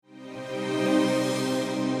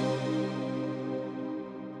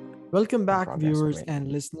Welcome In back, progress. viewers Great. and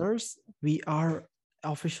listeners. We are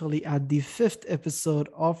officially at the fifth episode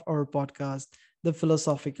of our podcast, The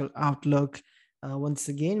Philosophical Outlook. Once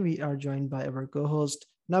again, we are joined by our co host,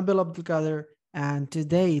 Nabil Abdul Kader. And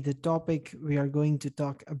today, the topic we are going to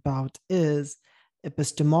talk about is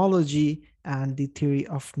epistemology and the theory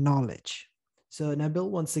of knowledge. So, Nabil,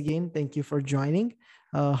 once again, thank you for joining.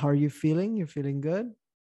 How are you feeling? You feeling good?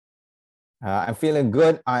 I'm feeling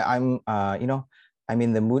good. I'm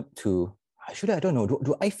in the mood to. I don't know.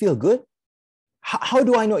 Do I feel good? How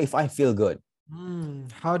do I know if I feel good?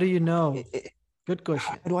 How do you know? I- I- Good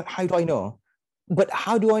question. how do I know? But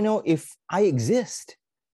how do I know if I exist?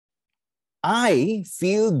 I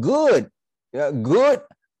feel good. Good.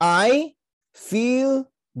 I feel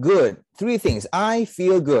good. Three things. I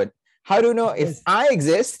feel good. How do you know if Yes. I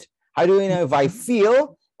exist? How do I know if I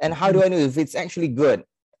feel? And how do I know if it's actually good?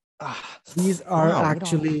 Ah, These are wow.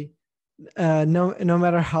 actually no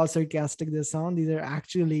matter how sarcastic they sound, these are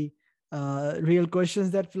actually real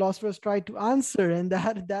questions that philosophers try to answer, and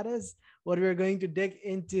that is what we're going to dig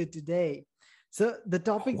into today. So the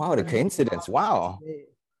topic Wow, the that we coincidence. have Wow. today,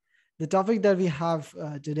 the topic that we have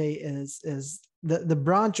today is the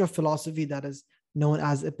branch of philosophy that is known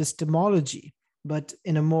as epistemology, but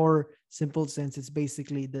in a more simple sense, it's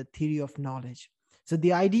basically the theory of knowledge. So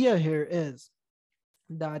the idea here is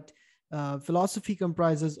that philosophy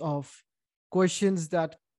comprises of questions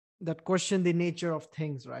that question the nature of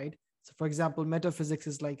things, right? So for example, metaphysics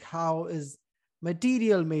is like, how is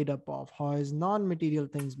material made up of, how is non-material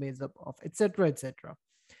things made up of, etc., etc.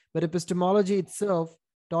 But epistemology itself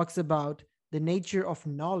talks about the nature of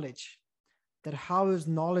knowledge, that how is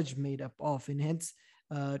knowledge made up of, and hence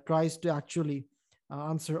tries to actually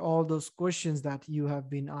answer all those questions that you have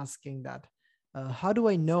been asking, that how do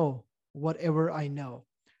I know whatever I know,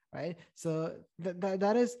 right? So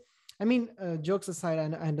that is, I mean, jokes aside,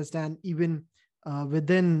 I understand even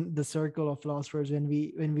within the circle of philosophers, when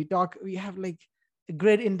we talk, we have like a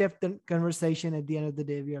great in-depth conversation. At the end of the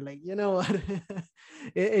day, we are like, you know what,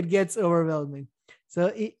 it gets overwhelming.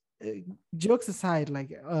 So jokes aside,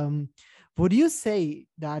 like, would you say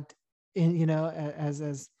that, in,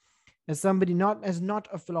 as somebody, not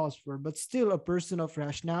a philosopher, but still a person of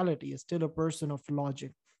rationality, is still a person of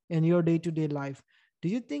logic in your day-to-day life, do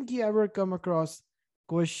you think you ever come across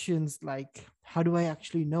questions like, how do I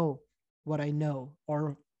actually know what I know,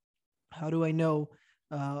 or how do I know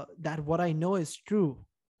that what I know is true?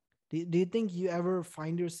 Do you think you ever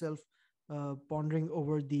find yourself pondering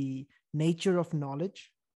over the nature of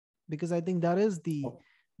knowledge? Because I think that is the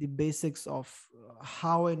basics of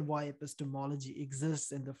how and why epistemology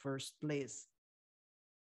exists in the first place.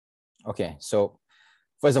 Okay. So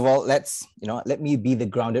first of all, let me be the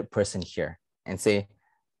grounded person here and say,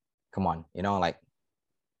 come on, like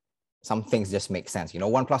some things just make sense.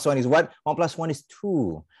 One plus one is what? One plus one is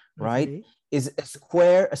two, right? Okay. Is a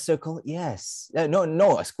square a circle? Yes.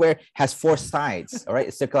 No. A square has four sides. All right.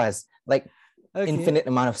 A circle has like Okay. infinite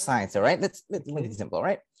amount of sides. All right. Let's make it Okay. simple. All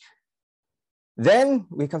right. Then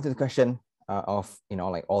we come to the question of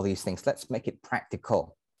like all these things. Let's make it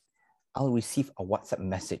practical. I'll receive a WhatsApp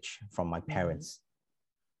message from my Mhm. parents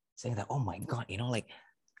saying that, oh my God, like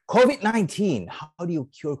COVID-19, how do you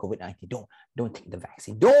cure COVID-19? Don't take the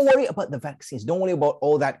vaccine. Don't worry about the vaccines. Don't worry about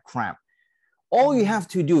all that crap. All you Mhm. have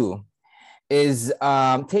to do is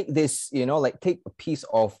take this, take a piece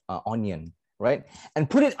of onion, right? And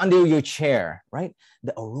put it under your chair, right?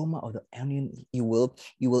 The aroma of the onion, you will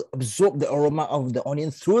absorb the aroma of the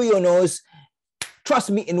onion through your nose.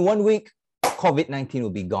 Trust me, in 1 week, COVID-19 will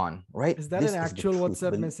be gone, right? Is that an This is the actual truth.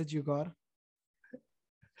 WhatsApp message you got?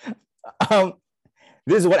 Um,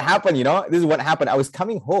 this is what happened, This is what happened. I was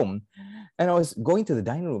coming home and I was going to the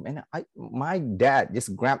dining room, and my dad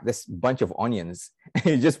just grabbed this bunch of onions and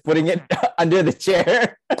he's just putting it under the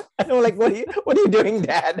chair. And I'm like, what are you doing,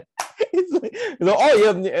 Dad? He's like,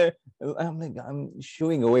 oh, yeah. I'm like, I'm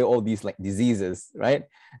shooing away all these like diseases, right?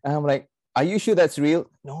 And I'm like, are you sure that's real?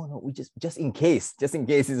 No, we just in case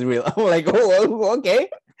it's real. I'm like, oh, okay.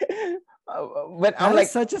 But I'm That is like,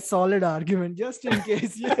 such a solid argument, just in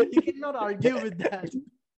case. You cannot argue with that.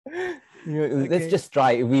 let's Okay. just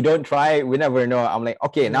try. If we don't try, we never know. I'm like,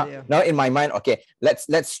 okay, Yeah, now yeah. now in my mind, okay,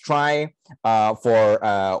 let's try for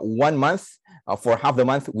 1 month. For half the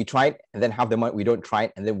month we tried, and then half the month we don't try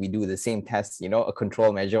it, and then we do the same test, a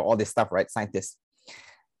control measure, all this stuff, right? Scientists.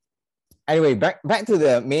 Anyway, back to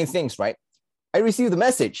the main things, right? I received the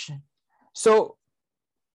message. So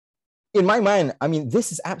in my mind, I mean,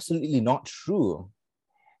 this is absolutely not true.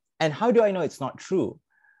 And how do I know it's not true?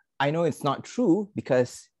 I know it's not true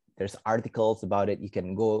because there's articles about it. You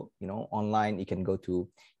can go, online. You can go to,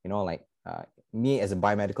 like me as a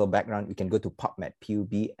biomedical background, you can go to PubMed,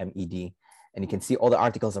 PUBMED, and you can see all the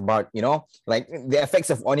articles about, like the effects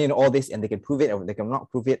of onion, all this, and they can prove it or they cannot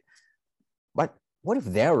prove it. But what if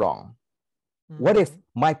they're wrong? What if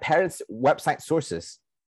my parents' website sources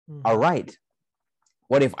are right?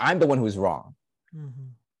 What if I'm the one who's wrong?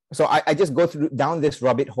 So I just go down this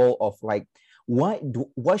rabbit hole of like,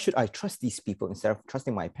 why should I trust these people instead of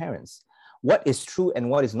trusting my parents? What is true and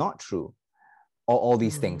what is not true? All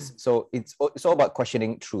these things. So it's all about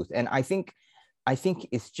questioning truth. And I think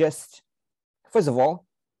it's just, first of all,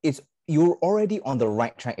 you're already on the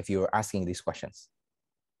right track if you're asking these questions.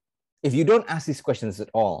 If you don't ask these questions at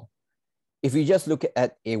all, if you just look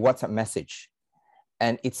at a WhatsApp message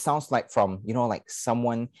and it sounds like from, like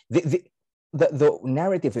someone, the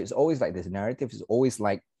narrative is always like this. Narrative is always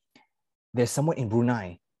like there's someone in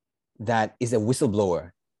Brunei that is a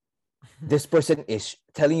whistleblower. This person is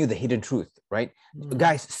telling you the hidden truth, right?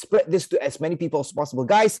 Guys, spread this to as many people as possible.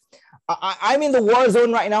 Guys, I'm in the war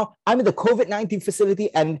zone right now. I'm in the COVID-19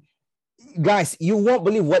 facility. And guys, you won't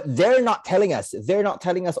believe what they're not telling us. They're not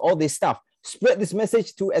telling us all this stuff. Spread this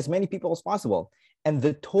message to as many people as possible. And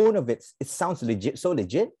the tone of it sounds legit, so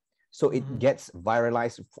legit. So it gets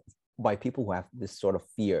viralized by people who have this sort of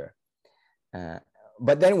fear.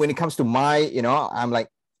 But then when it comes to I'm like,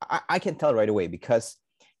 I can tell right away because,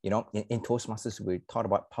 in Toastmasters, we taught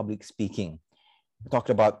about public speaking. We talked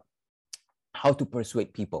about how to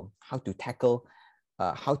persuade people, how to tackle,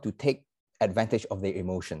 how to take advantage of their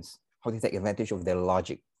emotions, how to take advantage of their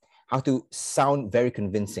logic, how to sound very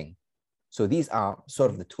convincing. So these are sort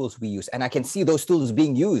of the tools we use. And I can see those tools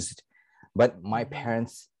being used. But my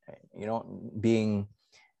parents, being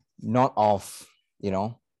not of,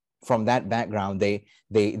 from that background, they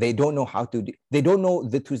don't know how to, they don't know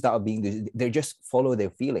the tools that are being used. They just follow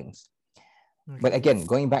their feelings. But again,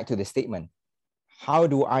 going back to the statement, how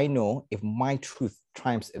do I know if my truth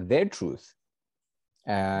triumphs their truth?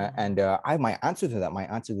 My answer to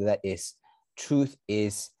that is truth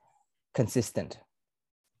is consistent.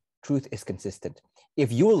 Truth is consistent.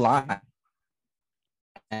 If you lie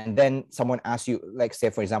and then someone asks you, like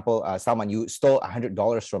say for example, Salman, you stole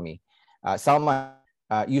 $100 from me. Salman,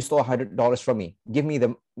 you stole $100 from me. Give me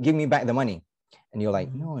back the money. And you're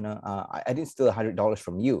like, no, I didn't steal $100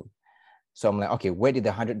 from you. So I'm like, okay, where did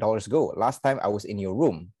the $100 go? Last time I was in your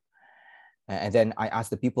room. And then I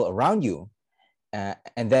asked the people around you.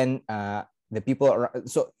 And then the people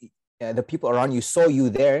around you saw you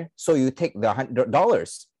there, so you take the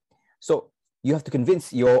 $100. So you have to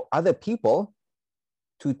convince your other people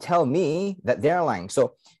to tell me that they're lying.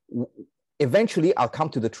 So eventually I'll come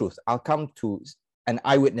to the truth. I'll come to an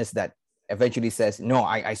eyewitness that eventually says, no,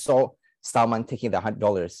 I saw Salman taking the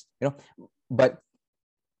 $100, but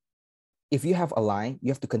if you have a lie, you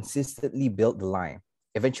have to consistently build the lie.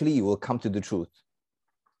 Eventually you will come to the truth.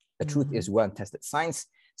 The truth is well tested. Science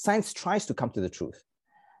tries to come to the truth.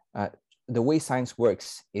 The way science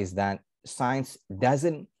works is that science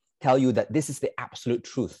doesn't tell you that this is the absolute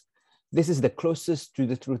truth. This is the closest to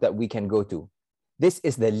the truth that we can go to. This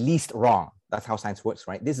is the least wrong. That's how science works,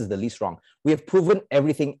 right? This is the least wrong. We have proven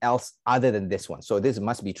everything else other than this one. So this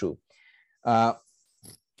must be true. I'm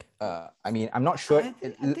not sure.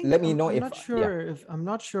 Let me know if I'm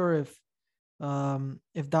not sure if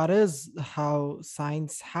that is how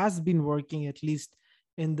science has been working, at least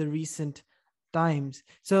in the recent times.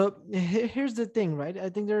 So here's the thing, right? I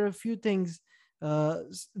think there are a few things.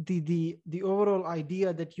 The overall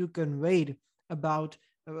idea that you conveyed about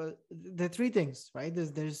the three things, right?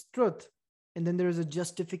 There's truth, and then there is a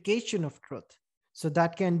justification of truth. So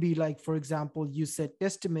that can be like, for example, you said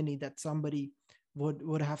testimony that somebody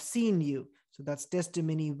would have seen you. So that's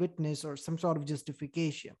testimony, witness, or some sort of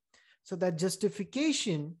justification. So that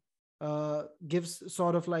justification gives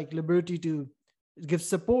sort of like liberty to give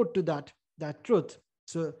support to that truth.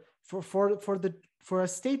 So for a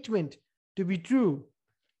statement to be true,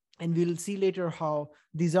 and we'll see later how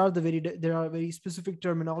there are very specific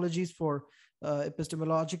terminologies for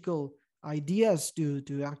epistemological ideas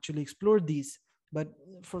to actually explore these. But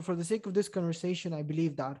for the sake of this conversation, I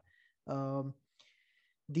believe that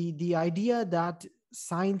the idea that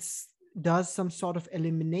science does some sort of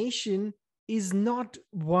elimination is not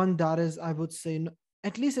one that is, I would say,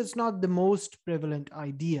 at least it's not the most prevalent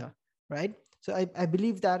idea, right? So I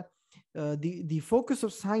believe that the focus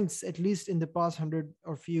of science, at least in the past 100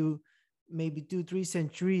 or few, maybe 2-3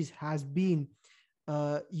 centuries, has been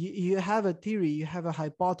you have a theory, you have a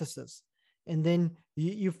hypothesis, and then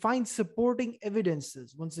you find supporting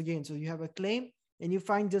evidences once again. So you have a claim and you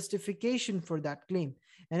find justification for that claim.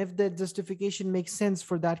 And if that justification makes sense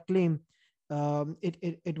for that claim,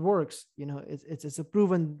 it works. It's a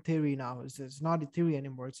proven theory now. It's not a theory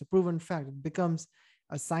anymore. It's a proven fact. It becomes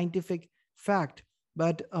a scientific fact.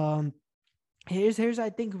 But here's I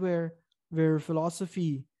think where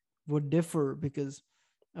philosophy would differ, because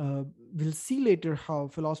we'll see later how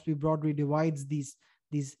philosophy broadly divides these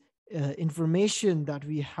information that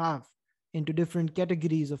we have into different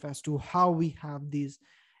categories of as to how we have these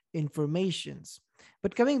informations.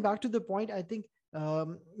 But coming back to the point, I think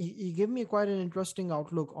you give me quite an interesting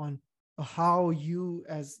outlook on how you,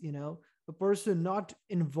 as a person not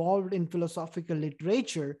involved in philosophical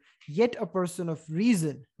literature, yet a person of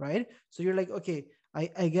reason, right? So you're like, okay,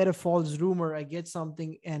 I get a false rumor, I get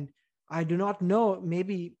something, and I do not know,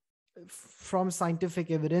 maybe from scientific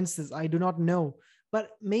evidences, I do not know,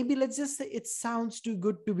 but maybe let's just say it sounds too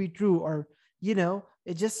good to be true, or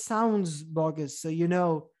it just sounds bogus, so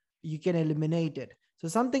you can eliminate it. So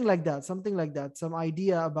something like that, some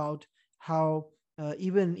idea about how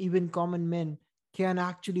even common men can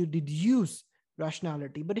actually deduce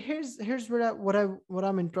rationality. But here's what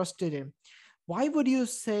I'm interested in. Why would you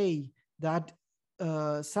say that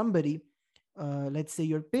somebody, let's say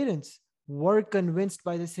your parents, were convinced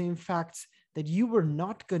by the same facts that you were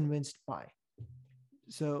not convinced by?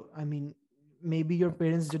 So, I mean, maybe your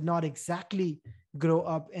parents did not exactly grow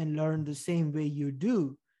up and learn the same way you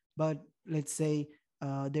do, but let's say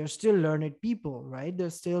they're still learned people, right? They're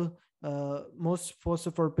still, most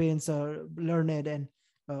of our parents are learned and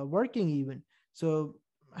working even. So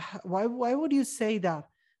why would you say that?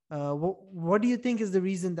 What do you think is the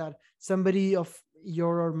reason that somebody of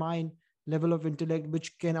your or mine level of intellect,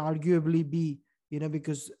 which can arguably be,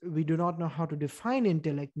 because we do not know how to define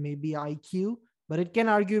intellect, maybe IQ, but it can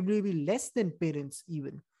arguably be less than parents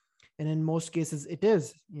even. And in most cases it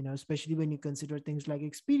is, especially when you consider things like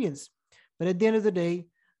experience. But at the end of the day,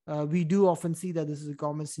 we do often see that this is a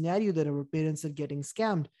common scenario, that our parents are getting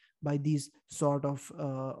scammed by these sort of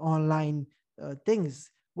online things.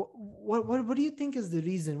 What do you think is the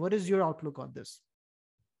reason? What is your outlook on this?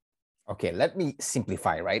 Okay, let me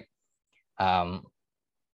simplify, right?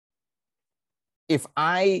 If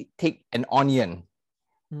I take an onion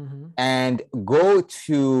and go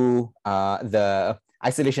to the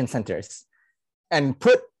isolation centers and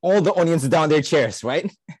put all the onions down their chairs,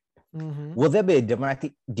 right? Will there be a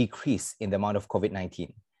dramatic decrease in the amount of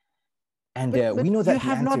COVID-19? And but we know that you the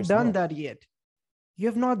have answer not is done no. that yet. You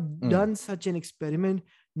have not done such an experiment,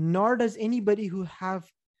 nor does anybody who have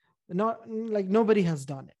not, like, nobody has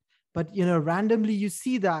done it. But randomly you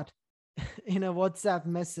see that in a WhatsApp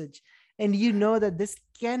message, and you know that this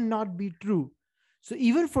cannot be true. So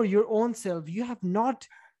even for your own self, you have not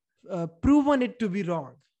proven it to be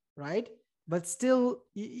wrong, right? But still,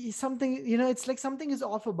 something, it's like something is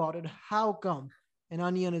off about it. How come an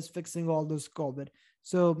onion is fixing all this COVID?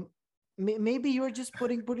 So maybe you're just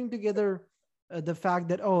putting together the fact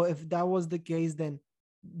that, oh, if that was the case, then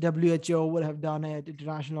WHO would have done it,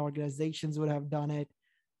 international organizations would have done it.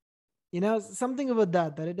 Something about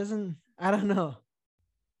that it doesn't, I don't know.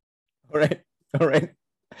 All right.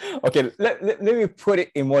 Okay, let me put it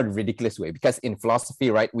in a more ridiculous way, because in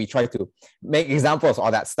philosophy, right, we try to make examples,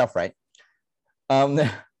 all that stuff, right? I'm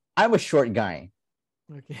a short guy.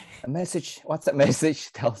 Okay. WhatsApp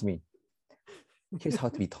message tells me, here's how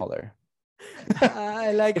to be taller.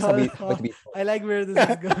 I like how to be I like where this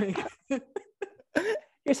is going.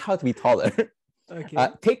 Here's how to be taller. Okay.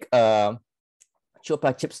 Take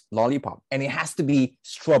Chupa Chips lollipop, and it has to be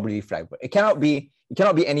strawberry flavor. It cannot be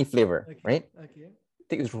any flavor, Okay. right? Okay.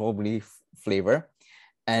 Take strawberry flavor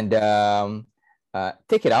and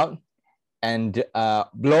take it out and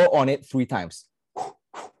blow on it 3 times.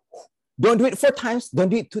 Don't do it 4 times. Don't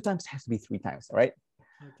do it 2 times. It has to be 3 times, right?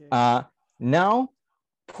 Okay. Now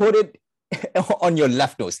put it on your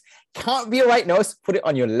left nose. Can't be right nose. Put it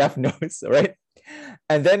on your left nose, right?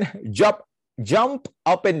 And then jump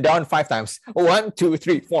up and down 5 times. 1, 2,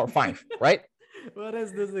 3, 4, 5, right? What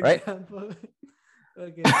is this example? Right?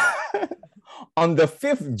 Okay. On the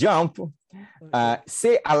 5th jump,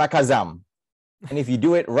 say alakazam. And if you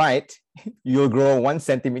do it right, you'll grow 1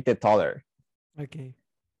 centimeter taller. Okay.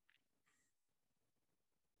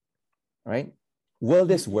 Right? Will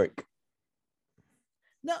this work?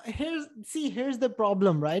 Now, here's the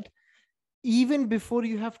problem, right? Even before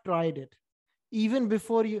you have tried it, even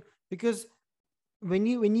before you, because when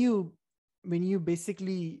you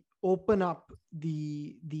basically open up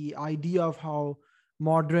the idea of how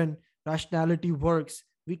modern rationality works,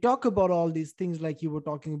 we talk about all these things like you were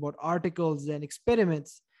talking about, articles and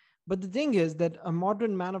experiments. But the thing is that a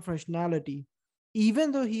modern man of rationality,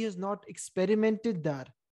 even though he has not experimented that,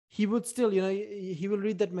 he would still, he will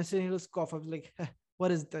read that message and he'll scoff. I was like,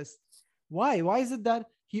 what is this? Why is it that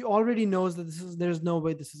he already knows that there's no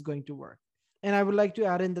way this is going to work? And I would like to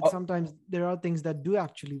add in that Oh, sometimes there are things that do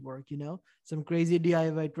actually work, some crazy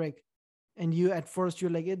DIY trick. And you at first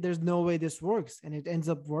you're like, there's no way this works, and it ends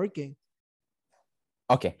up working.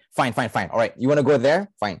 okay, fine. All right, you want to go there?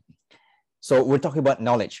 Fine. So we're talking about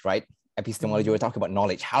knowledge, right? Epistemology, we're Mhm. talking about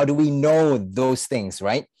knowledge. How do we know those things,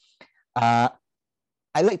 right? Uh,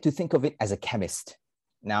 I like to think of it as a chemist.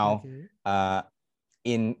 Now, Okay.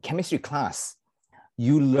 in chemistry class,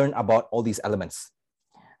 you learn about all these elements.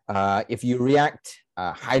 If you react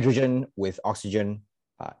hydrogen with oxygen,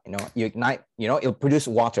 you ignite, it'll produce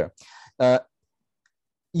water. Uh,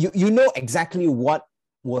 you know exactly what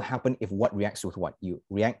will happen if what reacts with what. You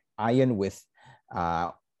react iron with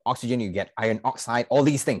oxygen, you get iron oxide, all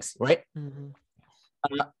these things, right? Mhm.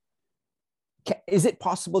 Uh, is it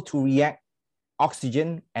possible to react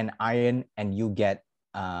oxygen and iron and you get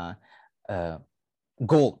uh,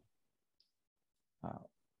 gold?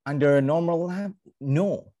 Under a normal lab,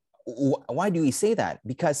 no. Why do we say that?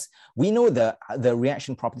 Because we know the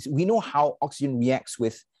reaction properties. We know how oxygen reacts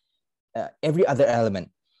with every other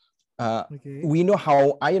element. Okay. We know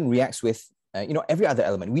how iron reacts with every other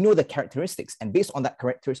element. We know the characteristics, and based on that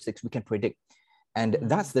characteristics, we can predict. And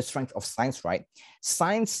that's Mhm. the strength of science, right?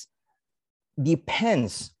 Science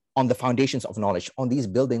depends on the foundations of knowledge, on these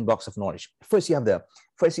building blocks of knowledge. First, you have the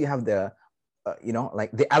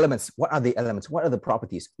like the elements. What are the elements? What are the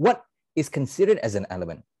properties? What is considered as an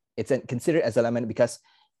element? It's considered as an element because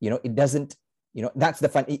it doesn't. That's the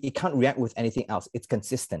fun. It can't react with anything else. It's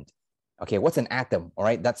consistent. Okay, what's an atom? All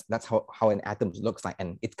right, that's how an atom looks like,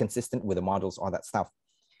 and it's consistent with the models, all that stuff.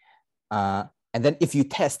 And then if you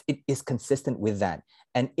test, it is consistent with that.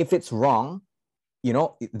 And if it's wrong,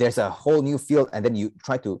 there's a whole new field, and then you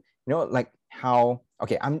try to, like how,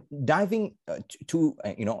 okay, I'm diving too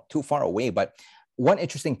far away, but one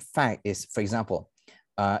interesting fact is, for example,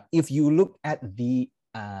 if you look at the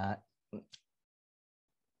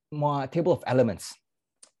table of elements,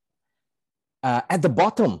 at the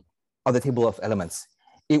bottom of the table of elements,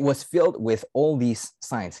 it was filled with all these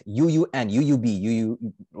signs, UUN, UUB, UU,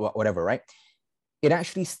 whatever, right? It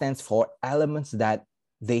actually stands for elements that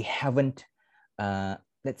they haven't,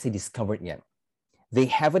 let's say, discovered yet. They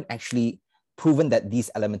haven't actually proven that these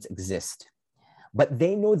elements exist, but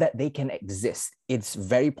they know that they can exist. It's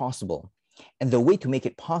very possible. And the way to make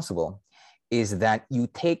it possible is that you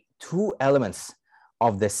take two elements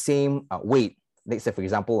of the same weight. Let's say, for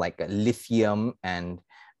example, like lithium and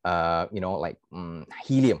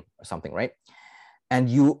helium or something, right? And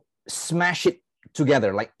you smash it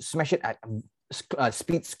together, like smash it at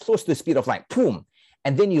speeds close to the speed of light, boom,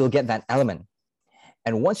 and then you'll get that element.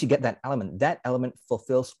 And once you get that element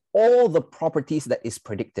fulfills all the properties that is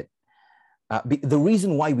predicted. The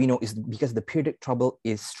reason why we know is because the periodic table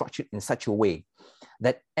is structured in such a way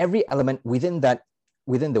that every element within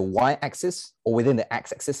the y-axis or within the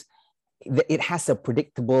x-axis, it has a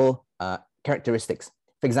predictable characteristics.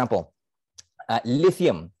 For example,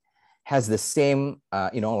 lithium has the same,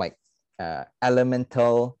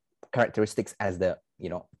 elemental characteristics as the,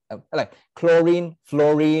 like chlorine,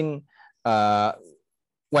 fluorine,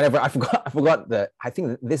 whatever. I forgot I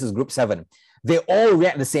think this is group 7. They all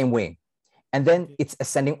react the same way. And then Okay. it's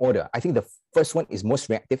ascending order. I think the first one is most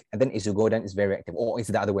reactive, and then as you go down, it's very reactive, or it's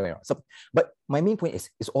the other way around. So, but my main point is,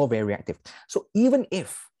 it's all very reactive. So even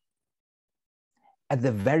if at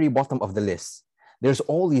the very bottom of the list, there's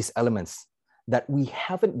all these elements that we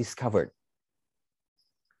haven't discovered,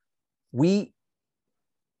 we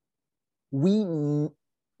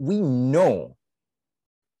know,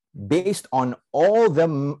 based on all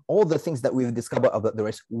the things that we've discovered about the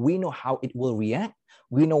rest, we know how it will react.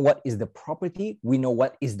 We know what is the property. We know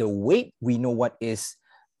what is the weight. We know what is,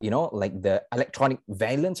 like the electronic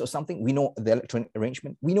valence or something. We know the electronic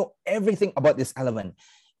arrangement. We know everything about this element,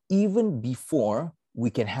 even before we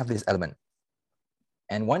can have this element.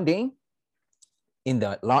 And one day, in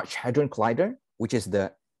the Large Hadron Collider, which is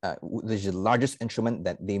the largest instrument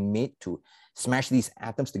that they made to smash these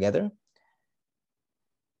atoms together,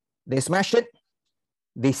 they smash it,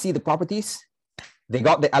 they see the properties, they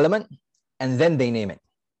got the element, and then they name it.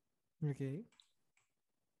 Okay.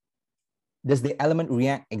 Does the element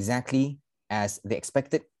react exactly as they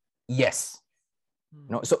expected? Yes.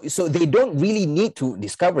 No, so they don't really need to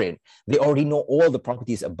discover it. They already know all the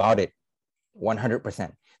properties about it,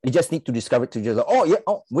 100%. They just need to discover it to just, oh yeah,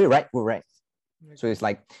 oh, we're right. Okay. So it's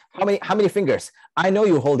like, how many fingers? I know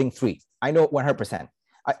you're holding 3. I know 100%.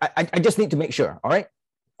 I just need to make sure. All right.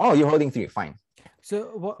 Oh, you're holding 3. Fine.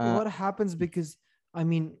 So what happens, because I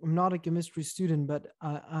mean, I'm not a chemistry student, but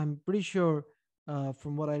I'm pretty sure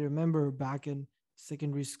from what I remember back in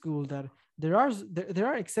secondary school that there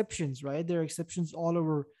are exceptions, right? There are exceptions all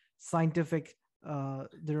over scientific.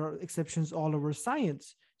 There are exceptions all over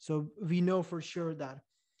science. So we know for sure that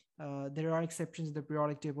there are exceptions in the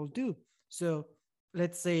periodic table too. So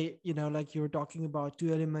let's say, like you were talking about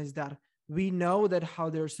two elements that we know that how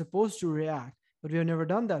they're supposed to react, but we have never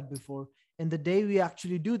done that before. And the day we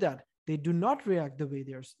actually do that, they do not react the way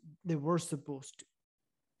they were supposed to.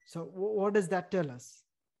 So what does that tell us?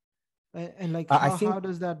 And like I how think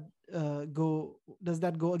does that go? Does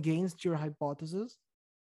that go against your hypothesis?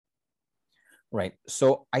 right.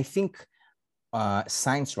 So I think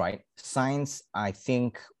science, right? Science, I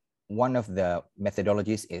think one of the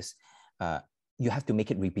methodologies is you have to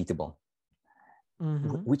make it repeatable,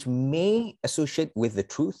 Mm-hmm. which may associate with the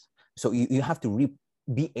truth. So you have to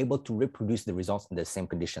be able to reproduce the results in the same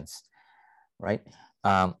conditions, right?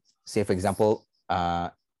 Say, for example,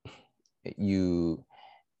 you,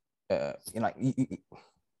 like,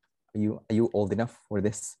 are you old enough for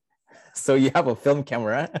this? So you have a film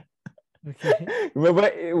camera. Okay. Remember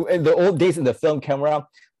in the old days in the film camera?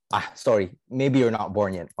 Sorry, maybe you're not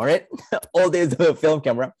born yet. All right, old days of the film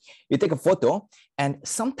camera. You take a photo, and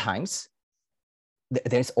sometimes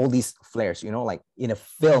there's all these flares. Like in a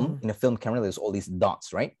film, Mm-hmm. in a film camera, there's all these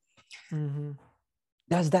dots, right? Mm-hmm.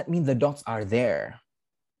 Does that mean the dots are there?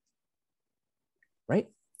 Right?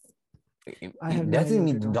 I have It no idea doesn't what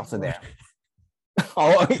mean you're the talking dots are about. there.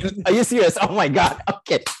 Oh, are you serious? Oh my God.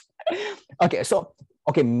 Okay. Okay. So,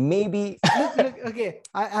 okay, maybe. Look. Okay,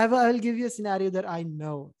 I will give you a scenario that I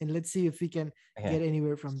know, and let's see if we can get Okay.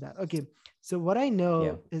 anywhere from that. Okay, so what I Yeah.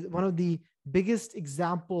 know is one of the biggest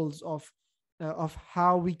examples of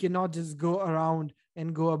how we cannot just go around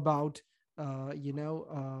and go about,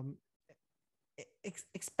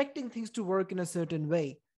 expecting things to work in a certain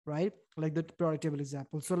way, right? Like the periodic table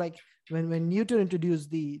example. So like when Newton introduced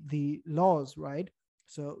the laws, right?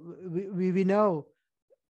 So we know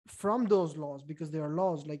from those laws, because they are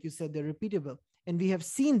laws, like you said, they're repeatable, and we have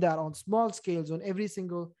seen that on small scales, on every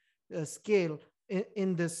single scale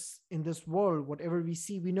in this world. Whatever we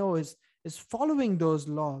see, we know is following those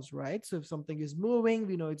laws, right? So if something is moving,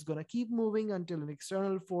 we know it's going to keep moving until an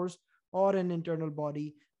external force or an internal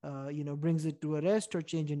body brings it to a rest or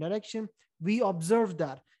change in direction. We observed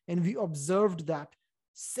that, and we observed that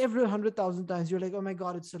several 100,000 times. You're like, oh my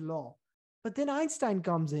god, it's a law. But then Einstein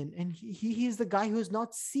comes in, and he's the guy who has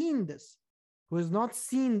not seen this, who has not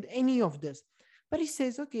seen any of this. But he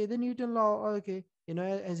says, okay, the Newton law, okay,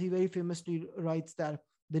 as he very famously writes that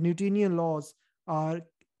the Newtonian laws are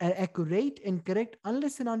accurate and correct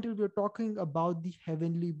unless and until we're talking about the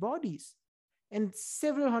heavenly bodies. And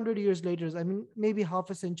several hundred years later, I mean, maybe half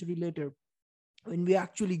a century later, when we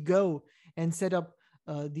actually go and set up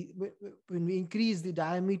when we increase the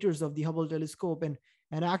diameters of the Hubble telescope and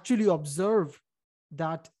actually observe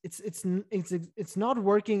that it's not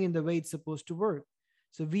working in the way it's supposed to work.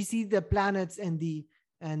 So we see the planets and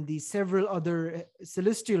the several other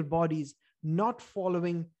celestial bodies not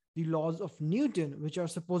following the laws of Newton, which are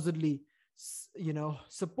supposedly,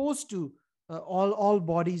 supposed to, all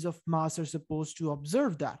bodies of mass are supposed to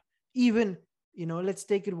observe that. Even, let's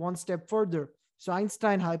take it one step further. So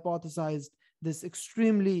Einstein hypothesized this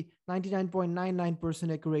extremely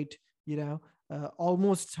 99.99% accurate,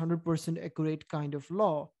 almost 100% accurate kind of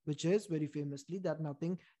law, which is very famously that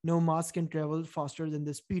no mass can travel faster than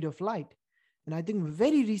the speed of light. And I think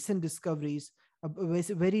very recent discoveries,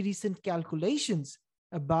 very recent calculations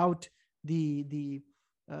about the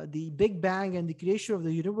Big Bang and the creation of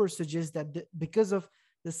the universe suggest that because of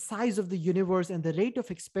the size of the universe and the rate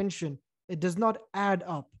of expansion, it does not add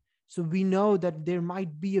up. So we know that there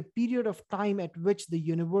might be a period of time at which the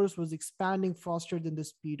universe was expanding faster than the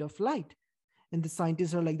speed of light. And the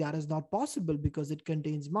scientists are like, that is not possible because it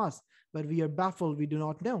contains mass. But we are baffled. We do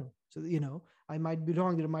not know. So, I might be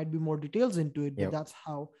wrong. There might be more details into it, but Yep. that's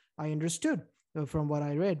how I understood from what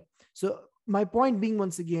I read. So my point being,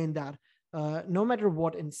 once again, that no matter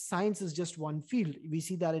what, and science is just one field. We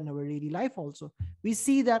see that in our daily life also. We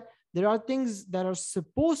see that there are things that are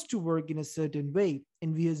supposed to work in a certain way,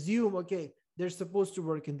 and we assume, okay, they're supposed to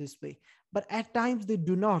work in this way. But at times they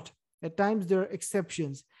do not. At times there are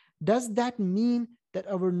exceptions. Does that mean that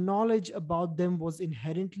our knowledge about them was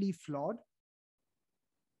inherently flawed?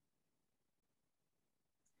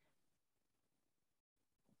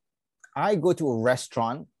 I go to a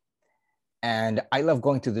restaurant, and I love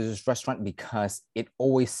going to this restaurant because it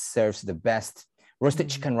always serves the best roasted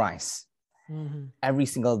Mm-hmm. chicken rice Mm-hmm. every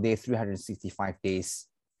single day, 365 days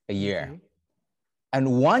a year. Okay.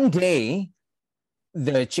 And one day,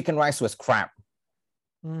 the chicken rice was crap.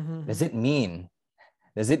 Mm-hmm. Does it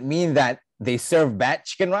mean that they serve bad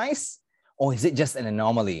chicken rice? or is it just an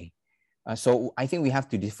anomaly? So I think we have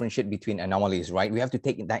to differentiate between anomalies, right? We have to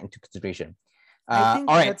take that into consideration. I All think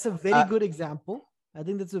right. that's a very good example. I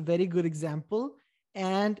think that's a very good example.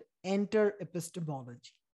 And enter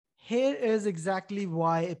epistemology. Here is exactly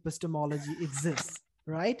why epistemology exists,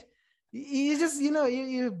 right? You just,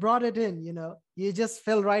 you brought it in, you just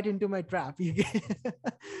fell right into my trap.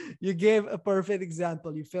 You gave a perfect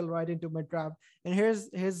example. You fell right into my trap. And here's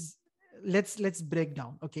let's break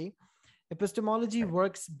down. Okay. Epistemology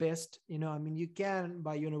works best, you can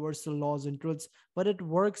by universal laws and truths, but it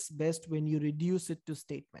works best when you reduce it to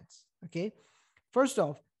statements. Okay. First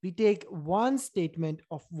off, we take one statement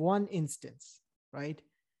of one instance, right?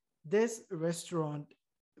 This restaurant,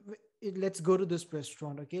 let's go to this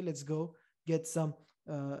restaurant. Okay. Let's go get some,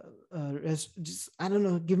 just, I don't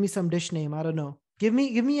know, give me some dish name. I don't know. Give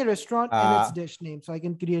me a restaurant and its dish name so I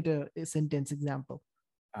can create a sentence example.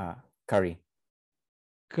 Curry.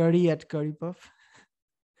 Curry at Curry Puff.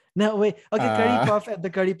 No, wait. Okay, Curry Puff at the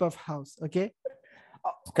Curry Puff house. Okay.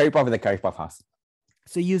 Curry Puff at the Curry Puff house.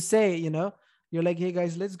 So you say, you're like, hey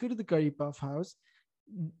guys, let's go to the Curry Puff house.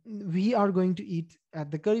 We are going to eat at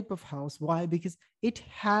the Curry Puff house. Why? Because it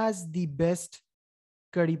has the best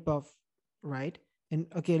curry puff, right? And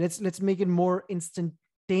okay, let's make it more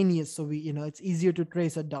instantaneous so we, it's easier to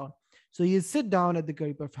trace it down. So you sit down at the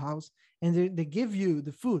Curry Puff house and they give you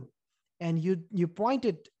the food. And you point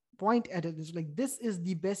at it. It's like, this is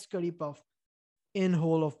the best curry puff in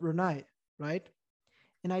whole of Brunei, right?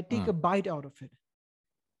 And I take a bite out of it,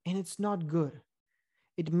 and it's not good.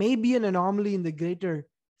 It may be an anomaly in the greater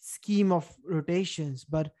scheme of rotations,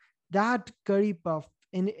 but that curry puff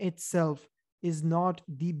in itself is not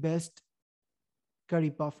the best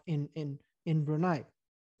curry puff in Brunei.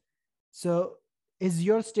 So is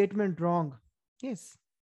your statement wrong? Yes.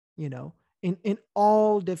 In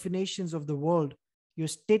all definitions of the world, your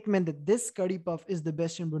statement that this curry puff is the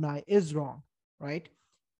best in Brunei is wrong, right?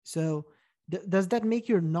 So does that make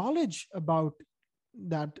your knowledge about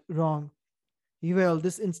that wrong? Well,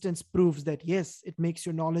 this instance proves that yes, it makes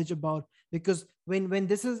your knowledge about, because when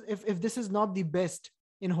this is, if this is not the best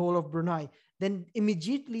in whole of Brunei, then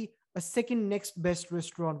immediately a second next best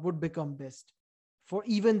restaurant would become best for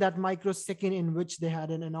even that microsecond in which they had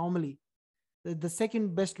an anomaly. The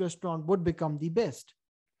second best restaurant would become the best.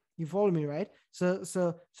 You follow me, right? So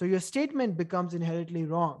your statement becomes inherently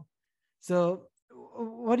wrong. So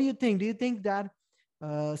what do you think? Do you think that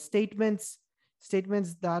statements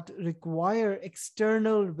that require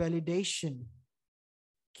external validation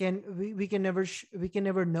we can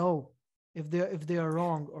never know if they are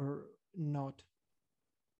wrong or not?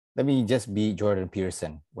 Let me just be Jordan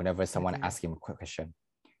Peterson whenever someone asks him a question.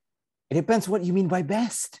 It depends what you mean by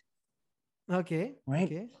best. Okay.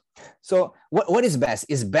 Right. Okay. So what is best?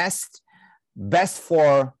 Is best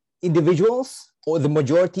for individuals or the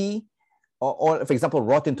majority, or for example,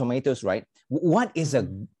 Rotten Tomatoes, right? What is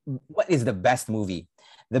the best movie?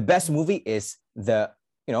 The best movie is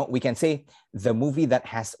we can say the movie that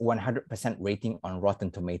has 100% rating on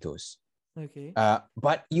Rotten Tomatoes. Okay.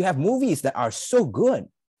 But you have movies that are so good.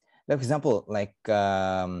 Like, for example, like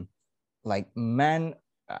Man.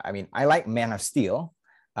 I mean, I like Man of Steel.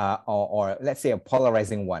 Or let's say a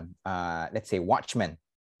polarizing one, let's say Watchmen.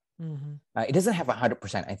 It doesn't have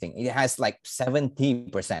 100%, I think. It has like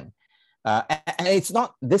 70%. And it's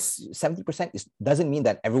not, this 70% doesn't mean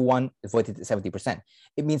that everyone voted 70%.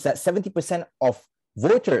 It means that 70% of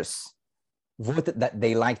voters voted that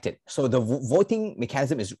they liked it. So the voting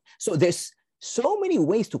mechanism is, so there's so many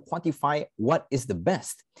ways to quantify what is the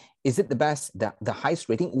best. Is it the best, the highest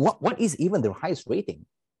rating? What is even the highest rating?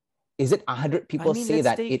 Is it 100 people say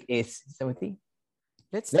that it is 70?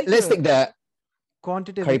 Let's take the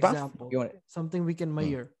quantitative example, something we can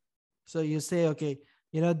measure. So you say, okay,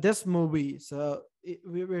 this movie, so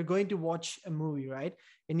we're going to watch a movie, right?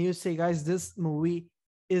 And you say, guys, this movie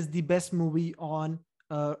is the best movie on,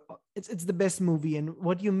 it's the best movie. And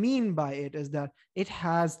what you mean by it is that it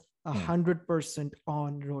has 100%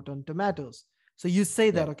 on Rotten Tomatoes. So you say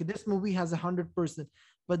that, okay, this movie has 100%.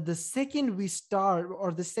 But the second we start,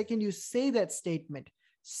 or the second you say that statement,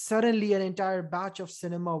 suddenly an entire batch of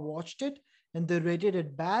cinema watched it and they rated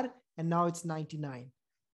it bad, and now it's 99.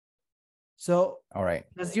 So, all right,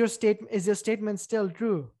 is your statement still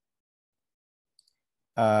true?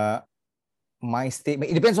 My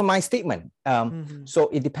statement, it depends on my statement. So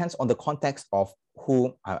it depends on the context of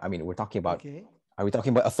who. I mean, we're talking about. Okay. Are we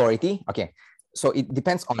talking about authority? Okay, so it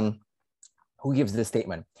depends on who gives the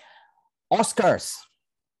statement. Oscars.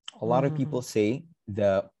 A lot of people say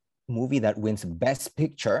the movie that wins Best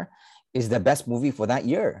Picture is the best movie for that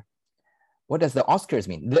year. What does the Oscars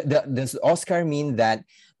mean? Does Oscar mean that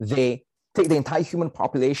they take the entire human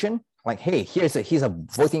population, like, hey, here's a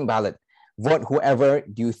voting ballot. Vote whoever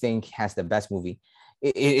do you think has the best movie.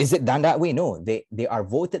 Is it done that way? No, they are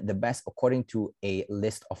voted the best according to a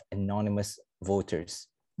list of anonymous voters.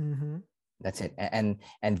 Mm-hmm. That's it. And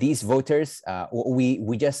these voters,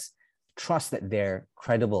 we just trust that they're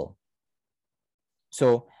credible.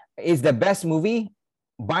 So it's the best movie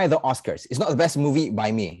by the Oscars. It's not the best movie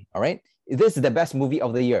by me. All right. This is the best movie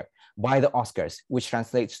of the year by the Oscars, which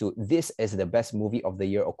translates to this is the best movie of the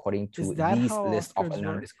year according to these list of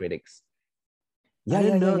anonymous critics. I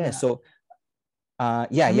didn't know that. So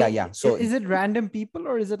So is it random people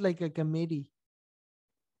or is it like a committee?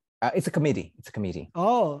 It's a committee. It's a committee.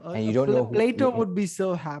 Oh, and you don't know who, Plato would be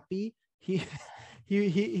so happy.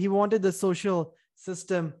 He wanted the social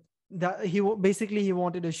system that he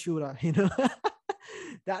wanted a shura,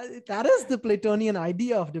 that is the Platonian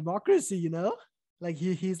idea of democracy, like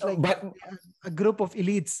he's like, but a group of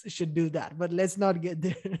elites should do that, but let's not get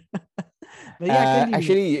there. But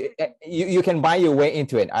actually you can buy your way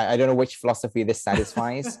into it. I don't know which philosophy this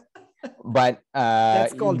satisfies, but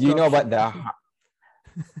that's called you know about the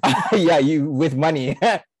you with money.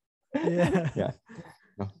 yeah.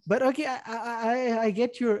 But okay, I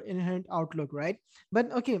get your inherent outlook, right?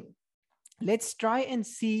 But okay, let's try and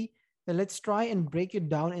break it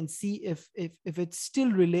down and see if it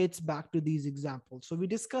still relates back to these examples. So we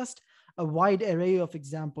discussed a wide array of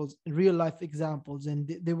examples, real life examples, and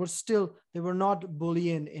they were not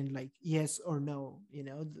Boolean in like yes or no.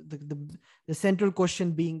 The central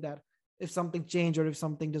question being that if something changes or if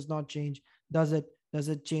something does not change, does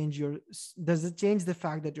it change the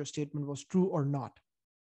fact that your statement was true or not?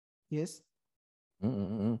 Yes.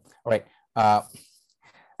 All right.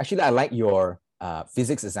 Actually, I like your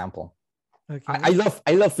physics example. Okay.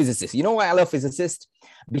 I love physicists. You know why I love physicists?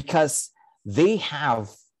 Because they have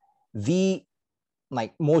the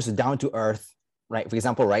like most down to earth, right? For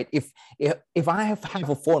example, right? If I have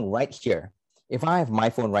a phone right here, if I have my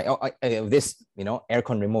phone right, this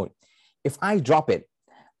aircon remote, if I drop it,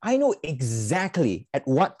 I know exactly at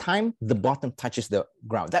what time the bottom touches the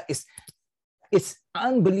ground. It's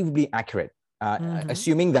unbelievably accurate.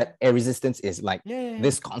 Assuming that air resistance is like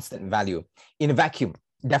this constant value in a vacuum,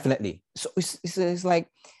 definitely. So it's like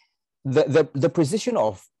the precision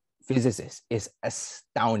of physicists is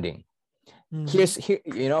astounding. Here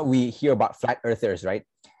we hear about flat earthers, right?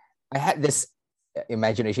 I had this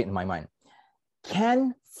imagination in my mind.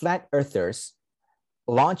 Can flat earthers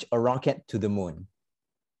launch a rocket to the moon?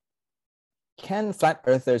 Can flat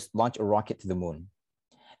earthers launch a rocket to the moon?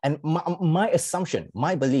 And my assumption,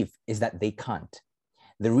 my belief is that they can't.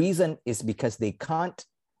 The reason is because they can't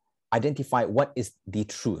identify what is the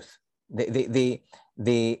truth. They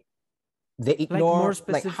ignore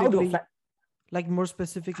more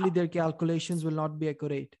specifically, their calculations will not be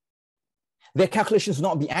accurate. Their calculations will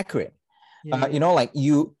not be accurate.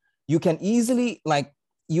 You can easily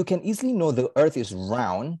know the earth is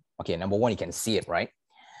round. Okay, number one, you can see it, right?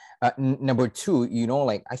 Number two,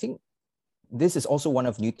 I think this is also one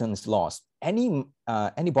of Newton's laws. Any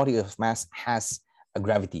body of mass has a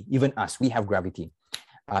gravity. Even us, we have gravity.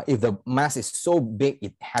 If the mass is so big,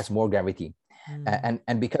 it has more gravity.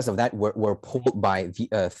 And because of that, we're pulled by the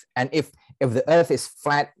earth. And if the earth is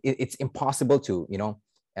flat, it's impossible to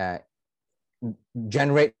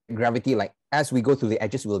generate gravity. Like as we go through the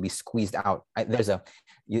edges, we'll be squeezed out. There's a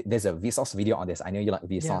Vsauce video on this. I know you like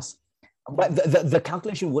Vsauce, but the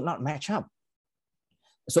calculation would not match up.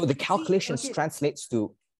 So the calculations translates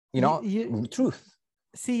to truth.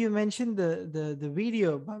 See, you mentioned the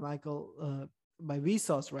video by Michael by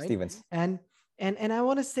Vsauce, right? Stevens. And I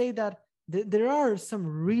want to say that there are some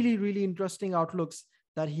really, really interesting outlooks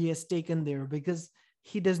that he has taken there, because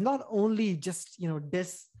he does not only just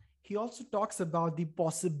he also talks about the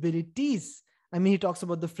possibilities. I mean, he talks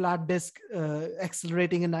about the flat disk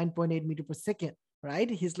accelerating at 9.8 meters per second, right?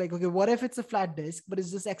 He's like, okay, what if it's a flat disk, but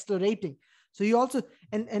it's just accelerating? So he also,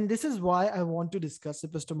 and this is why I want to discuss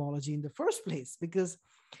epistemology in the first place, because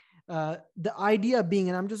the idea being,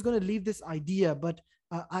 and I'm just going to leave this idea, but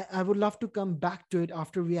I would love to come back to it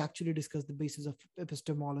after we actually discuss the basis of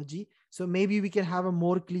epistemology. So maybe we can have a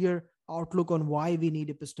more clear outlook on why we need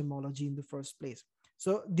epistemology in the first place.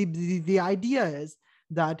 So the idea is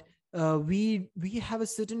that we have a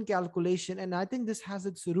certain calculation, and I think this has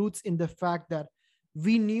its roots in the fact that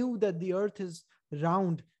we knew that the earth is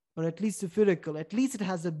round, or at least spherical. At least it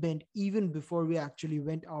has a bend even before we actually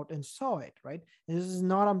went out and saw it, right? And this is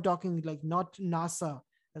not, I'm talking like not NASA.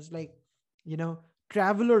 It's like,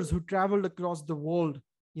 travelers who traveled across the world,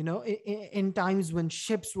 in times when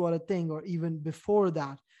ships were a thing, or even before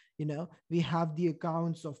that, we have the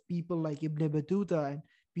accounts of people like Ibn Battuta and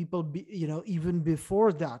people even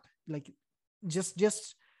before that, like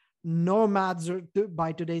just nomads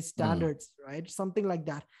by today's Mm. standards, right? Something like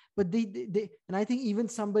that. But they and I think even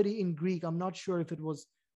somebody in Greek, I'm not sure if it was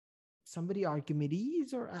somebody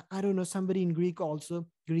Archimedes or I don't know, somebody in Greek also,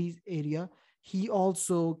 Greece area, he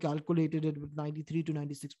also calculated it with 93 to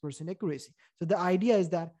 96% accuracy. So the idea is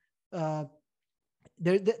that uh,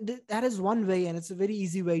 that is one way, and it's a very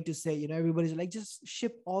easy way to say, everybody's like, just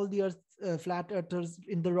ship all the earth flat earthers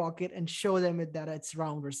in the rocket and show them that it's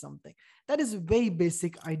round or something. That is a very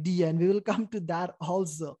basic idea, and we will come to that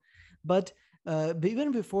also. But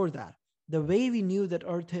even before that, the way we knew that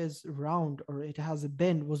earth is round or it has a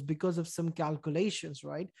bend was because of some calculations,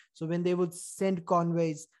 right? So when they would send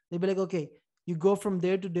convoys, they'd be like, okay, you go from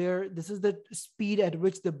there to there, this is the speed at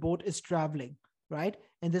which the boat is traveling, right?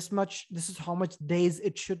 And this is how much days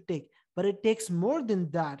it should take, but it takes more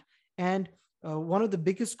than that. And one of the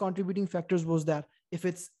biggest contributing factors was that if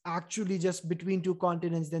it's actually just between two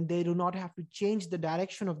continents, then they do not have to change the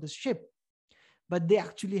direction of the ship, but they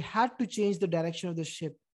actually had to change the direction of the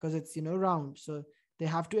ship because it's round, so they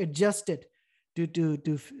have to adjust it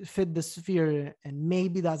to fit the sphere. And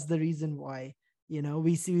maybe that's the reason why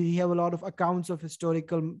we have a lot of accounts of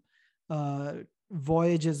historical uh,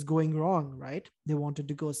 voyages going wrong, right? They wanted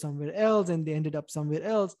to go somewhere else and they ended up somewhere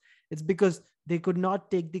else. It's because they could not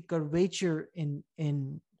take the curvature in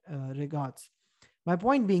regards. My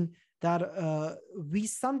point being that we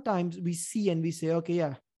sometimes we see and we say, okay,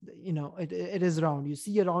 yeah, it is round. You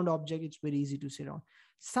see a round object, it's very easy to say round.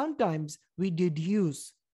 Sometimes we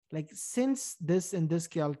deduce, like, since this and this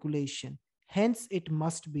calculation, hence it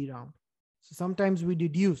must be round. So sometimes we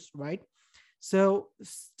deduce, right? So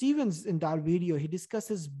Stevens, in that video, he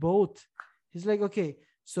discusses both. He's like, okay,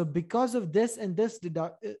 so because of this and this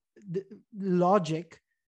logic,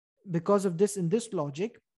 because of this and this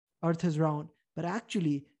logic, earth is round. But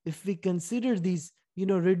actually, if we consider these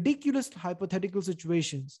ridiculous hypothetical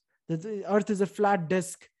situations, that the earth is a flat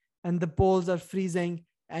disk and the poles are freezing,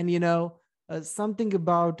 and something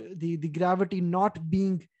about the gravity not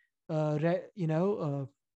being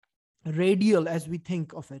radial as we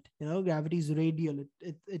think of it. Gravity is radial.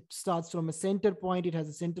 It starts from a center point, it has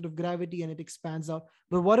a center of gravity, and it expands out.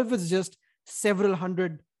 But what if it's just several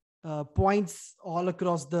hundred points all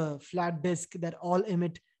across the flat disk that all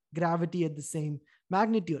emit gravity at the same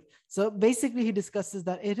magnitude? So basically he discusses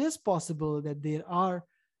that it is possible that there are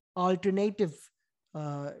alternative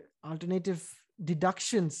alternative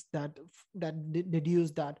deductions that deduce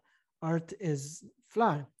that earth is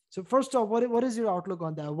flat. So first off, what is your outlook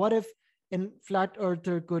on that? What if a flat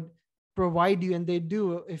earther could provide you, and they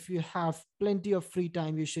do, if you have plenty of free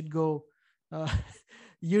time, you should go uh,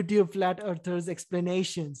 YouTube flat earthers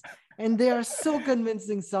explanations. And they are so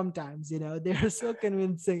convincing sometimes, they are so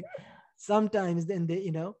convincing sometimes. Then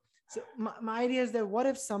so my idea is that what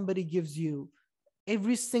if somebody gives you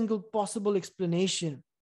every single possible explanation?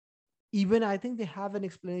 Even I think they have an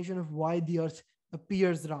explanation of why the earth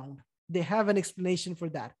appears round. They have an explanation for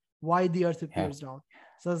that, why the earth appears round.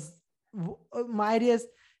 So my idea is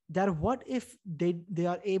that what if they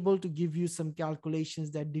are able to give you some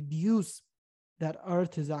calculations that deduce that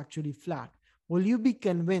earth is actually flat? Will you be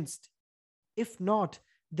convinced? If not,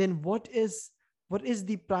 then what is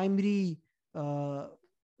the primary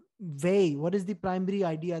way? What is the primary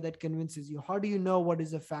idea that convinces you? How do you know what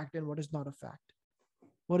is a fact and what is not a fact?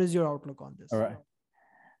 What is your outlook on this?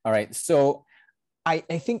 All right. So I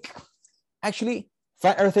think actually,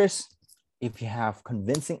 flat earthers, if you have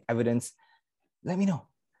convincing evidence, let me know.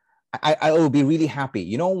 I will be really happy.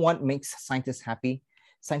 You know what makes scientists happy?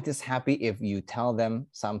 Scientists happy if you tell them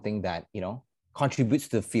something that contributes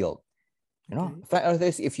to the field. Flat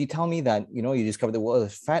earthers, if you tell me that you discovered the world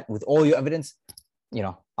is flat with all your evidence,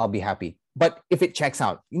 I'll be happy. But if it checks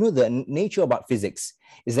out, the nature about physics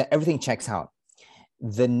is that everything checks out.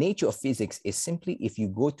 The nature of physics is simply, if you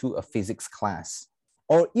go to a physics class,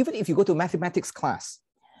 or even if you go to a mathematics class,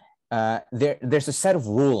 there's a set of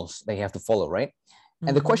rules that you have to follow, right?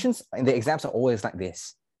 And the questions in the exams are always like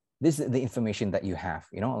this. This is the information that you have,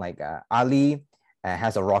 like Ali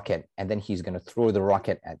has a rocket, and then he's going to throw the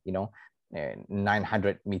rocket at,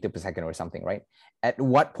 900 meters per second or something, right? At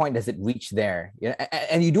what point does it reach there?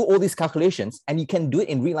 And you do all these calculations, and you can do it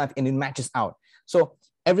in real life, and it matches out. So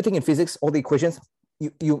everything in physics, all the equations,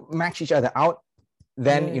 you match each other out.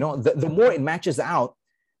 Then, the more it matches out,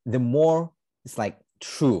 the more it's like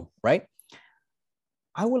true, right?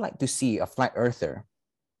 I would like to see a flat earther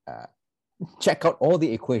check out all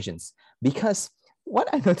the equations, because what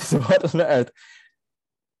I noticed about flat earth,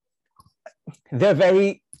 they're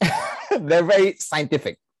very they're very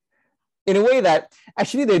scientific in a way that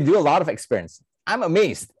actually they do a lot of experiments. I'm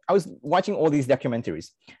amazed. I was watching all these documentaries,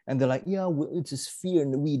 and they're like, "Yeah, it's a sphere,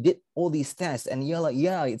 and we did all these tests." And you're like,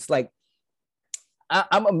 "Yeah, it's like."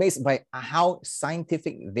 I'm amazed by how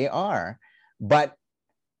scientific they are, but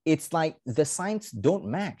it's like the science don't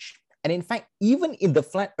match. And in fact, even in the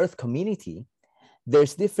flat Earth community,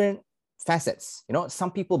 there's different facets.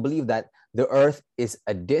 Some people believe that the Earth is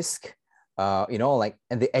a disc, and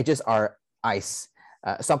the edges are ice.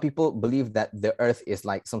 Some people believe that the Earth is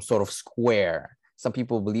like some sort of square. Some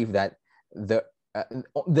people believe that the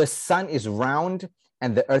sun is round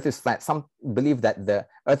and the Earth is flat. Some believe that the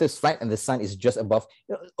Earth is flat and the sun is just above.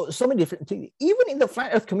 So many different things. Even in the flat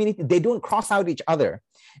Earth community, they don't cross out each other.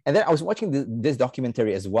 And then I was watching this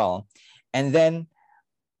documentary as well, and then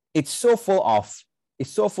it's so full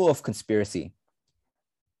of conspiracy.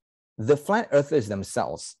 The flat earthers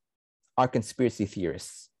themselves are conspiracy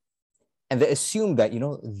theorists, and they assume that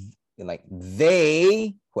like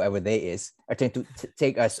whoever they is, are trying to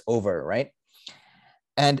take us over, right?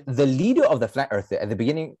 And the leader of the flat earther at the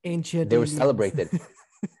beginning, Ancient they were aliens. celebrated.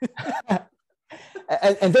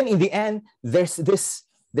 and then in the end, there's this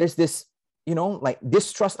like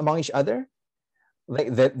distrust among each other.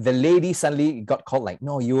 Like the lady suddenly got called, like,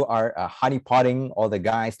 no, you are honeypotting all the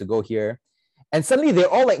guys to go here. And suddenly they're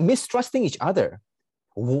all like mistrusting each other.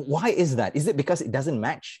 Why is that? Is it because it doesn't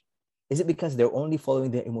match? Is it because they're only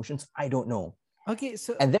following their emotions? I don't know. Okay,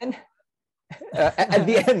 so and then at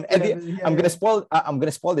the end, I'm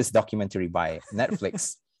gonna spoil this documentary by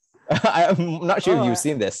Netflix. I'm not sure if you've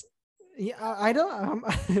seen this. Yeah, I don't.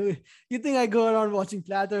 You think I go around watching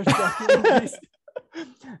flat Earth documentaries?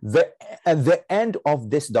 The end of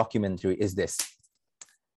this documentary is this: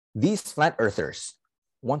 these flat earthers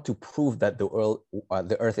want to prove that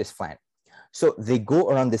the Earth is flat, so they go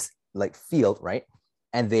around this like field, right?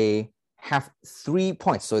 And they have 3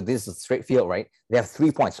 points. So this is a straight field, right? They have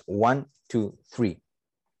 3 points: 1, 2, 3.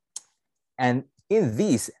 And in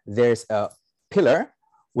these, there's a pillar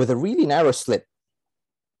with a really narrow slit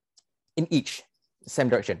in each same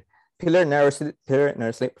direction. Pillar, narrow slit, pillar,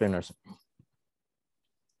 narrow slit, pillar, narrow slit.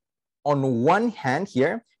 On one hand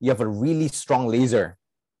here, you have a really strong laser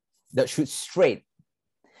that shoots straight.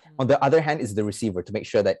 On the other hand is the receiver to make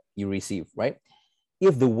sure that you receive, right?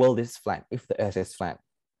 If the world is flat, if the Earth is flat,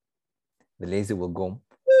 the laser will go,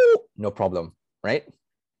 no problem, right?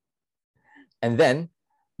 And then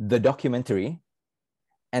the documentary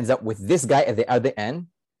ends up with this guy at the other end,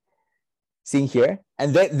 seeing here,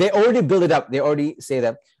 and they already build it up. They already say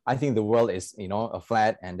that I think the world is a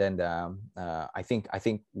flat, and then I think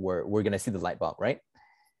we're gonna see the light bulb, right?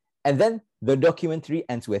 And then the documentary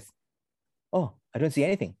ends with, oh, I don't see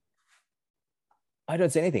anything. I don't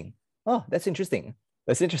see anything. Oh, that's interesting.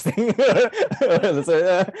 That's interesting.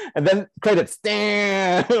 And then credits,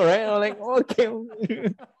 right? I'm like, okay.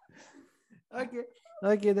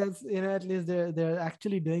 Okay, that's at least they're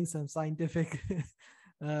actually doing some scientific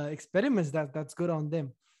experiments. That's good on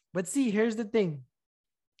them. But see, here's the thing.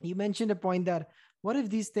 You mentioned a point that what if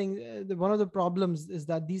these things, one of the problems is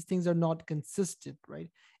that these things are not consistent, right?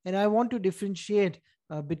 And I want to differentiate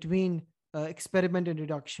between experiment and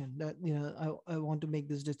deduction. That I want to make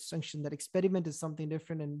this distinction that experiment is something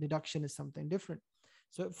different and deduction is something different.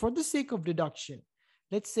 So for the sake of deduction,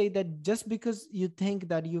 let's say that just because you think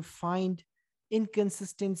that you find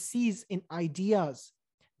inconsistencies in ideas,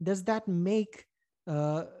 does that make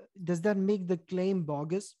the claim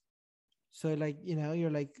bogus? So like you're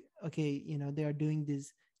like, okay, they are doing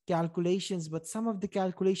these calculations, but some of the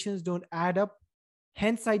calculations don't add up,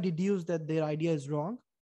 hence I deduce that their idea is wrong.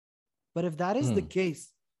 But if that is the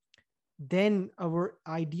case, then our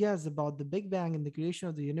ideas about the Big Bang and the creation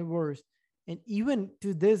of the universe, and even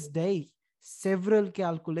to this day, several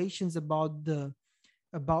calculations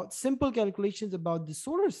about simple calculations about the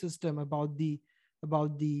solar system, about the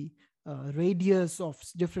radius of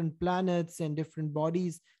different planets and different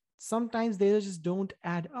bodies, sometimes they just don't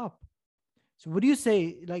add up. So what do you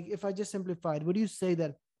say, like, if I just simplified, what do you say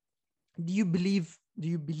that do you believe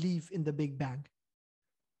in the Big Bang?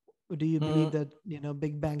 Or do you believe that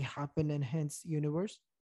Big Bang happened and hence universe?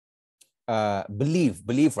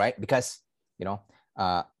 Believe, right? Because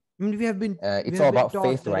I mean, we have been it's all about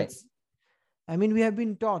faith, right? We have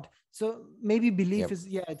been taught. So maybe belief is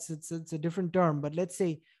it's a different term. But let's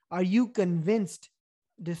say, are you convinced?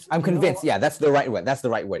 I'm convinced. Yeah, that's the right word. That's the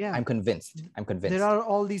right word. Yeah. I'm convinced. There are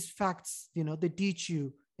all these facts, they teach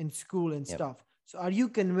you in school and stuff. So are you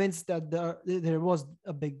convinced that there was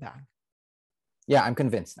a Big Bang? Yeah, I'm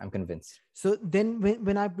convinced. So then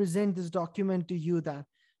when I present this document to you that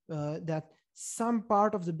some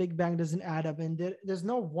part of the Big Bang doesn't add up, and there's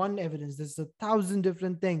no one evidence, there's 1,000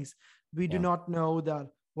 different things. We do not know that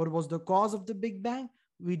what was the cause of the Big Bang.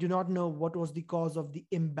 We do not know what was the cause of the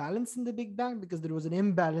imbalance in the Big Bang, because there was an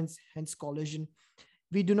imbalance, hence collision.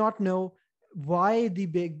 We do not know why the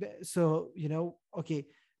Big Bang. So, okay,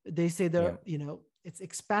 they say Yeah. it's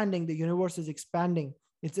expanding. The universe is expanding.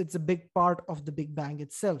 It's a big part of the Big Bang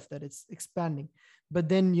itself that it's expanding. But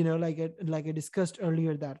then, like I discussed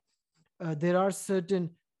earlier, that there are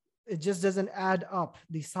certain, it just doesn't add up,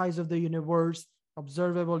 the size of the universe,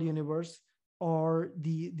 observable universe, or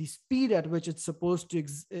the speed at which it's supposed to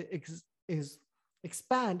is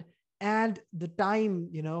expand, and the time,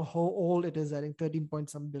 how old it is, I think 13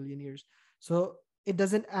 point some billion years. So it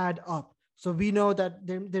doesn't add up. So we know that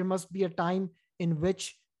there must be a time in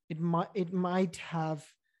which it might have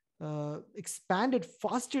expanded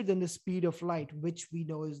faster than the speed of light, which we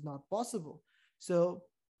know is not possible. So,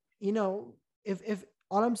 if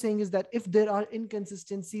all I'm saying is that if there are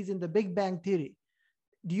inconsistencies in the Big Bang theory,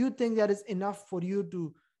 do you think that is enough for you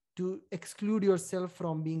to exclude yourself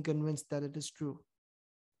from being convinced that it is true?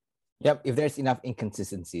 Yep, if there's enough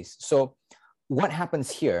inconsistencies. So what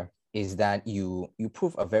happens here is that you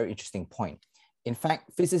prove a very interesting point. In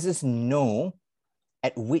fact, physicists know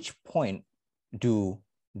at which point do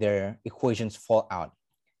their equations fall out.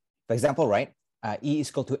 For example, right, E is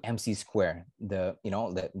equal to mc squared, the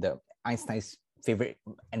Einstein's favorite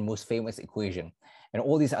and most famous equation, and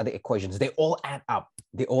all these other equations, they all add up.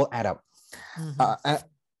 They all add up. Mm-hmm.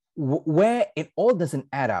 Where it all doesn't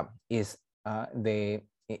add up is they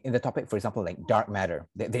in the topic, for example, like dark matter.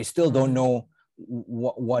 They still don't Mm-hmm. know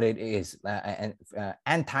what it is, and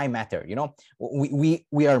antimatter.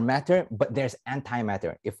 We are matter, but there's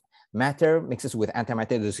antimatter. If matter mixes with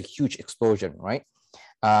antimatter, there's a huge explosion, right?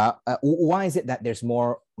 Why is it that there's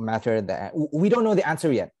more matter? That we don't know the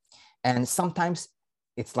answer yet, and sometimes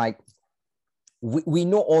it's like we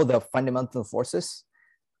know all the fundamental forces,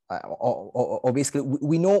 or basically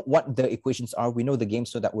we know what the equations are, we know the game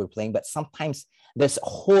so that we're playing, but sometimes there's a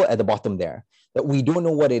hole at the bottom there that we don't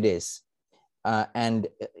know what it is, and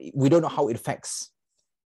we don't know how it affects.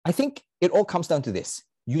 I think it all comes down to this: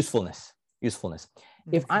 usefulness.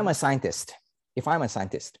 If I'm a scientist,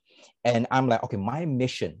 and I'm like, okay, my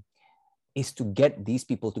mission is to get these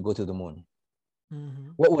people to go to the moon,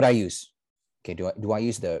 Mm-hmm. what would I use? Okay, do I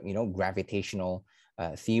use the gravitational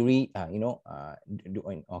theory?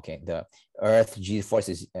 Okay, the Earth G force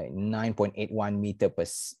is 9.81 meter per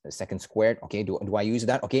second squared. Okay, do I use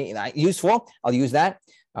that? Okay, useful. I'll use that.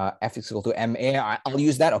 F is equal to ma. I'll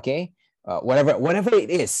use that. Okay, whatever it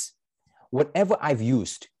is, whatever I've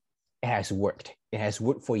used, it has worked. It has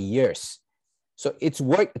worked for years. So it's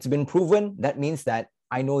worked. It's been proven. That means that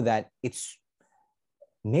I know that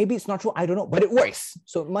maybe it's not true. I don't know, but it works.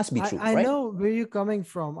 So it must be true, I right? know where you're coming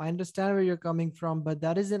from. I understand where you're coming from, but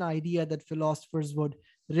that is an idea that philosophers would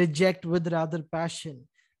reject with rather passion.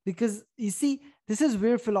 Because you see, this is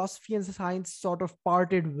where philosophy and science sort of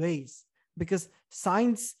parted ways. Because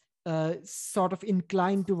science sort of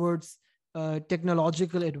inclined towards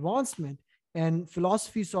technological advancement, and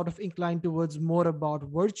philosophy sort of inclined towards more about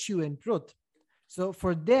virtue and truth. So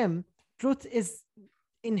for them, truth is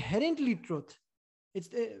inherently truth. It's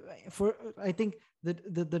for I think that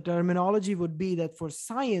the terminology would be that for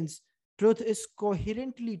science, truth is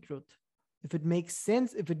coherently truth. If it makes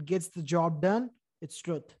sense, if it gets the job done, it's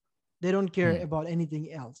truth. They don't care Hmm. about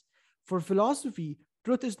anything else. For philosophy,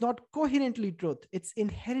 truth is not coherently truth, it's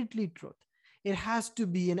inherently truth. It has to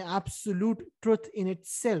be an absolute truth in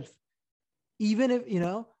itself. Even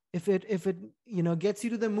if it gets you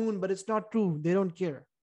to the moon, but it's not true, they don't care.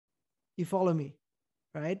 You follow me,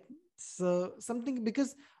 right? So something,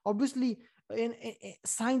 because obviously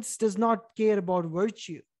science does not care about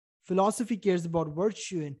virtue. Philosophy cares about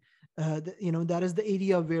virtue, and that is the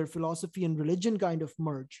area where philosophy and religion kind of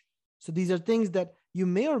merge. So these are things that you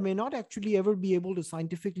may or may not actually ever be able to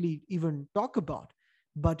scientifically even talk about,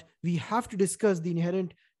 but we have to discuss the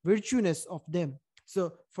inherent virtueness of them.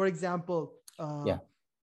 So for example, Yeah.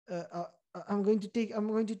 uh, uh, I'm going to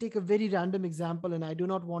take a very random example, and I do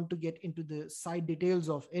not want to get into the side details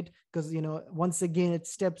of it, because once again it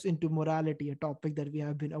steps into morality, a topic that we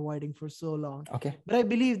have been avoiding for so long. Okay. But I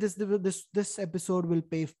believe this episode will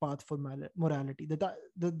pave path for morality.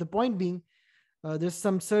 The point being, there's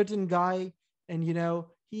some certain guy, and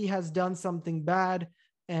he has done something bad,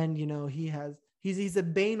 and he's a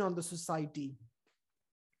bane on the society.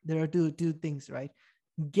 There are two things, right?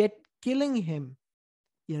 Get killing him,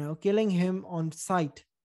 killing him on sight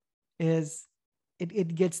is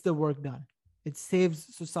it gets the work done. It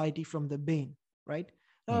saves society from the bane, right?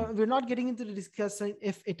 Hmm. We're not getting into the discussion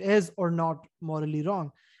if it is or not morally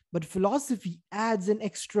wrong, but philosophy adds an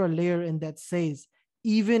extra layer in that says,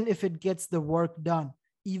 even if it gets the work done,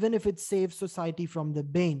 even if it saves society from the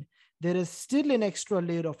bane, there is still an extra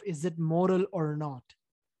layer of is it moral or not?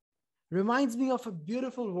 Reminds me of a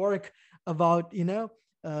beautiful work about,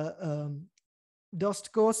 uh, um,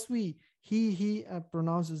 Dostoevsky. He I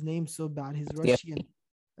pronounce his name so bad. He's Yeah.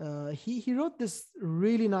 Russian. He wrote this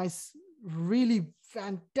really nice, really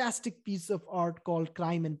fantastic piece of art called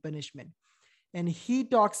Crime and Punishment, and he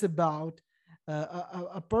talks about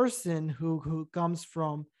a person who comes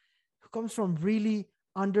from really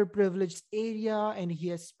underprivileged area, and he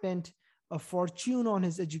has spent a fortune on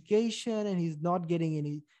his education, and he's not getting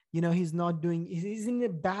any, he's in a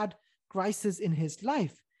bad crisis in his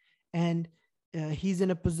life, and he's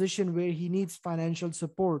in a position where he needs financial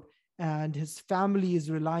support, and his family is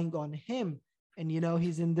relying on him, and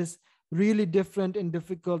he's in this really different and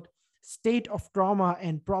difficult state of trauma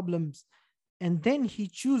and problems, and then he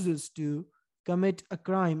chooses to commit a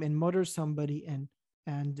crime and murder somebody, and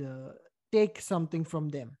take something from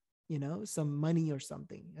them, some money or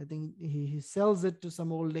something. I think he sells it to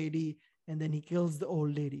some old lady, and then he kills the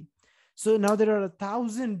old lady. So now there are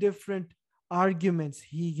 1,000 different arguments.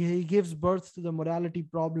 He gives birth to the morality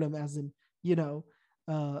problem, as in, you know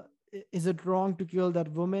uh, is it wrong to kill that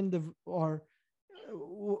woman, or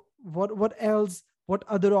what else, what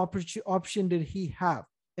other option did he have?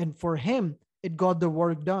 And for him, it got the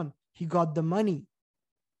work done, he got the money,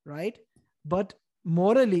 right? But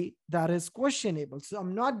morally, that is questionable. So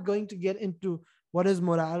I'm not going to get into what is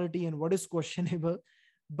morality and what is questionable,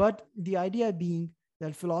 but the idea being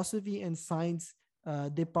that philosophy and science,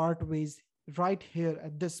 they part ways right here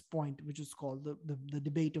at this point, which is called the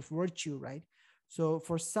debate of virtue, right? So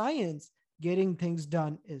for science, getting things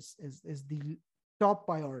done is the top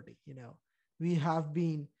priority. We have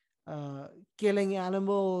been killing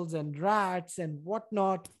animals and rats and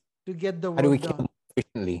whatnot to get the How do we work kill done. more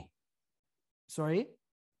efficiently? Sorry.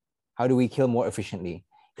 How do we kill more efficiently?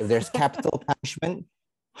 If there's capital punishment,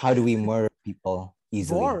 how do we murder people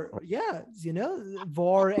easily? War, yeah,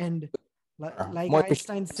 war, and like More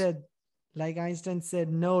efficient. Einstein said,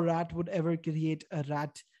 no rat would ever create a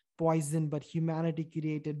rat poison, but humanity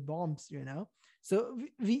created bombs. So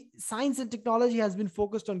science and technology has been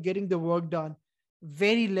focused on getting the work done,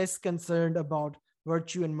 very less concerned about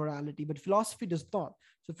virtue and morality, but philosophy does not.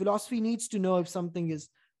 So philosophy needs to know if something is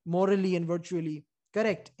morally and virtually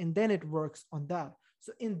correct, and then it works on that.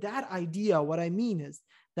 So in that idea, what I mean is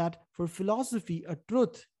that for philosophy, a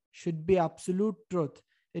truth should be absolute truth.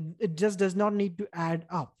 It just does not need to add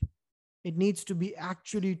up. It needs to be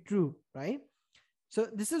actually true, right? So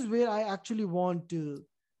this is where I actually want to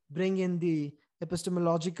bring in the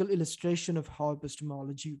epistemological illustration of how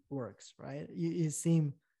epistemology works, right? You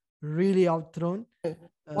seem really outthrown. Uh,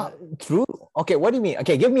 Well, true. Okay, what do you mean?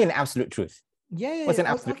 Okay, give me an absolute truth. yeah, yeah, What's yeah.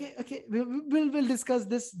 an absolute? Okay. We'll discuss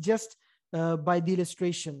this just by the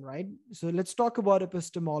illustration, right? So let's talk about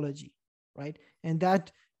epistemology, right? And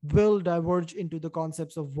that will diverge into the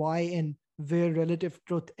concepts of why and where relative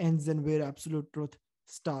truth ends and where absolute truth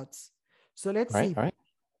starts. So let's Right, see. right.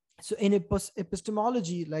 So in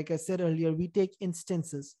epistemology, like I said earlier, we take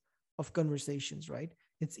instances of conversations, right?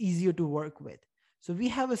 It's easier to work with. So we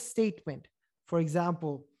have a statement. For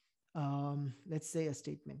example, let's say a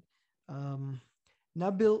statement. Um,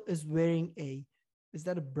 Nabil is wearing is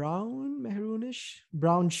that a brown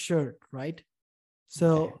shirt, right? Okay.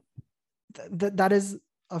 So that is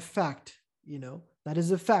a fact, that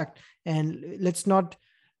is a fact. And let's not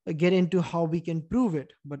get into how we can prove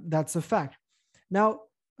it, but that's a fact. Now,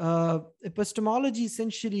 epistemology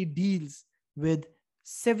essentially deals with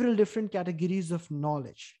several different categories of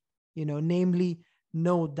knowledge, namely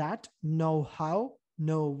know that, know how,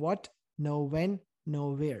 know what, know when,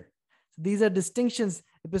 know where. So these are distinctions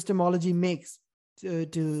epistemology makes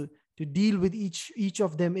to deal with each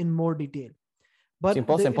of them in more detail. But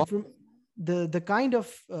Simple, simple. the kind of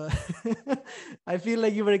I feel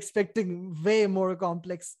like you were expecting way more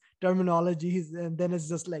complex terminologies, and then it's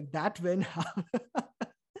just like that when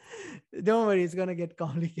don't worry, it's gonna get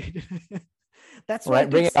complicated. that's All why I right,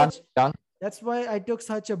 bring took it on, such John. that's why I took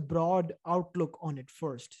such a broad outlook on it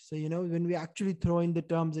first. So when we actually throw in the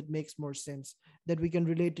terms, it makes more sense that we can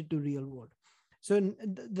relate it to real world. So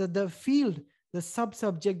the field, the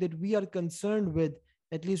sub-subject that we are concerned with,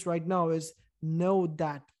 at least right now, is know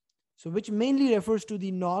that. So which mainly refers to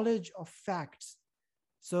the knowledge of facts.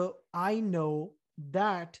 So I know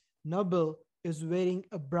that Nabil is wearing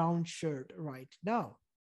a brown shirt right now.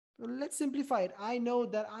 Let's simplify it. I know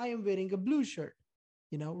that I am wearing a blue shirt,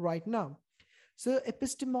 right now. So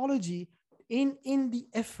epistemology, in the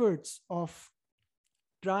efforts of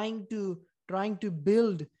trying to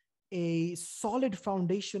build a solid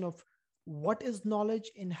foundation of what is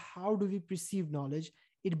knowledge and how do we perceive knowledge,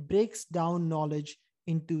 it breaks down knowledge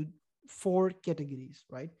into 4 categories,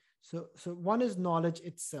 right? So one is knowledge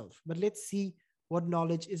itself, but let's see what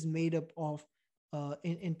knowledge is made up of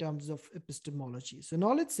in terms of epistemology. So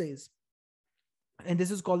knowledge says, and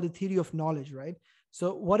this is called the theory of knowledge, right?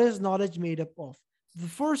 So what is knowledge made up of? The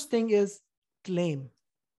first thing is claim.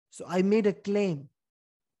 So I made a claim,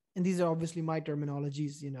 and these are obviously my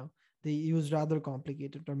terminologies, they use rather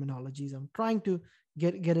complicated terminologies. I'm trying to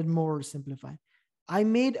get it more simplified. I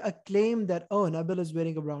made a claim that, oh, Nabil is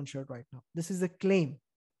wearing a brown shirt right now. This is a claim,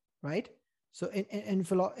 right? So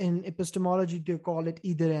in epistemology, they call it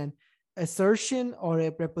either an assertion or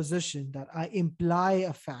a preposition, that I imply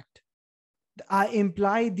a fact. I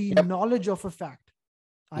imply the knowledge of a fact.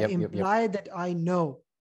 I imply that I know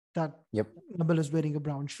that Nabil is wearing a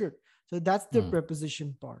brown shirt. So that's the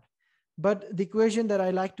preposition part. But the equation that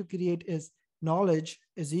I like to create is knowledge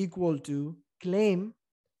is equal to claim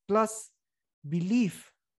plus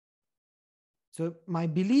belief. So my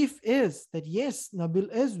belief is that, yes,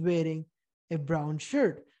 Nabil is wearing a brown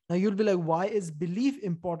shirt. Now you'll be like, why is belief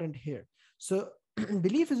important here? So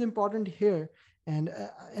belief is important here. And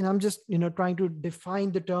I'm just, trying to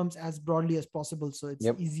define the terms as broadly as possible, so it's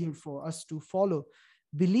easier for us to follow.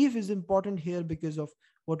 Belief is important here because of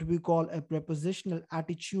what we call a prepositional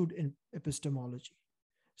attitude in epistemology.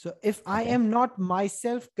 So if I am not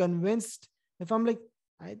myself convinced, if I'm like,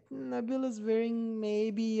 Nabil is wearing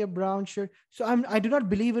maybe a brown shirt, so I do not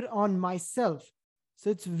believe it on myself. So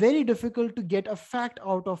it's very difficult to get a fact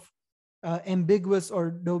out of ambiguous or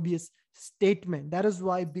dubious statement. That is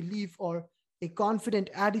why belief or a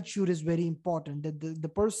confident attitude is very important, that the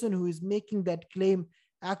person who is making that claim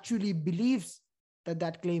actually believes that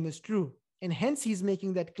that claim is true. And hence he's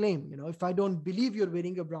making that claim. If I don't believe you're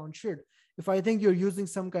wearing a brown shirt, if I think you're using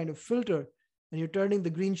some kind of filter and you're turning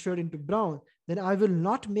the green shirt into brown, then I will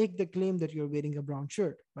not make the claim that you're wearing a brown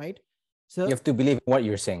shirt, right? So you have to believe in what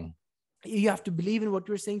you're saying. You have to believe in what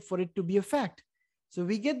you're saying for it to be a fact. So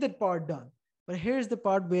we get that part done. But here's the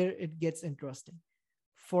part where it gets interesting.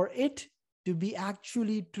 For it to be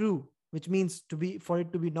actually true, which means for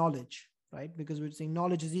it to be knowledge, right? Because we're saying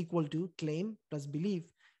knowledge is equal to claim plus belief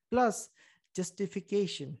plus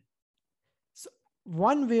justification. So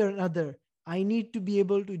one way or another, I need to be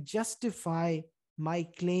able to justify my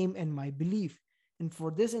claim and my belief. And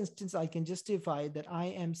for this instance, I can justify that I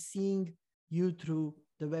am seeing you through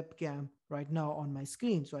the webcam right now on my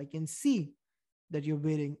screen. So I can see that you're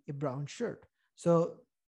wearing a brown shirt. So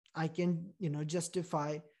I can,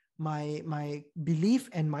 justify my belief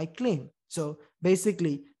and my claim. So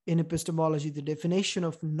basically in epistemology, the definition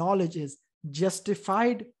of knowledge is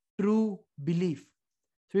justified true belief.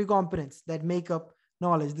 3 components that make up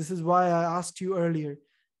knowledge. This is why I asked you earlier,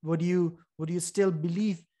 would you still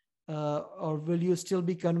believe or will you still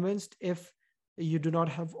be convinced if you do not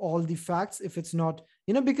have all the facts, if it's not,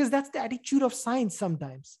 because that's the attitude of science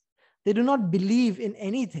sometimes. They do not believe in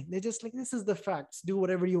anything. They're just like, this is the facts. Do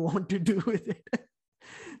whatever you want to do with it.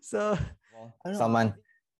 So, Salman,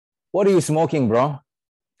 what are you smoking, bro?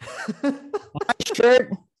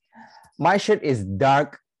 My shirt is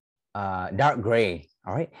dark gray.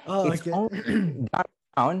 All right. It's only dark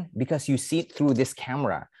brown because you see it through this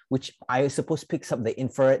camera, which I suppose picks up the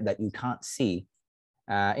infrared that you can't see.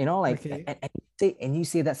 And you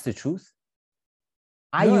say that's the truth.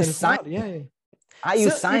 I use science. I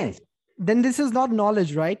use science. Then this is not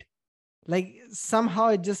knowledge, right? Like somehow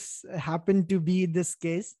it just happened to be this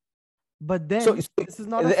case, but then this is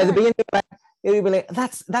not at the beginning. You'll be like,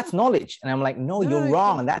 that's knowledge, and I'm like, no, you're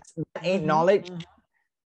wrong. That ain't knowledge.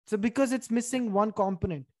 So because it's missing one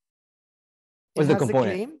component. What's the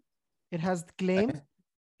component? It has claim,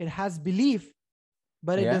 it has belief,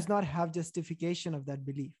 but it does not have justification of that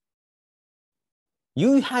belief.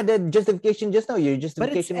 You had a justification just now. Your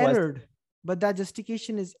justification but it's errored. But that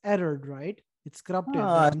justification is errored, right? It's corrupted.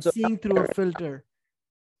 I'm seeing through a filter.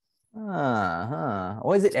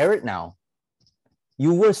 Why is it errored now?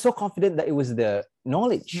 You were so confident that it was the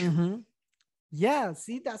knowledge. Yeah,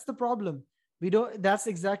 see, that's the problem. That's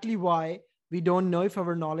exactly why we don't know if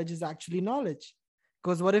our knowledge is actually knowledge.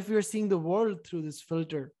 Because what if we're seeing the world through this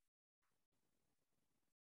filter?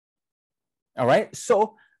 All right.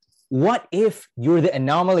 So what if you're the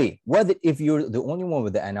anomaly? What if you're the only one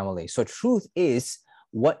with the anomaly? So truth is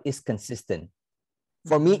what is consistent.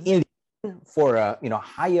 For me, for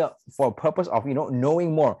a purpose of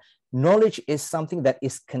knowing more, knowledge is something that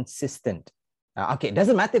is consistent. It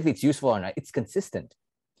doesn't matter if it's useful or not. It's consistent.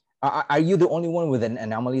 Are you the only one with an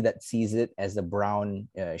anomaly that sees it as a brown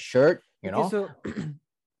shirt? So,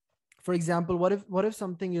 for example, what if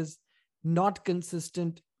something is not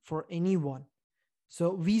consistent for anyone?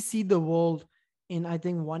 So we see the world in I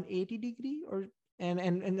think 180 degree or and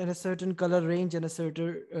a certain color range and a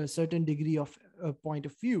certain degree of point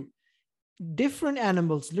of view. Different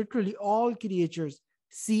animals, literally all creatures,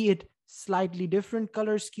 see it slightly different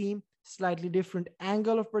color scheme, slightly different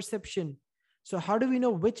angle of perception. So how do we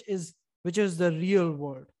know which is the real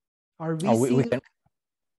world? Are we We seeing? can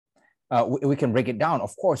we can break it down.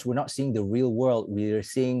 Of course, we're not seeing the real world. We're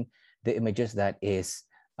seeing the images that is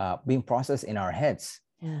being processed in our heads.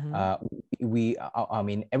 Mhm. Uh, I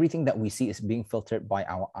mean, everything that we see is being filtered by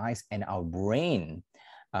our eyes and our brain.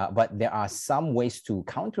 But there are some ways to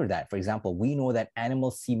counter that. For example, we know that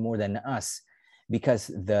animals see more than us because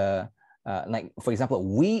like, for example,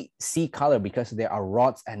 we see color because there are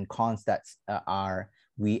rods and cones that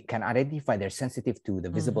we can identify they're sensitive to the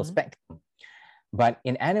visible Mhm. spectrum. But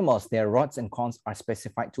in animals, their rods and cones are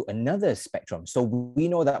specified to another spectrum. So we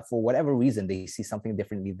know that for whatever reason, they see something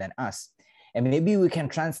differently than us. And maybe we can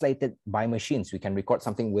translate it by machines. We can record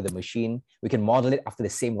something with a machine. We can model it after the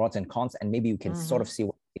same rods and cones, and maybe we can sort of Mhm. see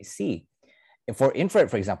what they see. And for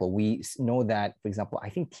infrared, for example, we know that, for example, I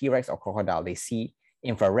think T-Rex or crocodile, they see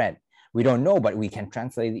infrared. We don't know, but we can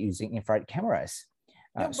translate it using infrared cameras.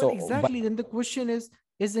 Yeah, but But exactly then the question is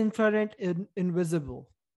infrared invisible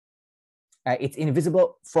it's invisible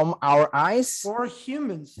from our eyes. for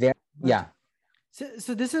humans? There, But yeah.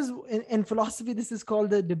 so this is in philosophy, this is called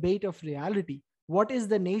the debate of reality. What is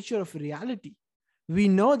the nature of reality? We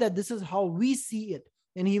know that this is how we see it,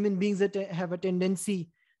 and human beings that have a tendency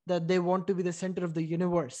that they want to be the center of the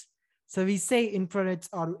universe. So we say infrareds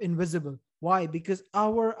are invisible. Why? Because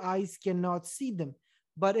our eyes cannot see them.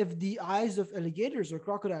 But if the eyes of alligators or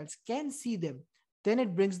crocodiles can see them, then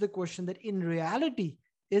it brings the question that in reality,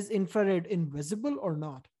 is infrared invisible or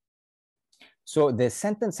not? So the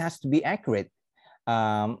sentence has to be accurate.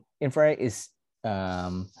 Infrared is,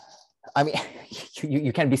 I mean,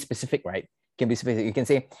 you can be specific, right? You can be specific. You can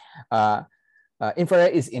say, uh,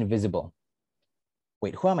 infrared is invisible.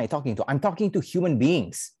 Wait, who am I talking to? I'm talking to human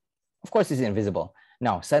beings. Of course, it's invisible.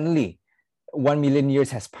 Now, suddenly, 1 million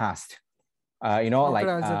years has passed. Like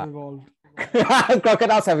Crocodiles have evolved.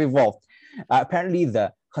 crocodiles have evolved. Apparently,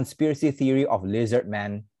 the conspiracy theory of lizard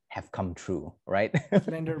man have come true, right?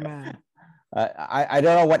 Slender man. I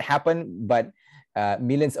don't know what happened, but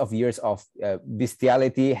millions of years of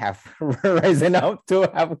bestiality have risen up to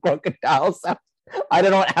have crocodiles. I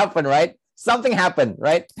don't know what happened, right? Something happened,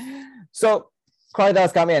 right? So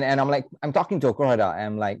crocodiles come in, and I'm talking to a crocodile, and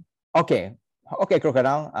I'm like, okay, okay,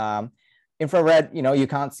 crocodile, infrared, you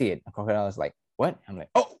can't see it. A crocodile is like, what? I'm like,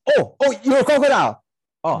 oh, you're a crocodile.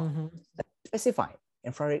 Oh, Mm-hmm. specify.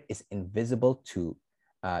 Infrared is invisible to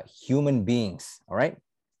human beings, all right?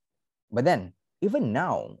 But then, even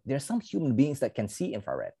now, there are some human beings that can see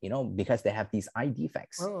infrared, because they have these eye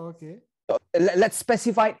defects. Oh, okay. So let's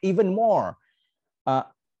specify it even more. Uh,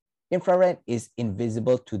 Infrared is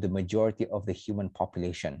invisible to the majority of the human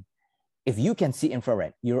population. If you can see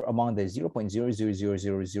infrared, you're among the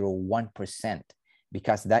 0.0000001%,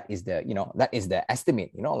 because that is the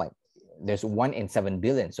estimate, like there's 1 in 7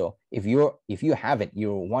 billion. So if you have it,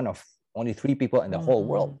 you're one of only 3 people in the whole Mm-hmm.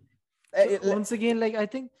 world. So once again, like I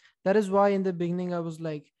think that is why in the beginning I was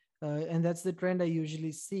like, and that's the trend I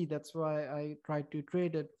usually see. That's why I try to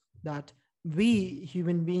trade it. That we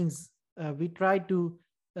human beings, we try to,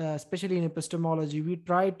 especially in epistemology, we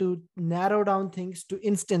try to narrow down things to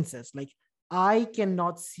instances. Like I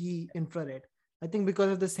cannot see infrared. I think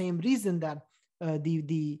because of the same reason that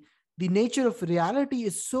the nature of reality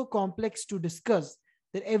is so complex to discuss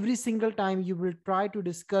that every single time you will try to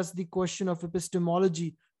discuss the question of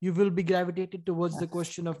epistemology, you will be gravitated towards the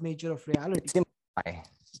question of nature of reality. Simplify.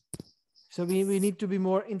 So we need to be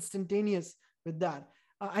more instantaneous with that.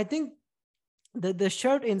 I think the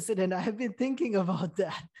shirt incident, I have been thinking about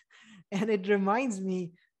that. And it reminds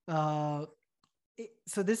me, so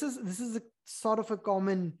this is a sort of a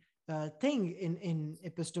common thing in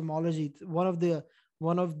epistemology. One of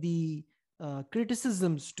the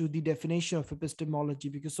criticisms to the definition of epistemology,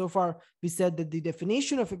 because so far we said that the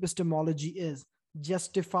definition of epistemology is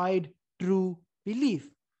justified true belief.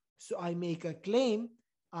 So I make a claim,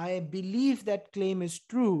 I believe that claim is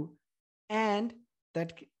true, and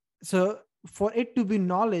that so for it to be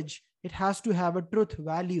knowledge, it has to have a truth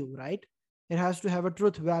value, right? It has to have a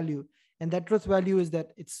truth value, and that truth value is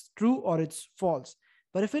that it's true or it's false.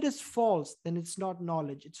 But if it is false, then it's not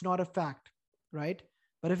knowledge, it's not a fact, right?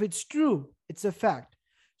 But if it's true, it's a fact.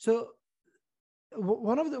 So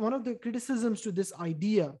one of the criticisms to this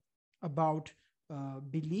idea about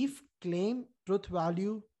belief, claim, truth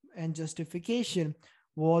value, and justification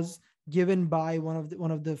was given by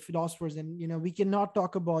one of the philosophers. And we cannot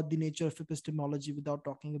talk about the nature of epistemology without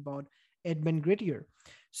talking about Edmund Gettier.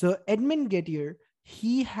 So Edmund Gettier,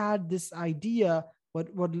 he had this idea,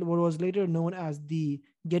 what was later known as the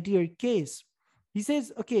Gettier case. He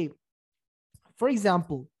says, okay, for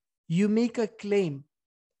example, you make a claim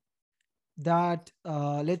that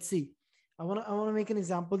let's see, I want to make an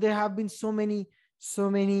example. There have been so many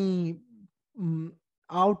um,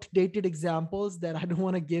 outdated examples that I don't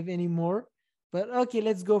want to give anymore, but okay,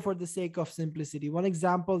 let's go for the sake of simplicity. One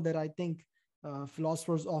example that I think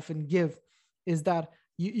philosophers often give is that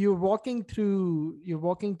you're walking through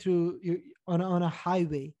on a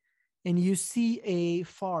highway, and you see a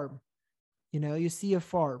farm. You see a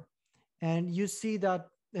farm, and you see that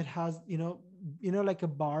it has, like a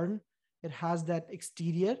barn. It has that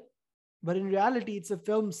exterior, but in reality it's a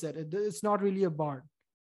film set. It's not really a barn.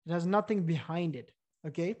 It has nothing behind it.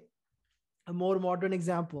 Okay. A more modern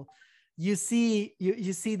example, you see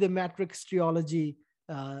the Matrix trilogy,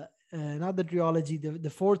 not the trilogy, the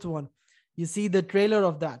fourth one. You see the trailer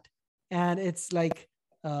of that, and it's like,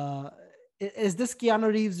 uh is this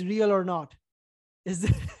Keanu Reeves real or not? Is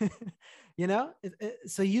it,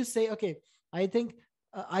 so you say, okay, I think,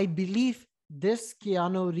 I believe this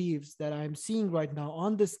Keanu Reeves that I'm seeing right now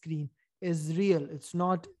on the screen is real. It's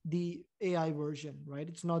not the AI version, right?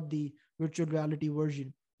 It's not the virtual reality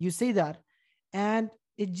version. You say that, and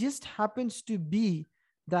it just happens to be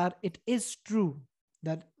that it is true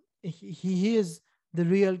that he is the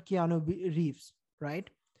real Keanu Reeves, right?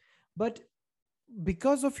 But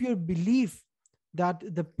because of your belief that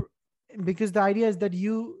because the idea is that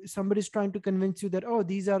somebody's trying to convince you that, oh,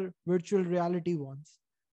 these are virtual reality ones,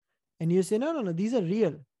 and you say, no, no, no, these are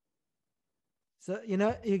real. So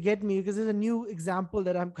you get me, because there's a new example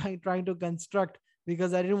that I'm trying to construct,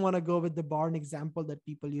 because I didn't want to go with the barn example that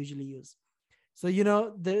people usually use. So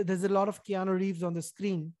there's a lot of Keanu Reeves on the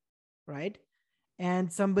screen, right?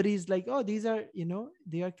 And somebody's like, oh, these are,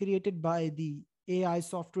 they are created by the AI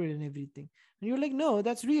software and everything, and you're like, no,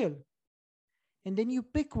 that's real. And then you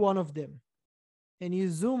pick one of them and you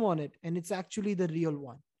zoom on it, and it's actually the real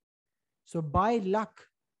one. So by luck,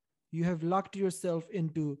 you have lucked yourself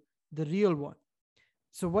into the real one.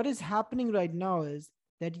 So what is happening right now is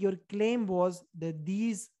that your claim was that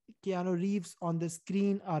these Keanu Reeves on the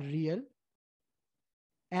screen are real,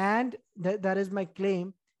 and that is my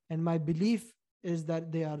claim, and my belief is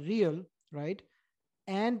that they are real, right?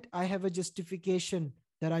 And I have a justification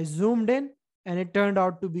that I zoomed in and it turned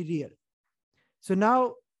out to be real. So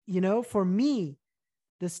now, for me,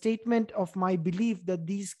 the statement of my belief that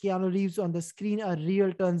these Keanu Reeves on the screen are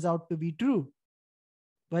real turns out to be true.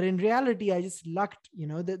 But in reality, I just lucked,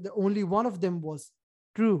 that the only one of them was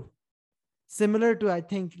true. Similar to, I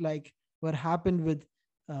think, like what happened with,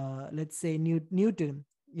 let's say, Newton.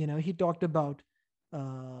 He talked about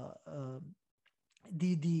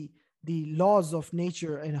the laws of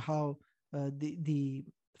nature and how the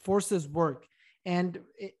forces work. And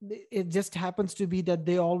it just happens to be that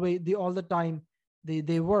they all the time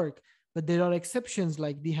they work, but there are exceptions,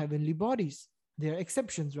 like the heavenly bodies. There are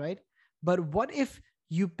exceptions, right? But what if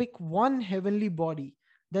you pick one heavenly body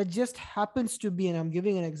that just happens to be, and I'm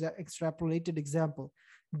giving an extrapolated example,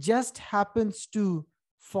 just happens to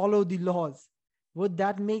follow the laws? Would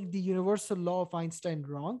that make the universal law of Einstein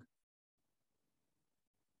wrong?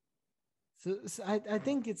 So I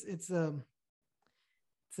think it's a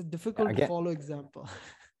difficult to Again, follow example.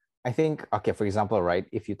 I think, okay, for example, right,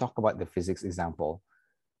 if you talk about the physics example,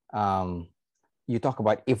 um, you talk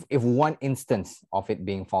about if one instance of it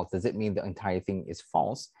being false, does it mean the entire thing is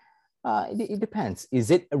false? It depends. Is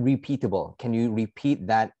it repeatable? Can you repeat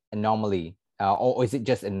that anomaly, or is it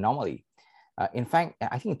just an anomaly? In fact,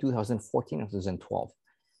 I think in 2014 or 2012,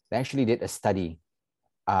 they actually did a study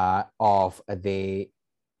of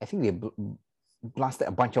I think they blasted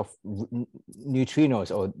a bunch of neutrinos,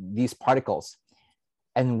 or these particles.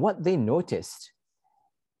 And what they noticed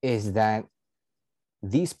is that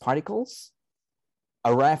these particles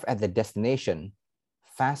arrive at the destination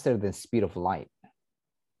faster than speed of light.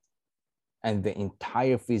 And the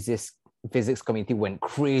entire physics community went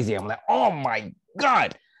crazy. I'm like, oh my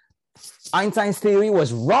God, Einstein's theory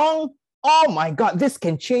was wrong. Oh my God, this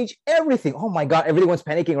can change everything. Oh my God, everyone's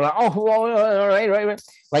panicking. Like, oh, all right.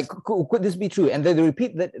 Like, could this be true? And then they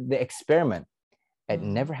repeat the experiment. It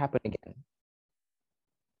never happened again.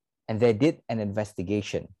 And they did an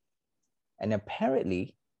investigation. And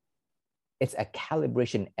apparently, it's a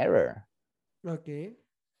calibration error. Okay.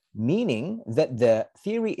 Meaning that the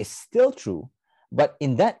theory is still true, but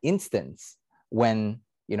in that instance, when,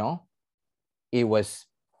 it was,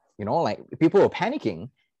 like people were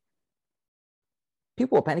panicking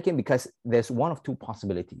because there's one of two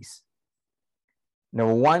possibilities.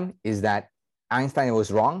 Number one is that Einstein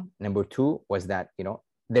was wrong. Number two was that,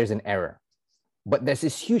 there's an error. But there's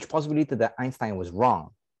this huge possibility that Einstein was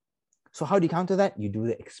wrong. So how do you counter that? You do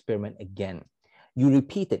the experiment again. You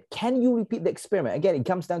repeat it. Can you repeat the experiment? Again, it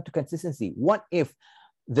comes down to consistency. What if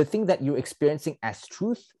the thing that you're experiencing as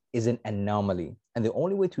truth is an anomaly? And the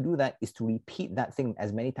only way to do that is to repeat that thing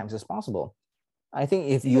as many times as possible. I think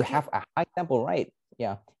if you have a high sample rate,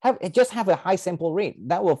 just have a high sample rate.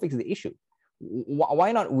 That will fix the issue.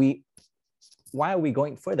 Why are we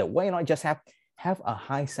going further? Why not just have a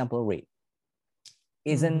high sample rate?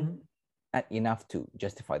 Isn't that enough to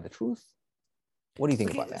justify the truth? What do you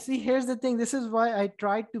think about that? See, here's the thing. This is why I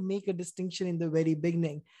tried to make a distinction in the very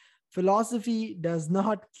beginning. Philosophy does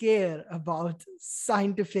not care about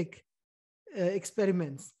scientific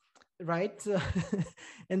experiments, right? So,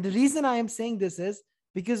 and the reason I am saying this is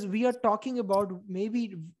because we are talking about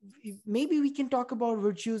maybe we can talk about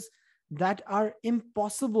virtues that are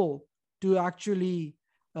impossible to actually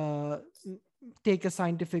take a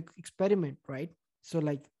scientific experiment, right? So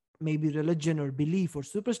like maybe religion or belief or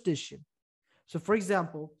superstition. So for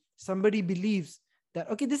example, somebody believes that,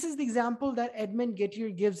 okay, this is the example that Edmund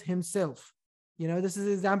Gettier gives himself. This is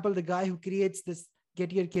the example, the guy who creates this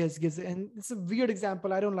Gettier case gives, and it's a weird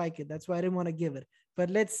example. I don't like it. That's why I didn't want to give it, but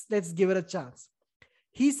let's give it a chance.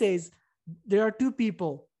 He says there are two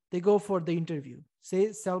people, they go for the interview,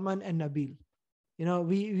 say Salman and Nabil.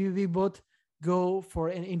 We both go for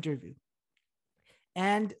an interview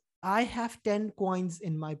and I have 10 coins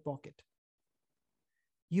in my pocket.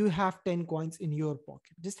 You have 10 coins in your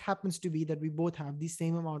pocket. Just happens to be that we both have the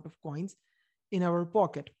same amount of coins in our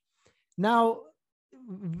pocket. Now,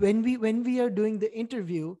 when we are doing the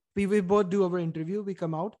interview, we both do our interview, we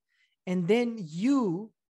come out, and then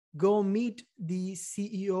you go meet the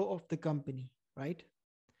CEO of the company, right?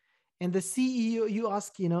 And the CEO, you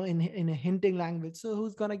ask, in a hinting language, so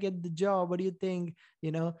who's going to get the job? What do you think?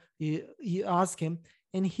 You ask him,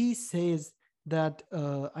 and he says that,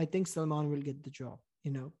 I think Salman will get the job.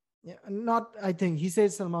 Not I think, he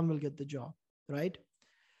says Salman will get the job, right?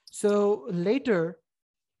 So later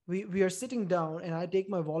we are sitting down and I take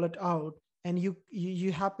my wallet out and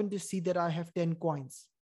you happen to see that I have 10 coins.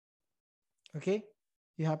 Okay.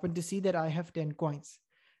 You happen to see that I have 10 coins.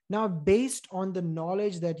 Now, based on the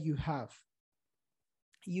knowledge that you have,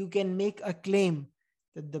 you can make a claim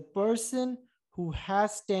that the person who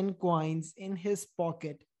has 10 coins in his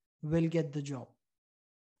pocket will get the job.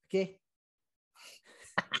 Okay.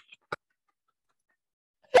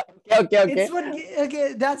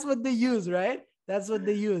 Okay. That's what they use, right? That's what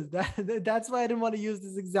they use. That's why I didn't want to use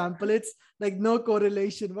this example. It's like no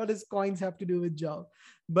correlation. What does coins have to do with job?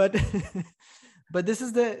 But but this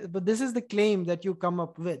is the claim that you come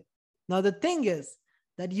up with. Now the thing is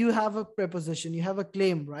that you have a preposition, you have a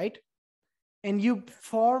claim, right? And you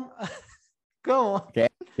form go on. Okay.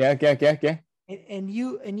 And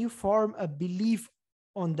you form a belief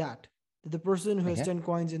on that the person who has 10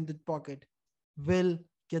 coins in the pocket will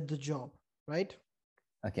get the job, right?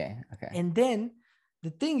 Okay. And then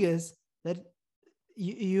the thing is that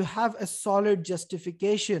you have a solid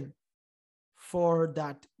justification for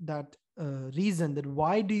that reason, that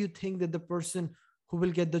why do you think that the person who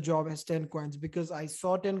will get the job has 10 coins? Because I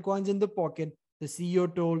saw 10 coins in the pocket. The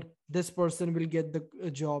CEO told this person will get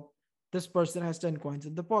the job. This person has 10 coins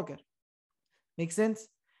in the pocket. Make sense?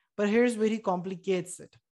 But here's where he complicates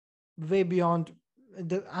it way beyond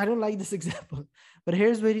I don't like this example, but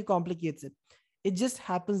here's where he complicates it. It just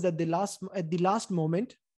happens that at the last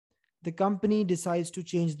moment, the company decides to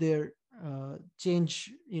change their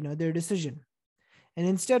decision. And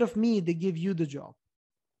instead of me, they give you the job.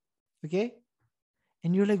 Okay.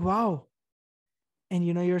 And you're like, wow. And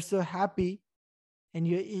you're so happy and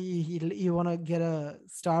you want to get a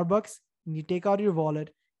Starbucks and you take out your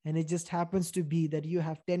wallet and it just happens to be that you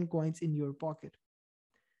have 10 coins in your pocket.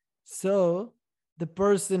 So the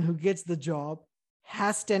person who gets the job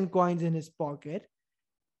has 10 coins in his pocket.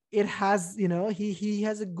 It has, he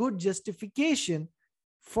has a good justification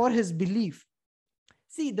for his belief.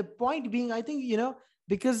 See, the point being, I think,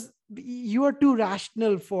 because you are too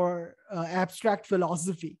rational for abstract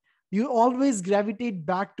philosophy, you always gravitate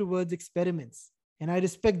back towards experiments. And I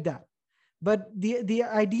respect that. But the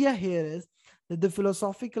idea here is that the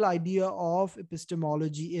philosophical idea of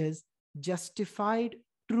epistemology is justified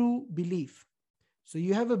true belief. So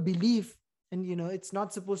you have a belief and, it's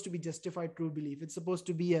not supposed to be justified true belief. It's supposed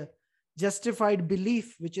to be a justified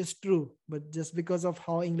belief, which is true. But just because of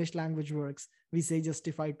how English language works, we say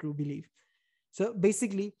justified true belief. So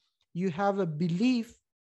basically, you have a belief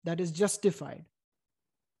that is justified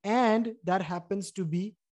and that happens to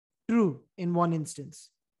be true in one instance.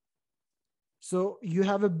 So you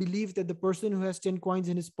have a belief that the person who has 10 coins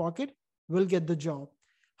in his pocket will get the job.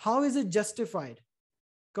 How is it justified?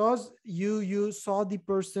 Because you saw the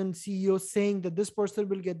person CEO saying that this person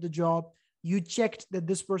will get the job. You checked that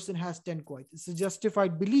this person has 10 coins. It's a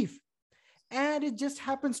justified belief. And it just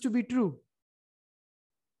happens to be true.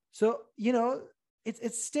 So,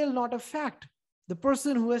 it's still not a fact. The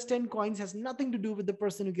person who has 10 coins has nothing to do with the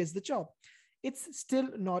person who gets the job. It's still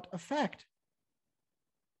not a fact.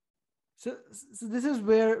 So this is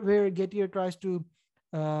where Gettier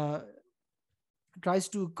uh, tries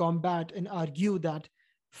to combat and argue that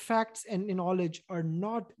facts and knowledge are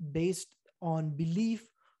not based on belief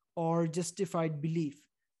or justified belief,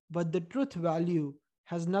 but the truth value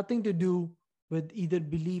has nothing to do with either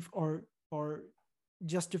belief or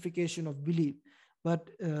justification of belief. But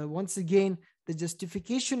once again, the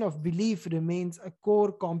justification of belief remains a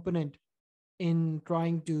core component in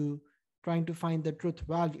trying to find the truth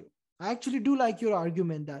value. I actually do like your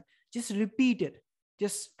argument that just repeat it.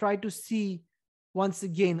 Just try to see once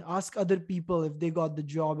again, ask other people if they got the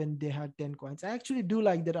job and they had 10 coins. I actually do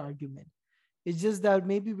like that argument. It's just that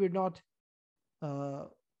maybe we're not, uh,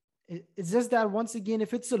 it's just that once again,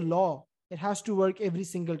 if it's a law, it has to work every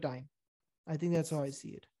single time. I think that's how I see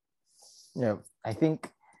it. Yeah, I think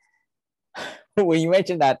when you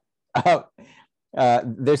mentioned that,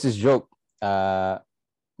 there's this joke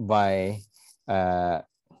by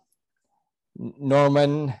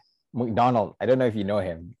Norman McDonald. I don't know if you know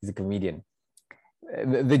him. He's a comedian.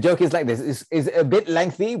 The joke is like this. Is a bit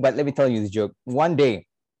lengthy, but let me tell you this joke. One day,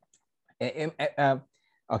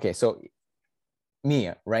 okay, so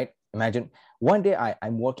me, right? Imagine one day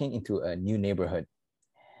I'm walking into a new neighborhood,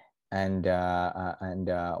 and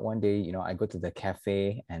one day, I go to the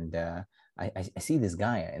cafe, and I see this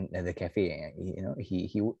guy in the cafe.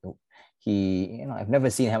 He I've never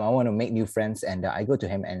seen him. I want to make new friends, and I go to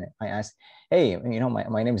him and I ask, hey,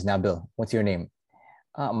 my name is Nabil. What's your name?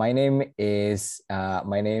 My name is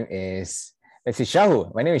let's see,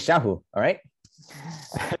 Shahu. My name is Shahu. All right.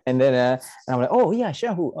 And then and I'm like, oh yeah,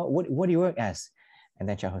 Shahu. What do you work as? And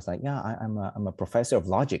then Shahu's like, yeah, I'm a professor of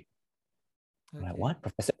logic. I'm like, what?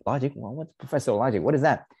 Professor of logic? Well, what's professor of logic? What is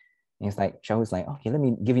that? And he's like, Shahu's like, okay, let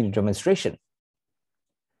me give you the demonstration.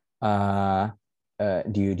 Do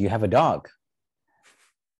you have a dog?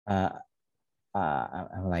 I'm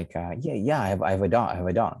like, yeah, I have a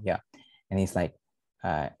dog. Yeah. And he's like,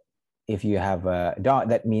 if you have a dog,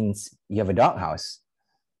 that means you have a dog house.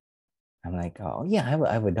 I'm like, oh yeah,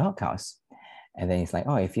 I have a dog house. And then he's like,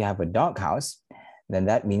 oh, if you have a dog house, then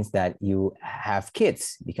that means that you have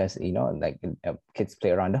kids, because like kids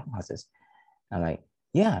play around dog houses. I'm like,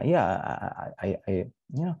 yeah,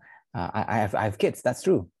 I have kids. That's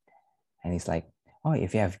true. And he's like, oh,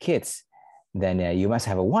 if you have kids, then you must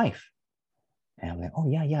have a wife. And I'm like, oh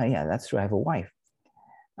yeah, that's true. I have a wife.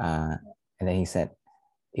 And then he said,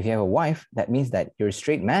 if you have a wife, that means that you're a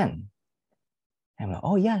straight man. And I'm like,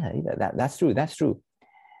 oh yeah, that's true.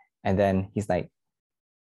 And then he's like,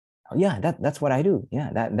 oh yeah, that's what I do.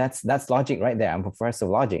 Yeah, that's logic right there. I'm a professor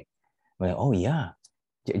of logic. I'm like, oh yeah,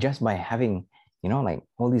 just by having like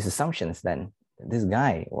all these assumptions, then this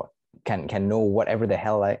guy can know whatever the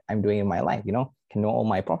hell I'm doing in my life. Can know all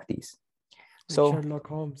my properties. Like so Sherlock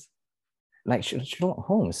Holmes. Like Sherlock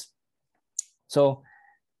Holmes. So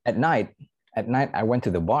at night I went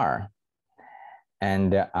to the bar,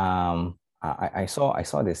 and I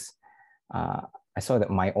saw this. I saw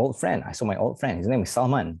my old friend. His name is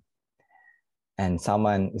Salman. And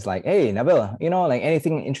Salman is like, hey, Nabil, like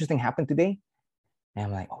anything interesting happened today? And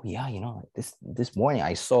I'm like, oh yeah, this morning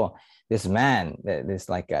I saw this man, this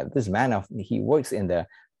man he works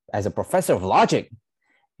as a professor of logic.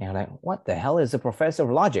 And I'm like, what the hell is a professor of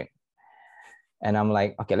logic? And I'm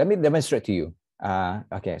like, okay, let me demonstrate to you.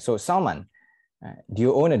 Okay, so Salman, do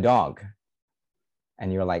you own a dog?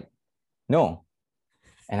 And you're like, no.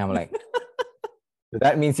 And I'm like, so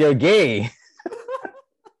that means you're gay.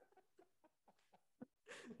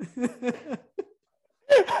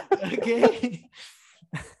 Okay.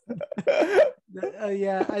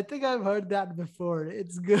 Yeah, I think I've heard that before.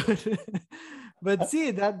 It's good. But see,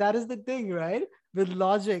 that is the thing, right? With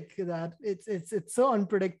logic, that it's so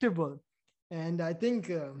unpredictable. And I think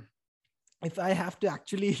if I have to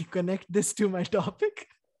actually connect this to my topic,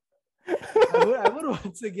 I would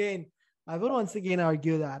once again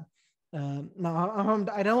argue that. Now,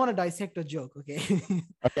 I don't want to dissect a joke, okay?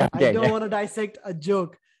 Okay, I don't want to dissect a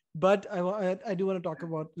joke, but I do want to talk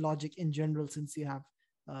about logic in general, since you have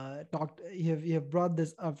you have brought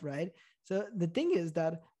this up, right? So the thing is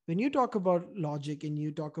that when you talk about logic and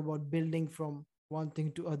you talk about building from one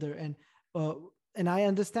thing to other, uh, and I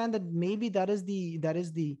understand that maybe that is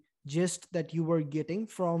the gist that you were getting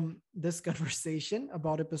from this conversation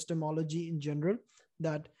about epistemology in general,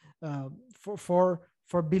 that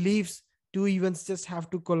for beliefs, two events just have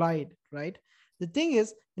to collide, right? The thing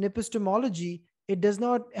is, in epistemology, it does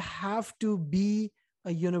not have to be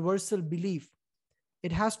a universal belief.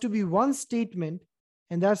 It has to be one statement,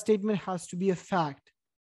 and that statement has to be a fact.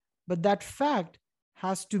 But that fact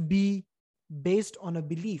has to be based on a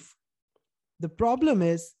belief. The problem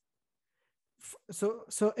is,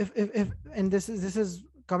 so if and this is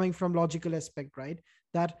coming from logical aspect, right?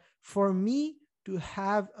 That for me to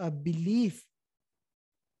have a belief,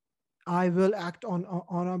 I will act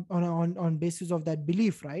on basis of that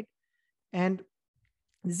belief, right? And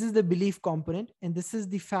this is the belief component, and this is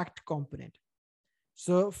the fact component.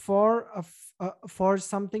 So for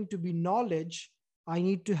something to be knowledge, I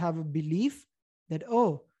need to have a belief that,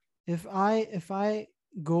 oh, if I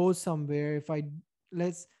go somewhere, if I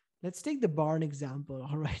let's take the barn example.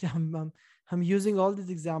 All right, I'm using all these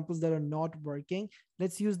examples that are not working.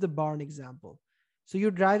 Let's use the barn example. So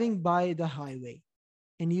you're driving by the highway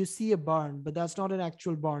and you see a barn, but that's not an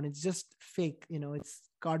actual barn. It's just fake, it's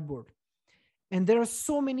cardboard. And there are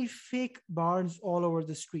so many fake barns all over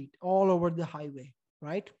the street, all over the highway,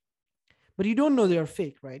 right? But you don't know they are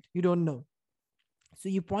fake, right? You don't know. So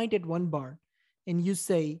you point at one barn and you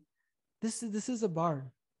say, this is a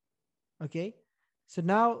barn. Okay. So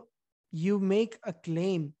now you make a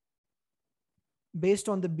claim based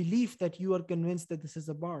on the belief that you are convinced that this is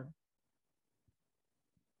a barn,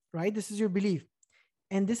 right? This is your belief.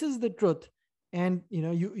 And this is the truth. And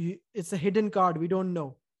you it's a hidden card. We don't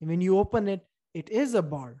know. And when you open it, it is a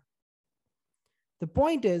barn. The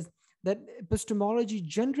point is that epistemology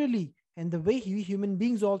generally, and the way human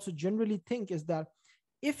beings also generally think, is that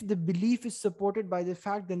if the belief is supported by the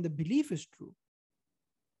fact, then the belief is true,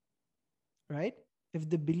 right? If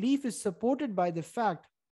the belief is supported by the fact,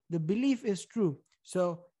 the belief is true.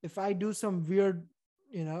 So if I do some weird,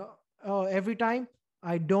 every time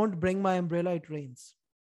I don't bring my umbrella, it rains.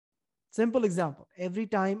 Simple example. Every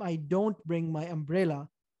time I don't bring my umbrella,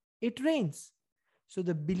 it rains. So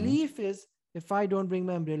the belief is, if I don't bring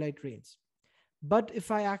my umbrella, it rains. But if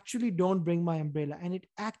I actually don't bring my umbrella and it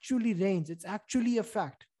actually rains, it's actually a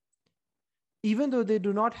fact. Even though they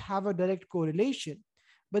do not have a direct correlation,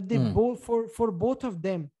 but they both, for both of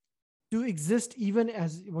them to exist even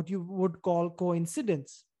as what you would call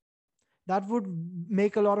coincidence, that would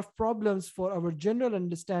make a lot of problems for our general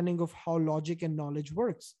understanding of how logic and knowledge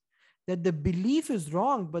works. That the belief is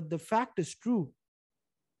wrong, but the fact is true.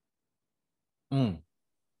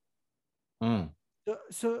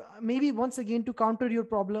 So maybe once again, to counter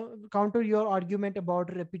your argument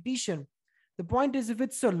about repetition, the point is, if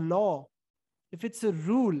it's a law, if it's a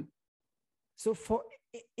rule, so for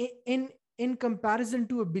in comparison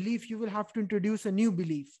to a belief, you will have to introduce a new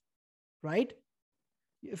belief, right?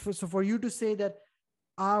 So for you to say that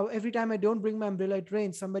every time I don't bring my umbrella, it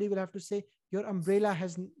rains, somebody will have to say your umbrella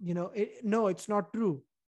has, no, it's not true.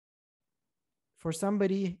 For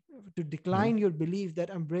somebody to decline your belief that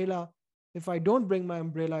umbrella, if I don't bring my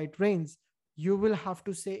umbrella, it rains, you will have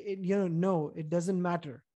to say, no, it doesn't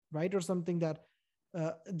matter, right? Or something that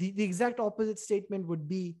the exact opposite statement would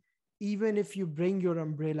be, even if you bring your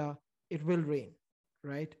umbrella, it will rain,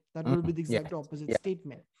 right? That will be the exact opposite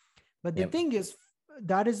statement. But the thing is,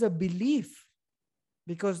 that is a belief,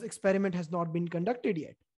 because experiment has not been conducted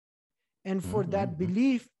yet. And for that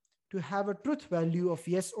belief to have a truth value of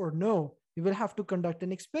yes or no, you will have to conduct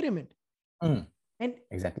an experiment. And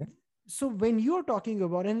exactly. So when you're talking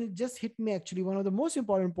about, and it just hit me actually, one of the most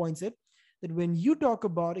important points is that when you talk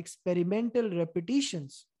about experimental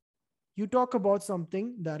repetitions, you talk about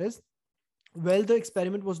something that is, well, the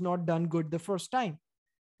experiment was not done good the first time.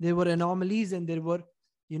 There were anomalies and there were,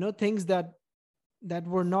 things that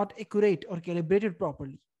were not accurate or calibrated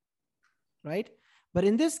properly, right? But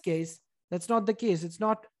in this case, that's not the case. It's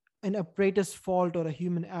not an apparatus fault or a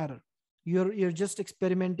human error. You're just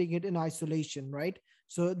experimenting it in isolation, right?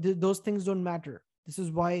 So those things don't matter. This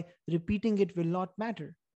is why repeating it will not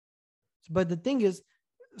matter. But the thing is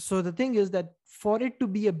that for it to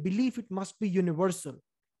be a belief, it must be universal.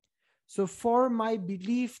 So for my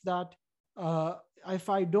belief that if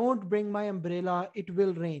I don't bring my umbrella, it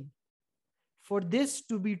will rain. For this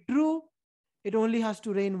to be true, it only has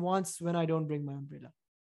to rain once when I don't bring my umbrella.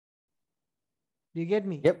 Do you get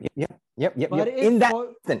me? Yep. But in that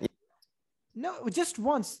instant, no, just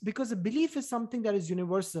once, because a belief is something that is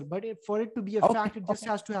universal. But for it to be a fact, it just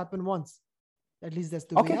has to happen once. At least that's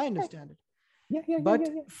the way I understand it. But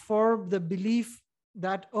for the belief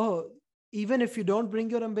that, even if you don't bring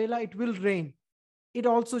your umbrella, it will rain, it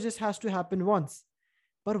also just has to happen once.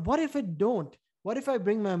 But what if it don't? What if I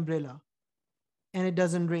bring my umbrella and it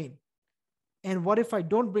doesn't rain? And what if I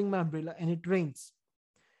don't bring my umbrella and it rains?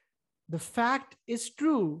 The fact is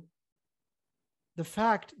true. The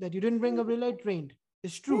fact that you didn't bring umbrella, it rained,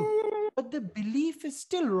 is true. But the belief is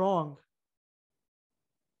still wrong.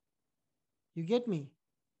 You get me?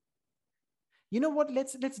 You know what?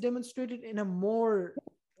 Let's demonstrate it in a more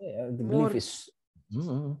The belief is.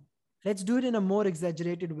 let's do it in a more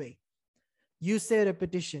exaggerated way. You say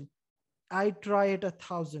repetition. I try it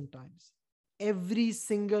 1,000 times. Every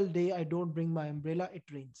single day I don't bring my umbrella, it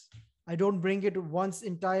rains. I don't bring it once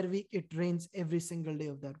entire week, it rains every single day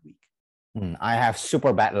of that week. I have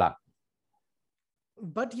super bad luck.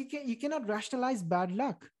 But you cannot rationalize bad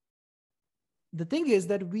luck. The thing is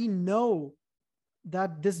that we know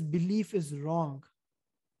that this belief is wrong,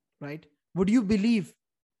 right? Would you believe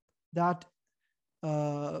that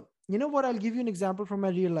you know what? I'll give you an example from my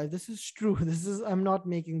real life. This is true. I'm not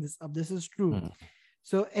making this up. This is true.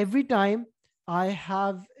 So every time I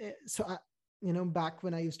have, back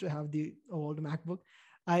when I used to have the old MacBook,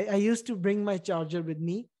 I used to bring my charger with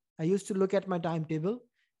me. I used to look at my timetable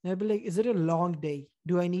and I'd be like, is it a long day?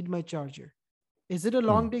 Do I need my charger? Is it a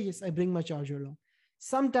long day? Yes, I bring my charger along.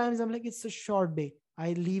 Sometimes I'm like, it's a short day.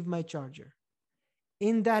 I leave my charger.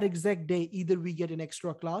 In that exact day, either we get an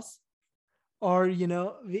extra class or,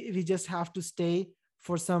 we just have to stay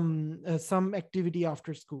for some activity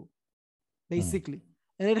after school, basically.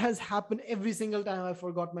 And it has happened every single time I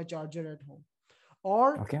forgot my charger at home.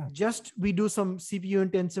 Or just we do some CPU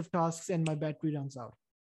intensive tasks and my battery runs out.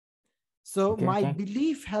 So my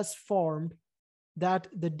belief has formed that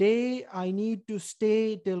the day I need to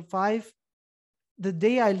stay till 5, the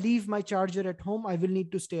day I leave my charger at home, I will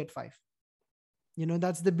need to stay at 5.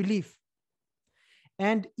 That's the belief.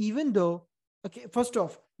 And even though, first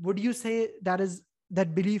off, would you say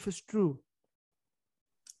that belief is true?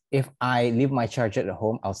 If I leave my charger at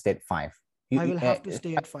home, I'll stay at 5. I will have to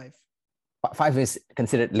stay at 5. 5 is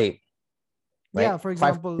considered late, right? Yeah, for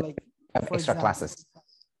example, extra classes.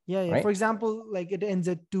 Yeah. Right? For example, like it ends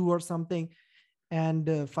at 2 or something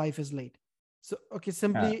and 5 is late. So,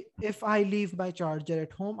 simply, if I leave my charger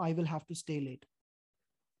at home, I will have to stay late.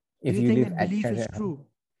 Do you think that belief is true?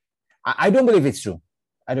 I don't believe it's true.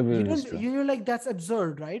 I don't believe it's true. You're like, that's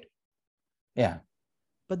absurd, right? Yeah.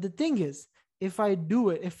 But the thing is, if I do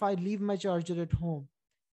it, if I leave my charger at home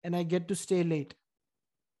and I get to stay late,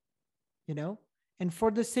 and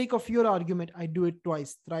for the sake of your argument, I do it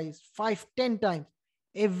twice, thrice, 5, 10 times,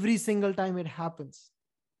 every single time it happens,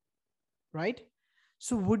 right?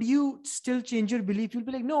 So would you still change your belief? You'll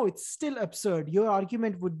be like, no, it's still absurd. Your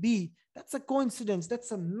argument would be, that's a coincidence.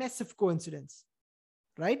 That's a massive coincidence,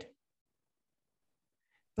 right?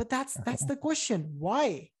 But that's the question.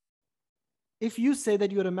 Why? If you say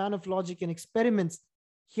that you're a man of logic and experiments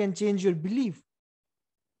can change your belief,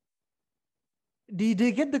 do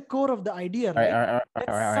they get the core of the idea, right?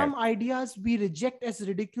 Some ideas we reject as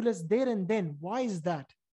ridiculous there and then. Why is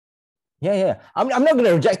that? Yeah. I'm not going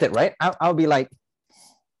to reject it, right? I'll be like,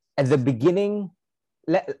 at the beginning,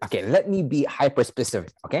 let me be hyper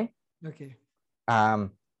specific, okay? Okay.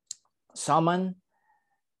 Salman,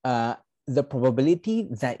 the probability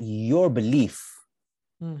that your belief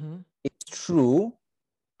is true,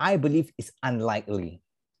 I believe is unlikely.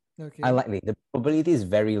 Okay. Unlikely. The probability is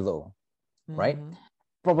very low, right?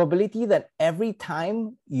 Probability that every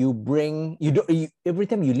time you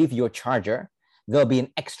leave your charger, there'll be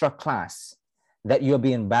an extra class that you'll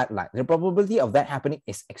be in bad luck. The probability of that happening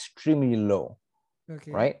is extremely low,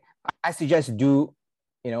 right? I suggest do,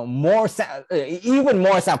 even more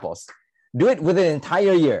samples. Do it within an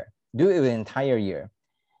entire year.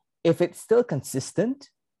 If it's still consistent,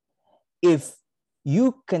 if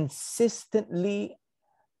you consistently,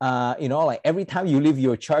 like every time you leave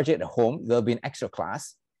your charger at home, there'll be an extra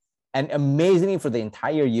class, and amazingly for the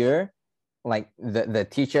entire year, like the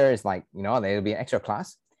teacher is like, there'll be an extra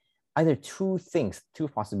class. Either two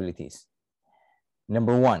possibilities.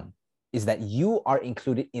 Number one is that you are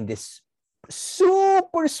included in this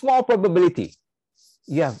super small probability.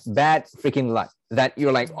 You have bad freaking luck that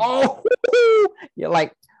you're like, you're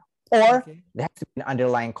like, or there has to be an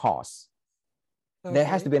underlying cause. There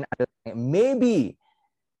has to be an underlying, maybe,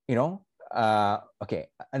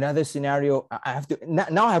 another scenario. I have to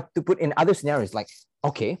put in other scenarios like,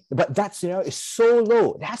 but that scenario is so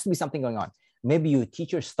low. There has to be something going on. Maybe your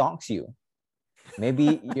teacher stalks you.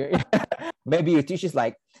 Maybe your teacher's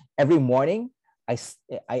like, every morning I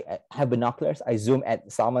have binoculars. I zoom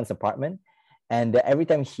at Salman's apartment, and every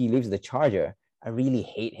time he leaves the charger, I really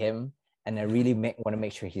hate him, and I really want to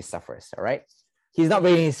make sure he suffers. All right, he's not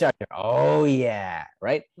bringing his charger. Oh yeah,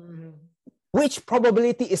 right. Which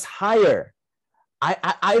probability is higher?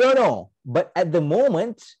 I don't know. But at the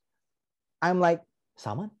moment, I'm like,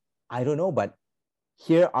 Saman, I don't know, but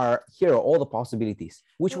here are all the possibilities.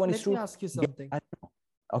 Which No, one is let me true? ask you Yeah, something. I don't know.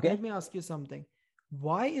 Okay. Let me ask you something.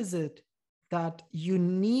 Why is it that you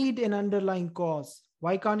need an underlying cause?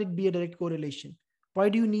 Why can't it be a direct correlation? Why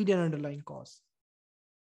do you need an underlying cause?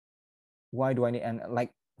 Why do I need, and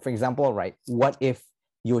like, for example, right? What if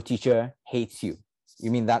your teacher hates you? You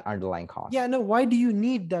mean that underlying Yeah, cause? no, why do you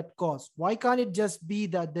need that cause? Why can't it just be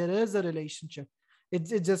that there is a relationship?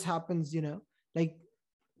 It just happens,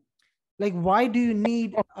 like why do you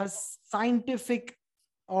need a scientific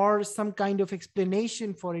or some kind of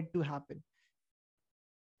explanation for it to happen?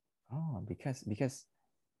 Oh, because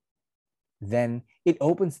then it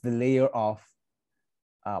opens the layer of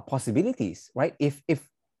possibilities, right? If if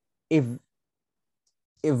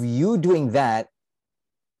you doing that,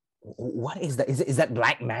 what is that? Is that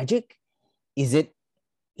black magic? Is it,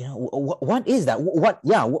 what is that?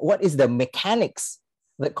 What is the mechanics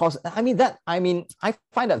that cause? I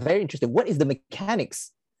find that very interesting. What is the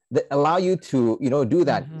mechanics that allow you to, do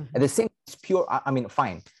that? At Mhm. the same, it's pure.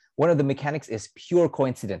 Fine. One of the mechanics is pure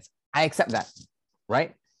coincidence. I accept that,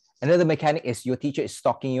 right? Another mechanic is your teacher is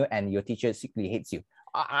stalking you and your teacher secretly hates you.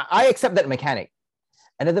 I accept that mechanic.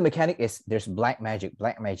 Another mechanic is there's black magic.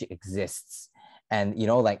 Black magic exists, and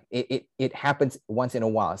like it happens once in a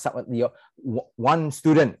while. One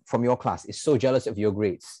student from your class is so jealous of your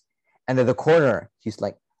grades, and at the corner he's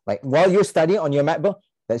like while you're studying on your MacBook,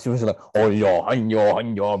 that student's like, oh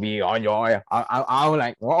yo be on your. I'm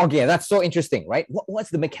like, well, okay, that's so interesting, right?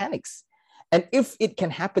 What's the mechanics? And if it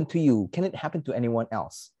can happen to you, can it happen to anyone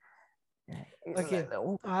else? Okay,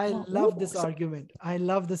 I love this argument. I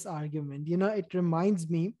love this argument. It reminds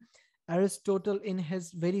me Aristotle in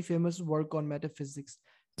his very famous work on metaphysics.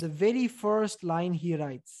 The very first line he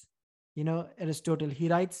writes, Aristotle, he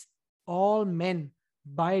writes, all men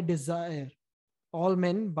by desire, all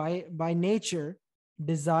men by nature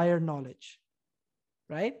desire knowledge,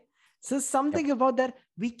 right? So Yep. something about that,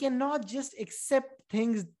 we cannot just accept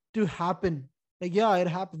things to happen. Like, yeah, it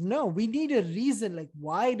happens. No, we need a reason. Like,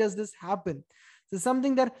 why does this happen? So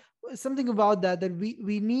something about that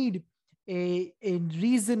we need a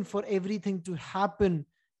reason for everything to happen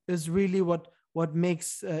is really what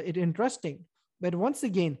makes it interesting. But once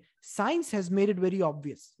again, science has made it very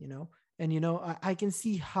obvious, and I can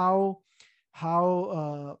see how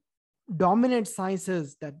dominant science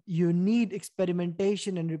is that you need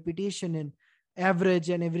experimentation and repetition and average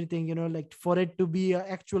and everything, like for it to be an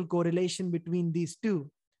actual correlation between these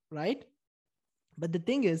two, right? But the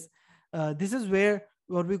thing is, this is where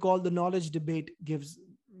what we call the knowledge debate gives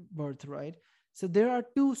birth, right? So there are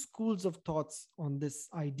two schools of thoughts on this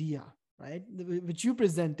idea, right, which you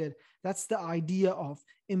presented. That's the idea of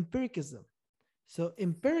empiricism. So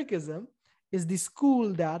empiricism is the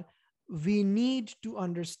school that we need to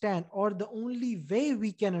understand, or the only way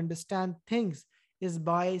we can understand things is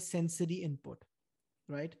by sensory input,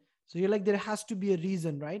 right? So you're like, there has to be a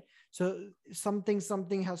reason, right? So something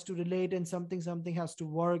has to relate, and something has to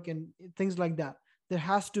work, and things like that. There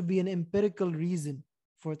has to be an empirical reason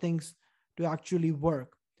for things to actually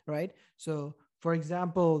work, right? So for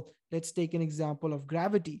example, let's take an example of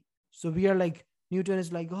gravity. So we are like, Newton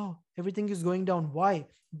is like, oh, everything is going down. Why?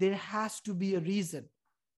 There has to be a reason.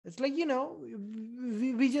 It's like,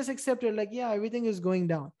 we just accept it, like, yeah, everything is going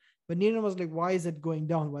down. But Newton was like, why is it going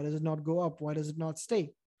down? Why does it not go up? Why does it not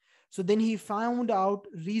stay? So then he found out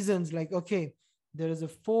reasons, like, okay, there is a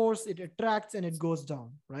force, it attracts and it goes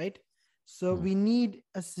down, right? So Hmm. we need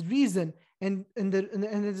a reason, and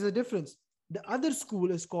there's a difference. The other school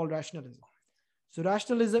is called rationalism. So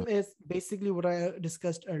rationalism is basically what I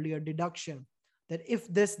discussed earlier, deduction, that if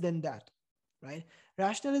this, then that, right?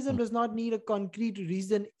 Rationalism does not need a concrete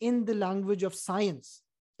reason in the language of science.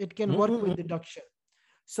 It can work with Mm-mm-mm. deduction.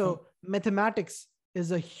 So mathematics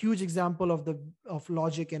is a huge example of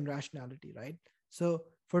logic and rationality, right? So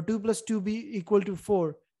for 2 plus 2 be equal to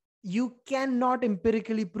 4, you cannot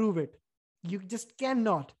empirically prove it. You just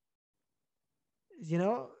cannot.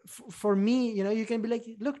 For me, you can be like,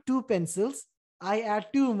 look, two pencils, I add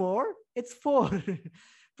two more, it's four.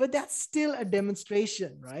 But that's still a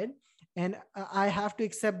demonstration, right? And I have to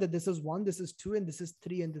accept that this is one, this is two, and this is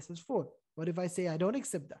three, and this is four. What if I say I don't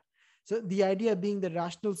accept that? So the idea being the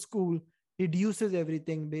rational school deduces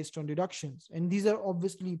everything based on deductions, and these are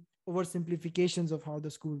obviously oversimplifications of how the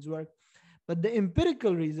schools work. But the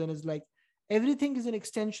empirical reason is like, everything is an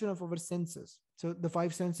extension of our senses. So the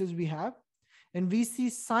five senses we have, and we see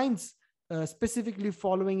science specifically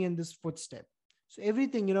following in this footstep. So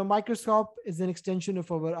everything, microscope is an extension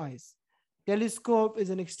of our eyes. Telescope is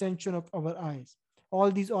an extension of our eyes. all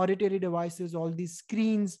these auditory devices, all these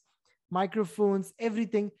screens, microphones,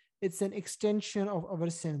 everything, it's an extension of our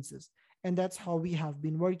senses. And that's how we have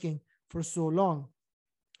been working for so long.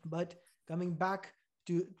 But coming back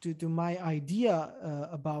to my idea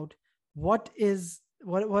about what is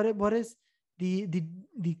the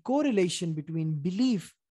correlation between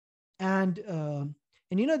belief and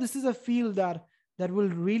this is a field that will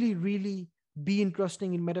really be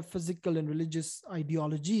interesting in metaphysical and religious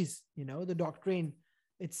ideologies, the doctrine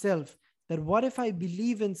itself, that what if I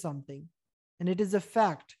believe in something and it is a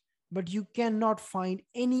fact, but you cannot find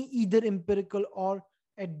any either empirical or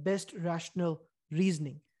at best rational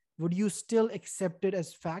reasoning? Would you still accept it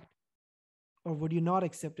as fact, or would you not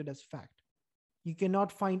accept it as fact? You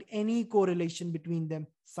cannot find any correlation between them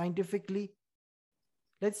scientifically.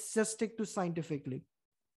 Let's just stick to scientifically.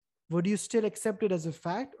 Would you still accept it as a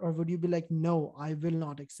fact, or would you be like, no, I will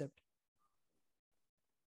not accept?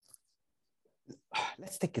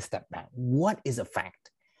 Let's take a step back. What is a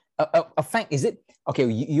fact? A fact, is it, okay,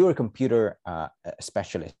 you're a computer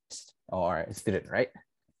specialist or student, right?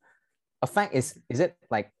 A fact is it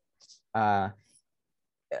like,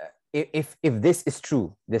 if this is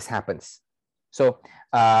true, this happens. So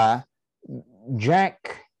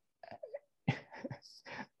Jack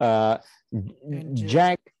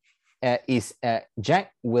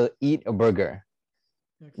Jack will eat a burger.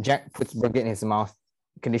 Okay. Jack puts burger in his mouth.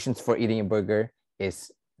 Conditions for eating a burger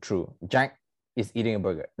is true. Jack is eating a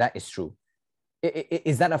burger. That is true.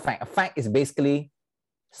 Is that a fact? A fact is basically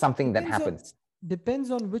something that happens. Depends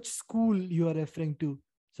on which school you are referring to.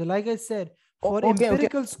 So like I said, for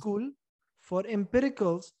empirical school, for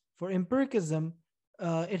empiricism,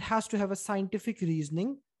 it has to have a scientific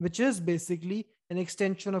reasoning, which is basically an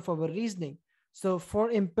extension of our reasoning. So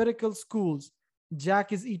for empirical schools,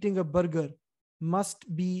 Jack is eating a burger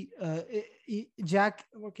must be Jack.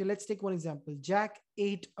 Okay, let's take one example. Jack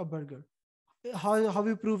ate a burger. How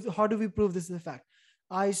do we prove this is a fact?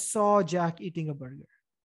 I saw Jack eating a burger.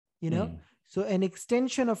 So an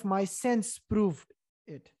extension of my sense proved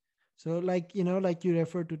it. So like you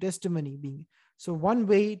refer to testimony being. So one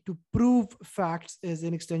way to prove facts is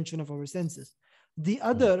an extension of our senses. The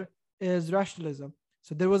other is rationalism.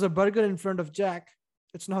 So there was a burger in front of Jack.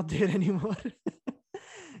 It's not there anymore.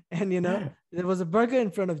 And there was a burger in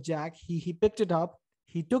front of Jack. He picked it up.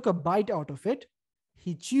 He took a bite out of it.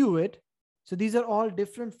 He chewed it. So these are all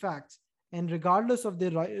different facts. And regardless of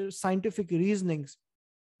the scientific reasonings,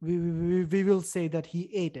 we will say that he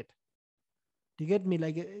ate it. Do you get me?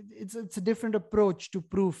 Like it's a different approach to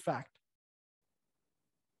prove fact.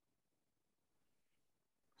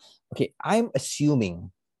 Okay, I'm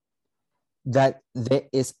assuming that there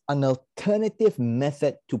is an alternative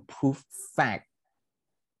method to prove fact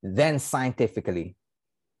than scientifically.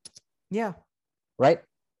 Yeah. Right?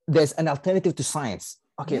 There's an alternative to science.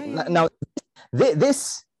 Okay, now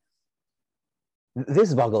this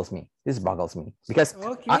boggles me. This boggles me because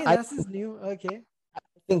this is new. Okay. I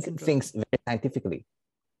think things very scientifically.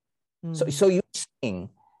 So you're saying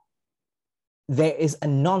there is a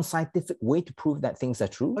non-scientific way to prove that things are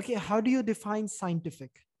true? Okay, how do you define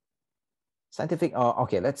scientific? Scientific.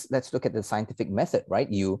 Okay, let's look at the scientific method, right?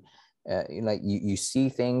 You see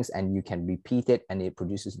things and you can repeat it and it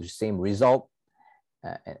produces the same result.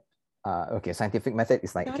 Okay, scientific method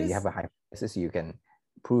is like, okay, you have a hypothesis, you can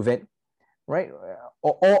prove it, right?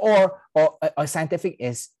 Or scientific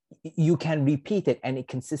is you can repeat it and it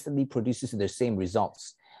consistently produces the same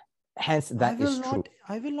results. Hence, that is true.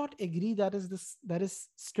 I will not agree that is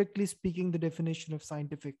strictly speaking the definition of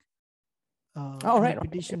scientific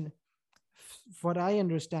repetition. What I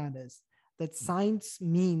understand is that science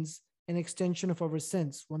means an extension of our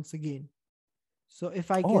sense once again. So if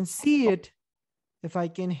I can see it, if I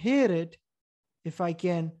can hear it, if I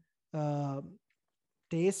can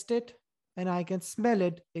taste it, and I can smell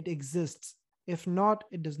it, it exists. If not,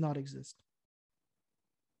 it does not exist.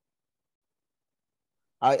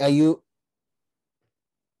 Are you?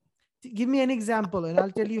 Give me an example and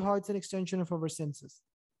I'll tell you how it's an extension of our senses.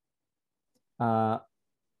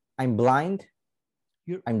 I'm blind.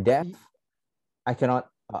 I'm deaf. I cannot.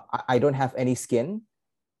 I don't have any skin.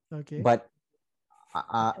 Okay. But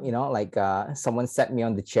someone sat me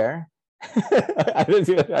on the chair. I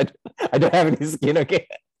don't have any skin. Okay.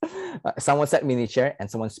 Someone sat me in the chair and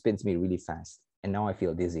someone spins me really fast, and now I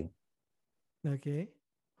feel dizzy. Okay.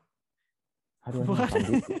 How do I know?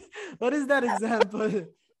 What is that example?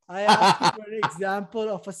 I asked you for an example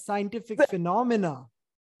of a scientific phenomena.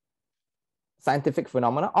 Scientific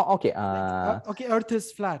phenomena? Oh, okay. Okay, Earth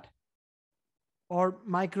is flat, or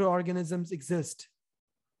microorganisms exist.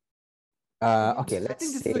 Okay, I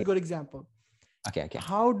think this is a good example. Okay, okay.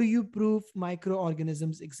 How do you prove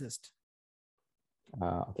microorganisms exist?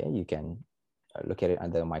 Okay, you can look at it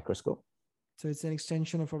under a microscope. So it's an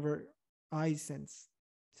extension of our eye sense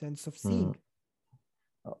of Hmm. seeing.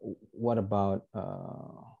 Uh, what about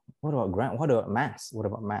what about mass? What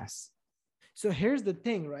about mass? So here's the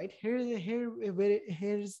thing, right?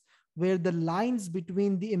 Here's where the lines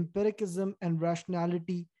between the empiricism and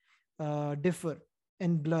rationality differ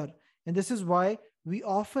and blur. And this is why we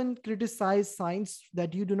often criticize science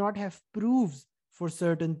that you do not have proofs for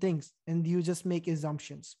certain things and you just make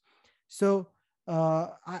assumptions. So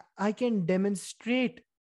I can demonstrate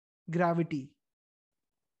gravity,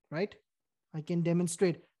 right? I can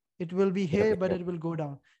demonstrate it will be Yep, here, yep, but yep, it will go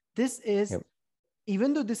down. This is, yep.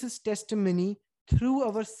 even though this is testimony through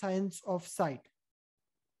our science of sight,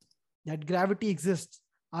 that gravity exists.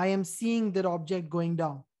 I am seeing that object going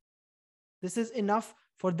down. This is enough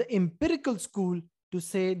for the empirical school to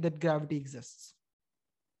say that gravity exists.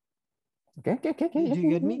 Okay, okay, okay, okay. Do you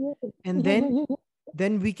get me? And Yeah, yeah, yeah, yeah.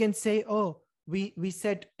 then we can say, oh, we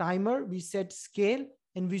set timer, we set scale,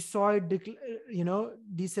 and we saw it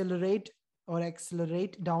decelerate or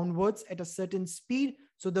accelerate downwards at a certain speed.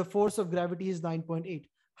 So the force of gravity is 9.8.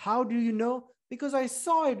 How do you know? Because I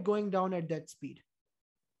saw it going down at that speed.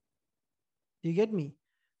 Do you get me?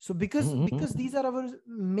 So because these are our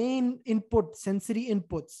main input, sensory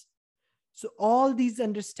inputs. So all these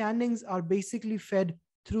understandings are basically fed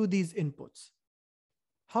through these inputs.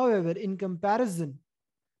 However, in comparison,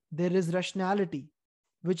 there is rationality,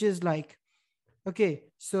 which is like, okay,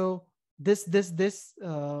 so this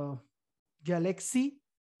galaxy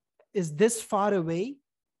is this far away,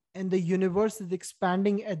 and the universe is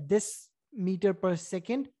expanding at this meter per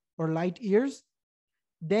second or light years,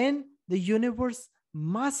 then the universe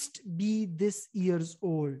must be this years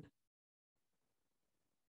old.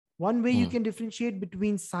 One way you Mm. can differentiate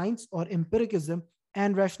between science or empiricism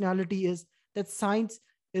and rationality is that science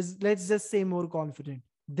is, let's just say, more confident.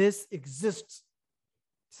 This exists,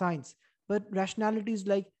 science. But rationality is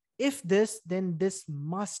like, if this, then this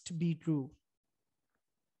must be true.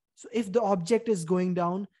 So if the object is going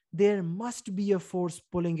down, there must be a force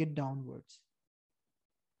pulling it downwards.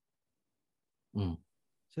 Mm.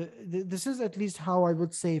 So this is at least how I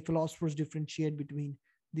would say philosophers differentiate between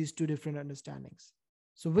these two different understandings.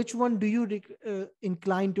 So which one do you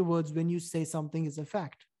incline towards when you say something is a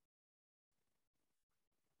fact?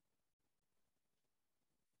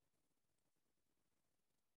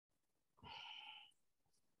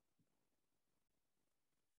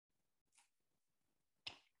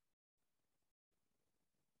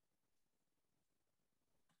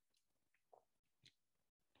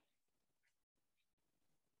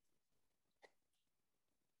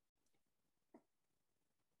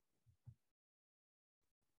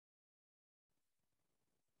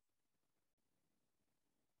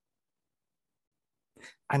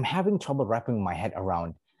 I'm having trouble wrapping my head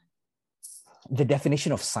around the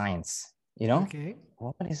definition of science. You know, Okay.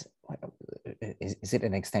 is it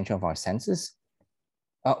an extension of our senses?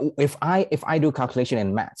 If I do calculation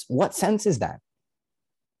in maths, what sense is that?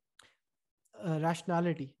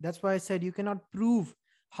 Rationality. That's why I said you cannot prove.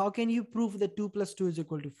 How can you prove that 2 plus 2 is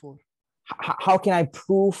equal to 4? How can I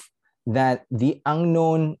prove that the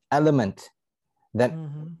unknown element that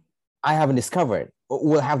Mhm. I haven't discovered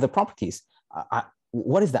will have the properties?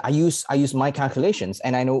 What is that? I use my calculations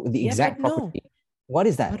and I know the Yeah, but exact no. property. What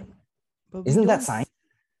is that? But but we Isn't that don't. science?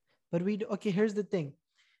 But okay, here's the thing.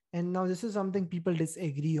 And now this is something people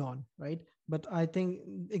disagree on, right? But I think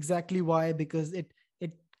exactly why, because it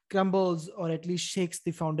crumbles or at least shakes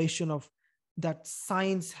the foundation of that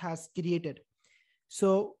science has created.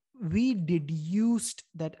 So we deduced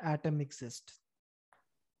that atom exists.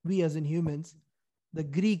 We as in humans, the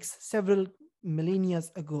Greeks several millennia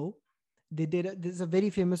ago, they did this is a very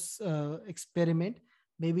famous experiment.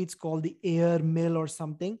 Maybe it's called the air mill or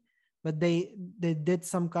something, but they did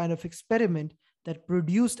some kind of experiment that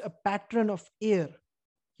produced a pattern of air,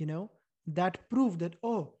 you know, that proved that,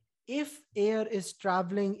 oh, if air is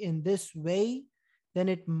traveling in this way, then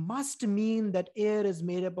it must mean that air is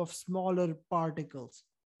made up of smaller particles.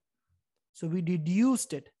 So we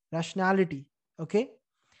deduced it, rationality. Okay.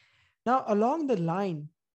 Now, along the line,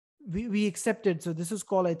 we accepted. So this is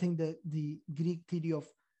called, I think, the Greek theory of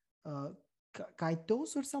uh,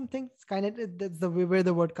 kaitos or something. It's that's the where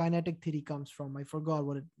the word kinetic theory comes from. I forgot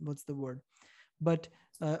what's the word. But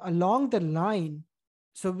along the line,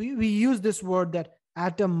 so we use this word that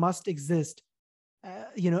atom must exist.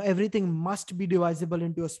 Everything must be divisible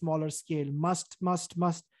into a smaller scale. Must.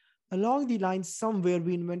 Along the line, somewhere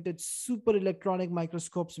we invented super electronic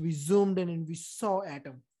microscopes. We zoomed in and we saw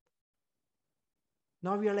atom.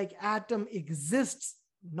 Now we are like, atom exists,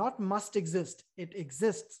 not must exist. It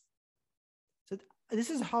exists. So this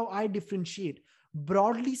is how I differentiate.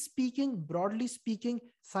 Broadly speaking,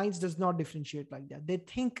 science does not differentiate like that. They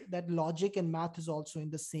think that logic and math is also in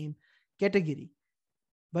the same category.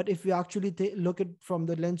 But if we actually look at from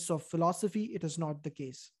the lens of philosophy, it is not the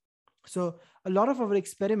case. So a lot of our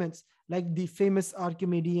experiments, like the famous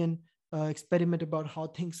Archimedean experiment about how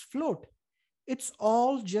things float, it's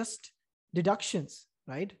all just deductions,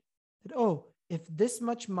 right? That, oh, if this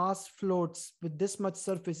much mass floats with this much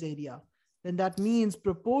surface area, then that means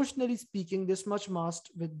proportionally speaking, this much mass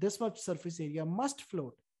with this much surface area must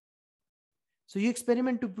float. So you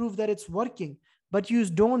experiment to prove that it's working, but you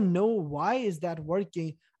don't know why is that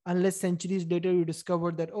working unless centuries later you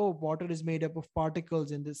discover that, oh, water is made up of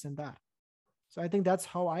particles and this and that. So I think that's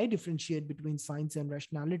how I differentiate between science and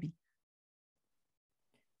rationality.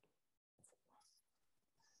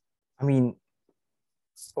 I mean,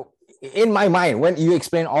 in my mind, when you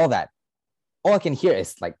explain all that, all I can hear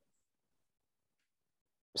is like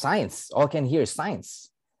science. All I can hear is science.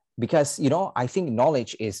 Because, I think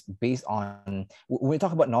knowledge is based on, when we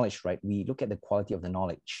talk about knowledge, right, we look at the quality of the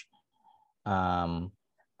knowledge.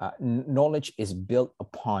 Knowledge is built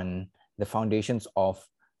upon the foundations of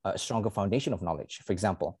a stronger foundation of knowledge. For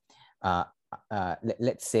example,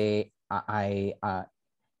 let's say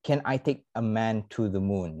can I take a man to the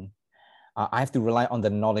moon? I have to rely on the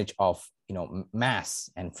knowledge of, mass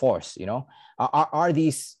and force, are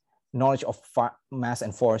these knowledge of mass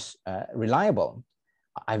and force reliable?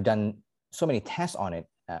 I've done so many tests on it,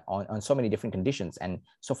 on so many different conditions, and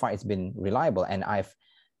so far it's been reliable. And I've,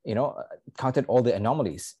 counted all the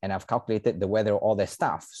anomalies, and I've calculated the weather, all that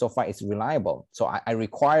stuff. So far it's reliable. So I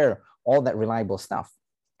require all that reliable stuff.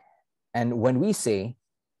 And when we say,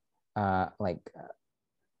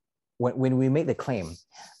 when we make the claim,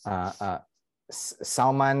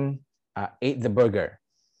 Salman ate the burger,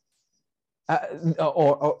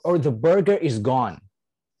 or the burger is gone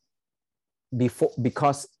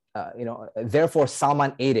because therefore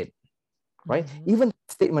Salman ate it, right? Mm-hmm. Even the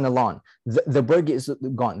statement alone, the burger is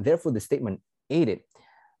gone, therefore the statement ate it.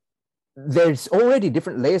 There's already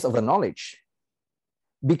different layers of the knowledge,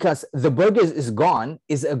 because the burger is gone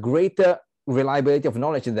is a greater reliability of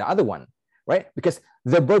knowledge than the other one, right? Because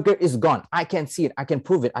the burger is gone, I can see it, I can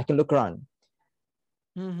prove it, I can look around.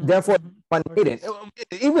 Mm-hmm. Therefore, one made it.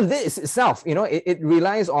 Even this itself, it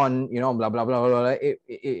relies on, blah blah blah blah blah.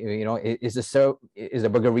 Is the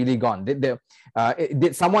burger really gone? Did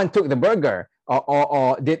someone took the burger,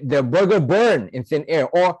 or did the burger burn in thin air,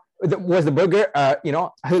 or was the burger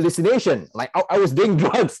hallucination? Like I was doing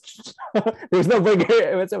drugs. There's no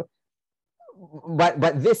burger.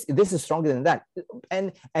 But this is stronger than that.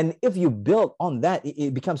 And if you build on that,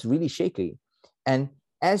 it becomes really shaky. And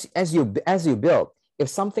as you build, if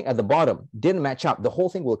something at the bottom didn't match up, the whole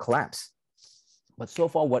thing will collapse. But so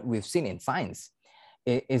far, what we've seen in science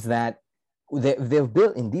is that they've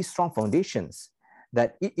built in these strong foundations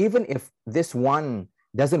that even if this one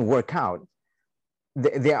doesn't work out,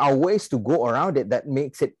 there are ways to go around it that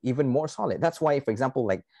makes it even more solid. That's why, for example,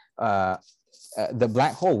 like the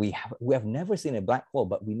black hole, we have never seen a black hole,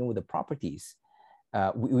 but we know the properties.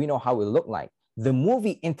 We know how it looked like. The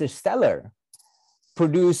movie Interstellar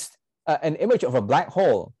produced an image of a black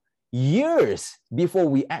hole years before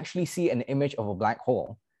we actually see an image of a black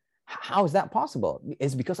hole. How is that possible?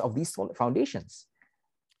 It's because of these solid foundations.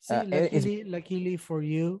 See, luckily for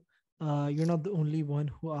you, you're not the only one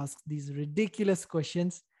who asks these ridiculous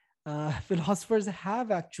questions. Philosophers have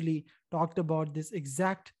actually talked about this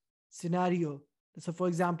exact scenario. So, for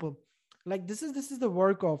example, like this is the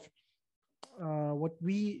work of what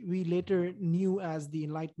we later knew as the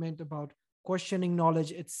Enlightenment, about questioning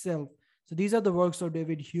knowledge itself. So these are the works of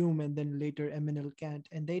David Hume and then later Immanuel Kant,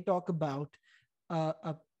 and they talk about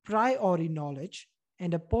a priori knowledge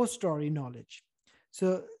and a posteriori knowledge.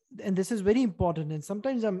 So, and this is very important. And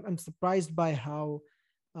sometimes I'm surprised by how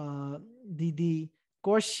the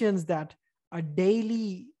questions that a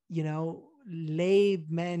daily,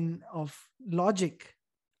 layman of logic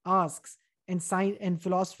asks, and science and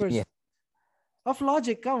philosophers of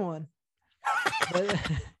logic, come on.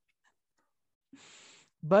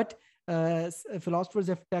 But philosophers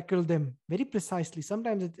have tackled them very precisely.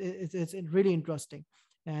 Sometimes it's really interesting,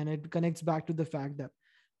 and it connects back to the fact that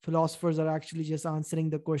philosophers are actually just answering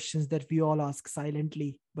the questions that we all ask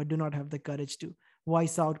silently, but do not have the courage to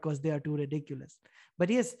voice out because they are too ridiculous. But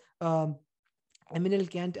yes, Immanuel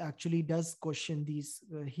Kant actually does question these.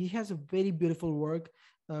 He has a very beautiful work,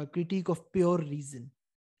 Critique of Pure Reason.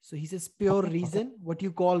 So he says pure reason, what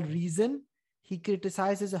you call reason, he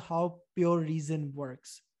criticizes how pure reason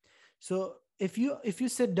works. So if you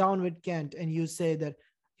sit down with Kant and you say that,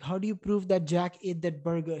 how do you prove that Jack ate that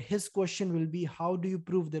burger? His question will be, how do you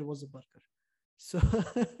prove there was a burger? So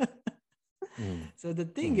Mm. so the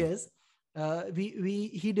thing Mm. is, we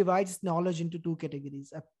he divides knowledge into two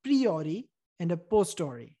categories: a priori and a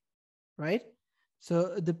posteriori, right? So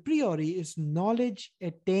the priori is knowledge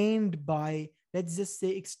attained by, let's just say,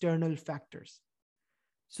 external factors.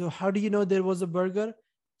 So how do you know there was a burger?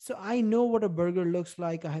 So I know what a burger looks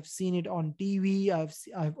like. I have seen it on TV.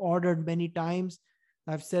 I've ordered many times.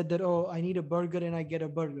 I've said that, oh, I need a burger, and I get a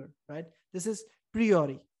burger, right? This is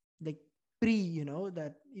priori, like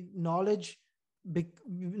that knowledge,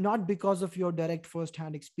 not because of your direct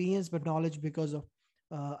first-hand experience, but knowledge because of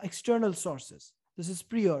external sources. This is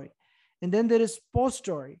priori. And then there is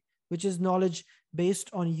posteriori, which is knowledge based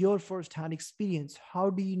on your first-hand experience. How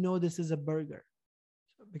do you know this is a burger?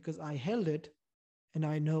 Because I held it and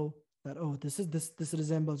I know that, oh, this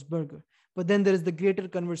resembles burger. But then there is the greater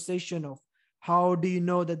conversation of, how do you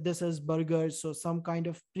know that this is burger? So some kind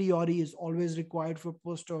of priori is always required for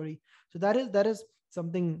posteriori. So that is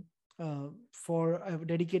something for a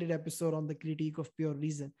dedicated episode on the critique of pure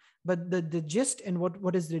reason. But the gist and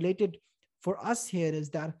what is related for us here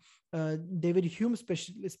is that David Hume,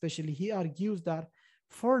 especially, he argues that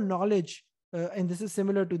for knowledge, and this is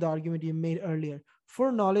similar to the argument you made earlier,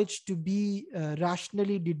 for knowledge to be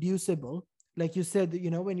rationally deducible, like you said,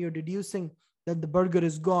 when you're deducing that the burger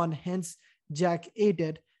is gone, hence Jack ate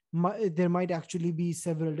it, there might actually be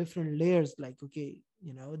several different layers, like, okay,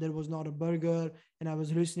 there was not a burger and I was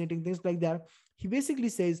hallucinating, things like that. He basically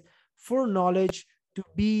says, for knowledge to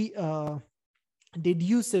be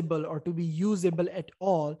deducible or to be usable at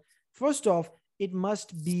all, first off, it must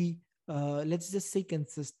be, let's just say,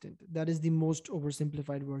 consistent. That is the most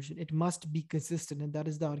oversimplified version. It must be consistent. And that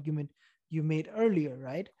is the argument you made earlier,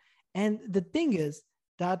 right? And the thing is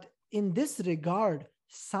that in this regard,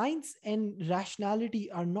 science and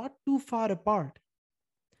rationality are not too far apart.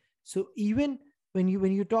 So even when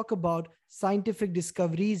you talk about scientific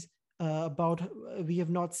discoveries, about we have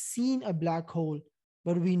not seen a black hole,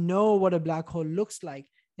 but we know what a black hole looks like,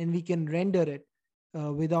 and we can render it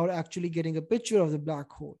without actually getting a picture of the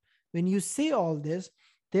black hole. When you say all this,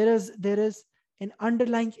 there is an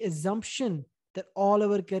underlying assumption that all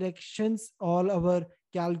our corrections, all our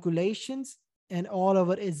calculations, and all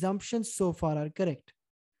our assumptions so far are correct.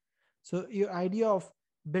 So your idea of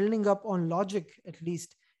building up on logic, at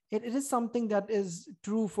least, it is something that is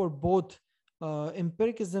true for both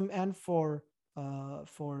empiricism and for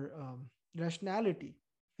rationality.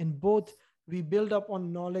 In both, we build up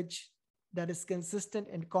on knowledge that is consistent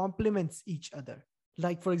and complements each other.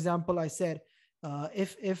 Like, for example, I said,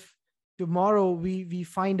 if tomorrow we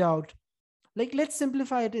find out, like, let's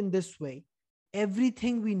simplify it in this way: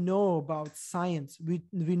 everything we know about science,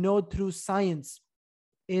 we know through science,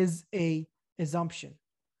 is a assumption.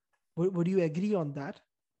 Would you agree on that?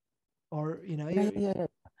 Or Yeah, yeah, yeah.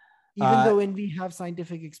 even Uh, though when we have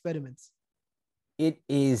scientific experiments. it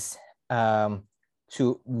is um,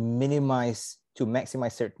 to maximize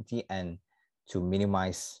certainty and to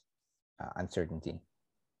minimize uncertainty,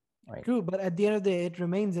 right? True, but at the end of the day, it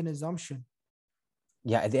remains an assumption.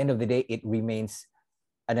 Yeah, at the end of the day, it remains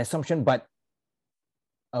an assumption, but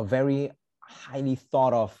a very highly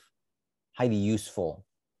thought of, highly useful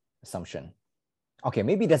assumption. Okay,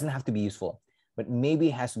 maybe it doesn't have to be useful, but maybe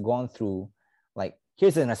has gone through, like,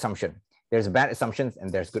 here's an assumption. There's bad assumptions and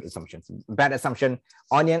there's good assumptions. Bad assumption,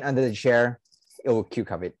 onion under the chair, it will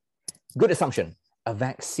cucumber it. Good assumption, a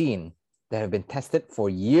vaccine that have been tested for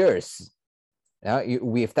years.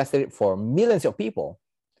 We have tested it for millions of people,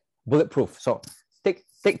 bulletproof. So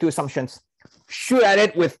take two assumptions, shoot at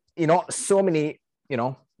it with so many,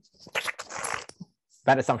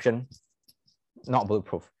 bad assumption, not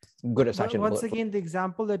bulletproof. Good But assumption, once bulletproof. again, the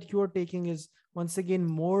example that you're taking is once again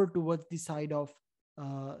more towards the side of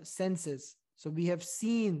senses. So we have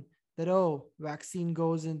seen that, oh, vaccine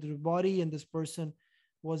goes into the body, and this person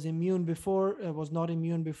was immune before, was not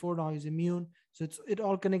immune before, now he's immune. So it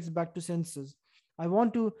all connects back to senses. I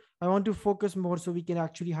want to focus more so we can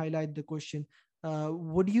actually highlight the question.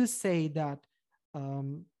 Would you say that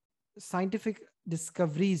um, scientific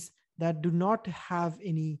discoveries that do not have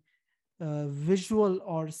any visual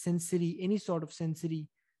or sensory, any sort of sensory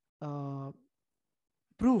uh,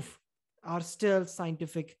 proof, are still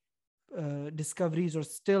scientific discoveries, or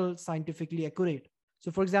still scientifically accurate?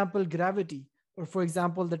 So, for example, gravity, or for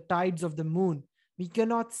example, the tides of the moon, we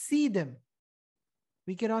cannot see them.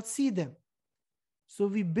 We cannot see them. So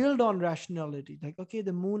we build on rationality, like, okay,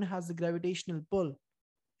 the moon has a gravitational pull,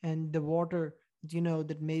 and the water,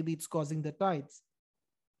 that maybe it's causing the tides.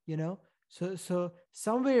 you know So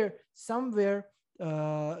somewhere,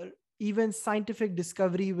 uh, even scientific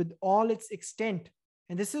discovery with all its extent,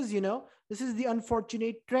 and this is the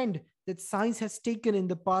unfortunate trend that science has taken in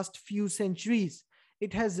the past few centuries.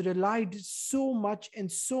 It has relied so much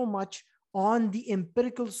and so much on the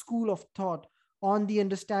empirical school of thought, on the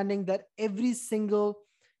understanding that every single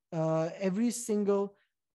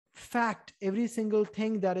fact, every single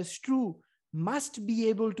thing that is true must be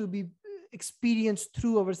able to be experienced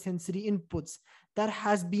through our sensory inputs. That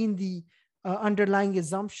has been the underlying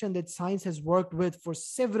assumption that science has worked with for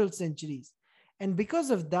several centuries. And because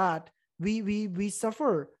of that, we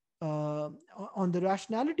suffer on the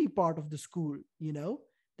rationality part of the school,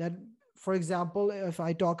 that, for example, if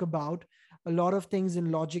I talk about a lot of things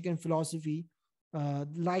in logic and philosophy,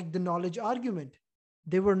 like the knowledge argument,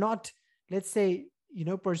 they were not, let's say,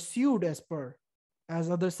 pursued as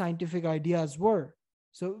other scientific ideas were.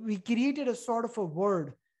 So we created a sort of a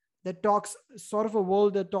word that talks sort of a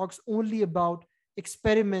world that talks only about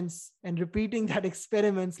experiments and repeating that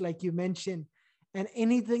experiments, like you mentioned, and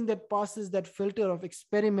anything that passes that filter of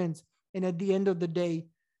experiments and at the end of the day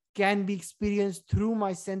can be experienced through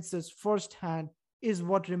my senses firsthand is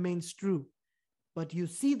what remains true. But you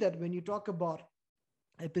see that when you talk about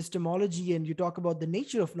epistemology and you talk about the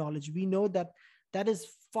nature of knowledge, we know that that is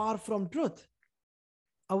far from truth.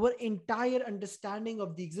 Our entire understanding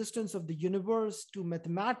of the existence of the universe, to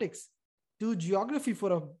mathematics, to geography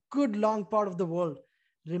for a good long part of the world,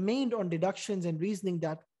 remained on deductions and reasoning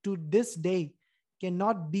that to this day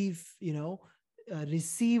cannot be,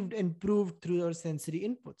 received and proved through our sensory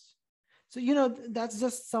inputs. So, that's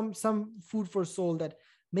just some food for soul, that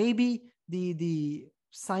maybe the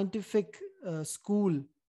scientific school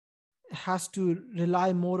has to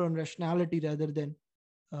rely more on rationality rather than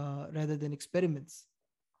experiments.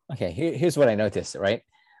 Okay, here's what I noticed, right?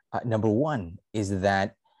 Number one is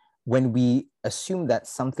that when we assume that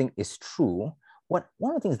something is true, one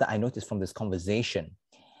of the things that I noticed from this conversation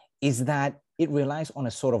is that it relies on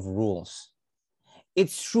a sort of rules.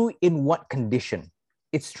 It's true in what condition?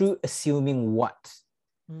 It's true assuming what?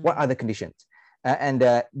 What are the conditions? And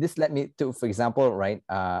this led me to, for example, right,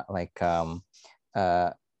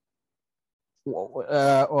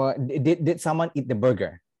 or did someone eat the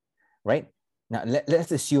burger, right? Now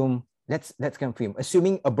let's assume, let's confirm,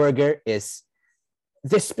 assuming a burger is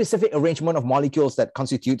this specific arrangement of molecules that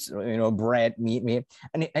constitutes, bread, meat,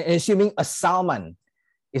 and assuming a salmon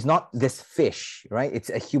is not this fish, right? It's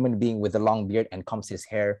a human being with a long beard and combs his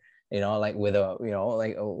hair, like with a, with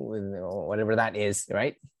whatever that is,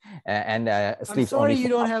 right? And I'm sleeps sorry only you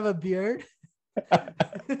don't have a beard. Right,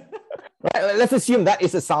 let's assume that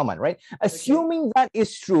is a salmon, right? Assuming that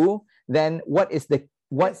is true, then what is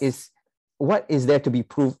there to be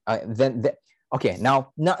proved? Okay,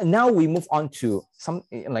 now we move on to some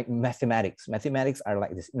like mathematics. Mathematics are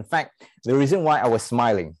like this. In fact, the reason why I was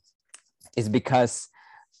smiling is because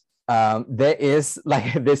there is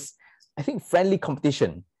like this, I think, friendly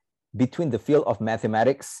competition between the field of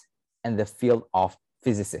mathematics and the field of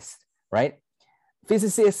physicists, right?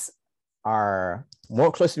 Physicists are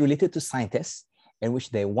more closely related to scientists, in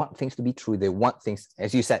which they want things to be true. They want things,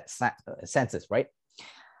 as you said, senses, right?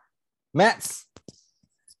 Maths,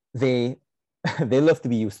 they love to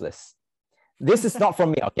be useless. This is not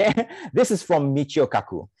from me, okay? This is from Michio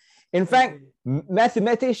Kaku. In fact,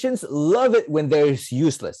 mathematicians love it when they're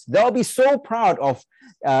useless. They'll be so proud of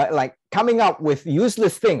like coming up with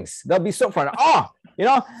useless things. They'll be so proud.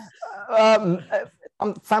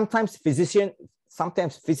 Sometimes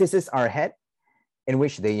physicists are ahead, in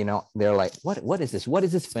which they're like, what is this? What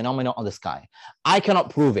is this phenomenon on the sky? I cannot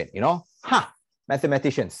prove it.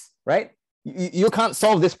 Mathematicians, right? You can't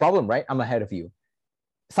solve this problem, right? I'm ahead of you.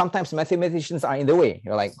 Sometimes mathematicians are in the way.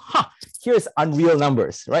 You're like, here's unreal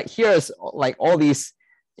numbers, right? Here's like all these,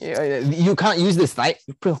 you can't use this, right?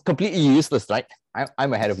 Completely useless, right?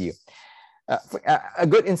 I'm ahead of you. A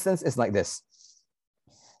good instance is like this.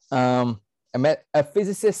 A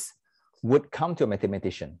physicist would come to a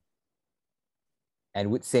mathematician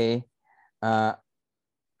and would say,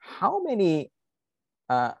 how many,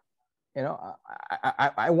 I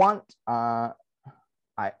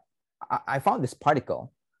found this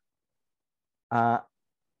particle.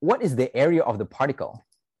 What is the area of the particle?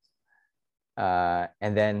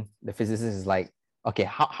 And then the physicist is like, okay,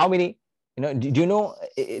 how many, do you know,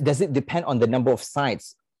 does it depend on the number of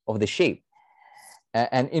sides of the shape?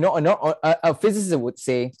 A physicist would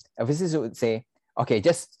say, okay,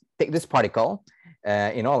 just take this particle,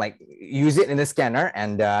 like use it in the scanner,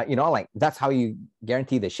 and like that's how you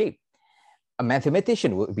guarantee the shape. A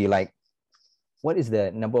mathematician would be like, what is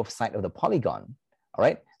the number of sides of the polygon? All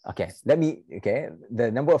right, Okay,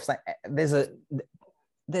 the number of sides,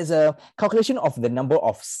 there's a calculation of the number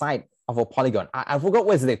of side of a polygon. I forgot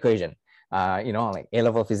what's the equation, like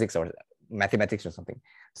A-level physics or mathematics or something.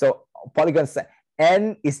 So polygon side,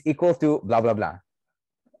 n is equal to blah, blah, blah.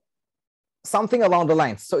 Something along the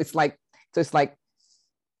lines. So it's like,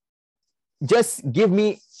 just give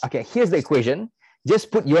me, okay, here's the equation.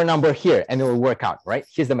 Just put your number here and it will work out, right?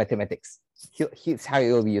 Here's the mathematics. Here's how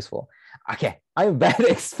it will be useful. Okay, I'm bad at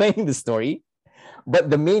explaining the story, but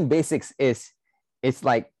the main basics is, it's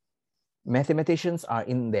like mathematicians are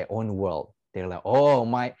in their own world. They're like, oh,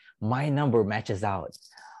 my number matches out.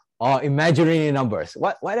 Oh, imaginary numbers,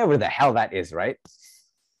 whatever the hell that is, right?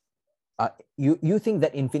 You think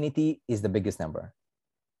that infinity is the biggest number,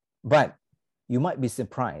 but you might be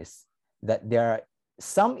surprised that there are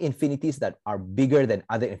some infinities that are bigger than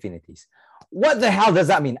other infinities. What the hell does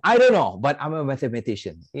that mean? I don't know, but I'm a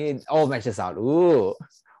mathematician. It all matches out. Ooh.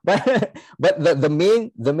 But the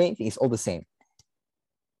main thing is all the same.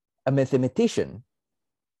 A mathematician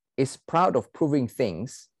is proud of proving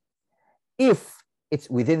things if it's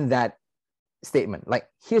within that statement. Like,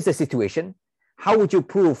 here's the situation. How would you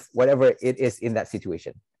prove whatever it is in that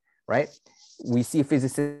situation, right? We see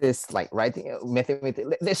physicists like writing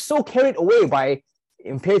mathematics. They're so carried away by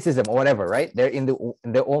empiricism or whatever, right? They're in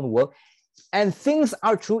their own world, and things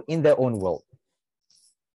are true in their own world.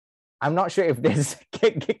 I'm not sure if this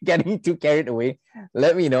getting too carried away.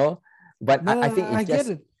 Let me know. But No, I think it's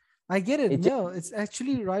I get it. No, it's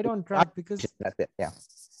actually right on track, because that's it. Yeah.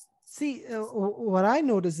 see, what I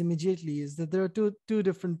notice immediately is that there are two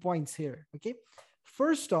different points here. Okay,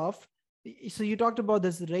 first off, so you talked about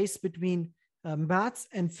this race between maths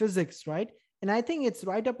and physics, right? And I think it's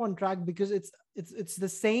right up on track, because it's the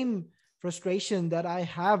same frustration that I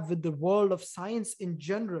have with the world of science in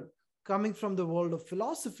general, coming from the world of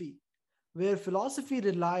philosophy, where philosophy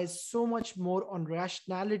relies so much more on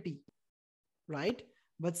rationality, right?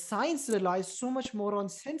 But science relies so much more on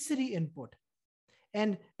sensory input.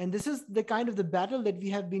 And this is the kind of the battle that we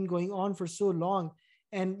have been going on for so long.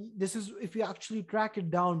 And this is, if you actually track it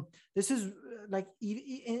down, this is like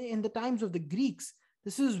in the times of the Greeks,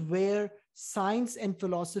 this is where science and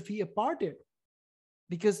philosophy are parted,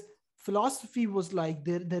 because philosophy was like,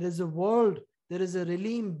 there is a world, there is a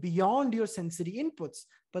realm beyond your sensory inputs.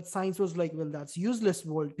 But science was like, well, that's useless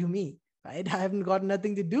world to me, right? I haven't got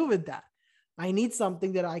nothing to do with that. I need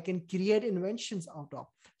something that I can create inventions out of.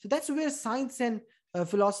 So that's where science and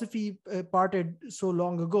philosophy parted so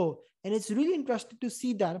long ago. And it's really interesting to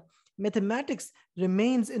see that mathematics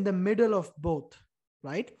remains in the middle of both,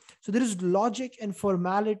 right? So there is logic and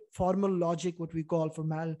formal logic, what we call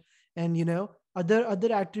formal, and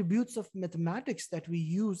other attributes of mathematics that we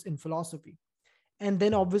use in philosophy. And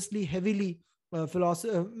then obviously heavily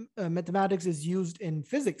mathematics is used in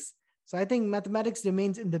physics. So I think mathematics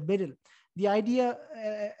remains in the middle. The idea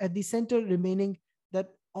at the center remaining that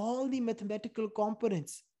all the mathematical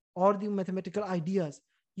components or the mathematical ideas,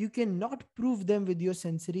 you cannot prove them with your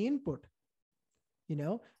sensory input. They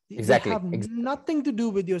have nothing to do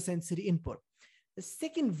with your sensory input. The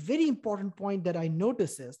second very important point that I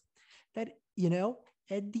notice is that,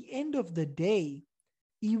 at the end of the day,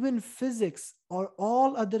 even physics or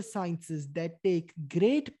all other sciences that take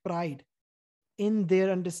great pride in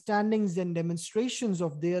their understandings and demonstrations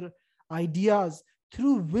of their ideas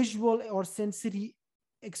through visual or sensory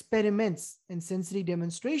experiments and sensory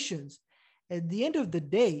demonstrations, at the end of the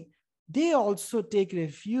day, they also take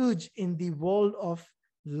refuge in the world of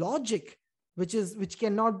logic, which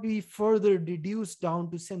cannot be further reduced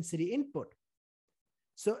down to sensory input.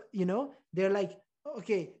 So, they're like,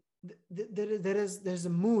 okay, there's a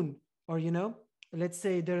moon, or, let's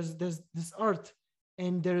say there's this earth,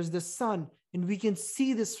 and there is the sun, and we can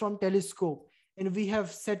see this from telescope. And we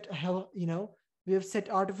have set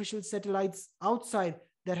artificial satellites outside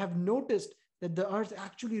that have noticed that the earth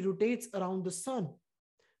actually rotates around the sun.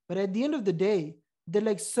 But at the end of the day, they're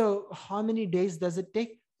like, so how many days does it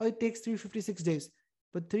take? Oh, it takes 356 days.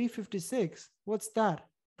 But 356, what's that?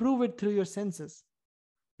 Prove it through your senses.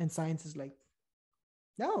 And science is like,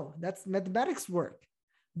 no, that's mathematics work.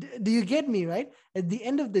 Do you get me, right? At the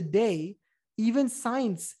end of the day, even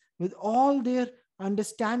science, with all their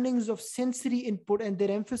understandings of sensory input and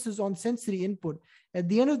their emphasis on sensory input, at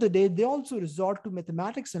the end of the day, they also resort to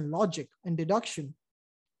mathematics and logic and deduction.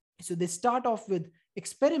 So they start off with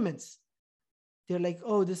experiments. They're like,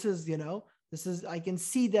 oh, this is, I can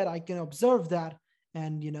see that, I can observe that,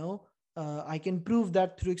 and, I can prove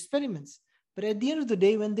that through experiments. But at the end of the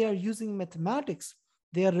day, when they are using mathematics,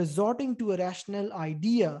 they are resorting to a rational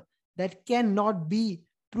idea that cannot be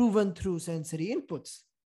proven through sensory inputs.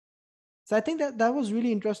 So I think that was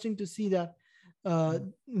really interesting to see that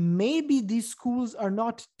maybe these schools are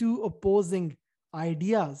not two opposing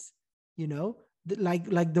ideas, you know,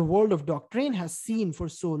 like the world of doctrine has seen for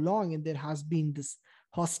so long, and there has been this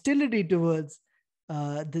hostility towards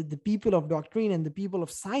the people of doctrine and the people of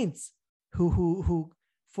science who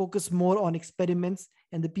focus more on experiments,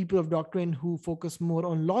 and the people of doctrine who focus more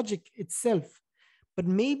on logic itself. But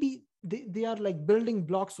maybe they are like building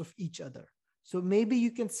blocks of each other. So maybe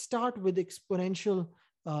you can start with exponential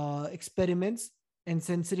experiments and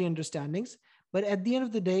sensory understandings, but at the end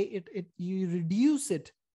of the day, it you reduce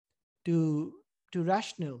it to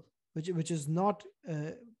rational, which is not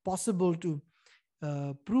possible to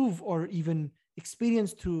prove or even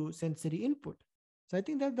experience through sensory input. So I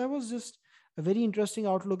think that was just a very interesting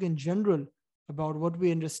outlook in general about what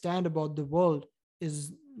we understand about the world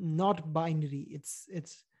is not binary. It's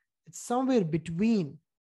somewhere between.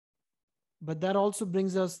 But that also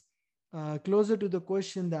brings us closer to the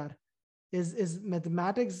question that is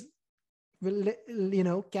mathematics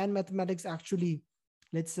can mathematics actually,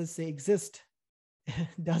 let's just say, exist?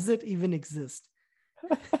 Does it even exist?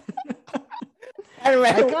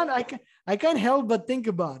 I can't help but think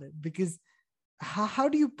about it, because how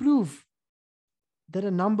do you prove that a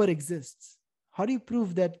number exists? How do you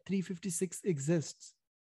prove that 356 exists?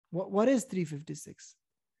 What is 356?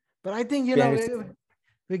 But I think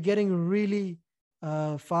we're getting really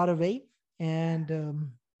far away, and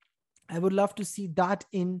I would love to see that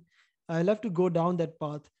I love to go down that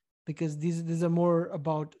path, because these are more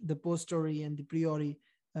about the posteriori and the priori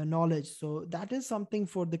knowledge. So that is something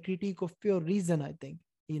for the critique of pure reason, I think.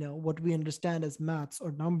 What we understand as maths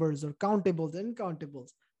or numbers or countables and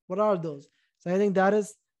incountables. What are those? So I think that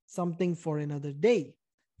is something for another day.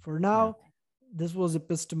 For now, this was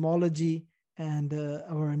epistemology and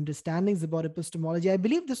our understandings about epistemology. I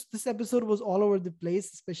believe this episode was all over the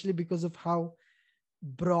place, especially because of how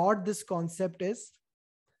broad this concept is.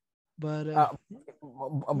 But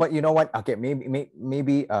you know what? Okay,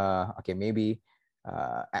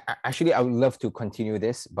 actually, I would love to continue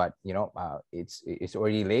this, but it's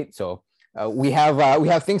already late, so we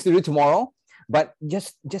have things to do tomorrow. But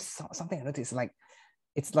just something I noticed,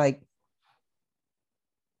 it's like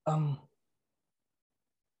I'm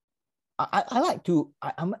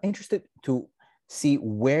interested to see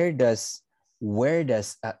where does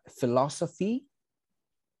philosophy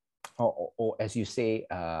or as you say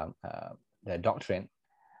the doctrine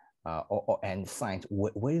and science,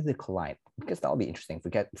 where do they collide? Because that'll be interesting.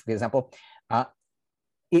 For example,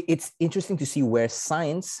 it's interesting to see where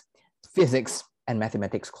science, physics, and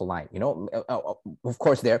mathematics collide. Of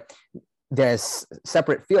course, there's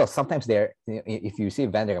separate fields. Sometimes if you see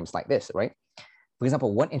Venn diagrams like this, right? For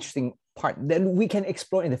example, one interesting part that we can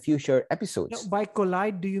explore in the future episodes. By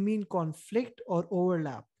collide, do you mean conflict or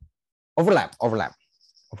overlap? Overlap.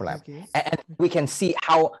 Okay. And we can see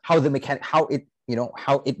how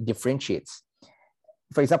it differentiates.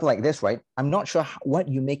 For example, like this, right? I'm not sure what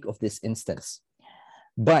you make of this instance,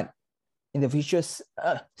 but in the future,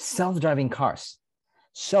 self-driving cars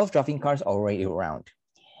are already around.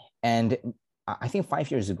 And I think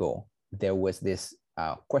 5 years ago, there was this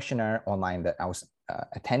questionnaire online that I was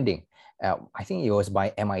attending. I think it was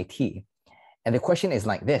by MIT. And the question is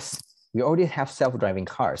like this: we already have self-driving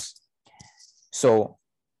cars. So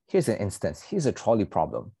here's an instance. Here's a trolley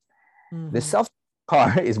problem. Mm-hmm. The self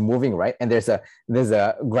car is moving, right? And there's a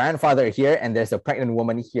grandfather here, and there's a pregnant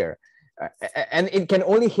woman here. And it can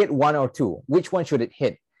only hit one or two. Which one should it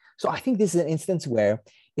hit? So I think this is an instance where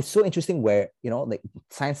it's so interesting, where like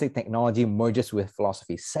science and technology merges with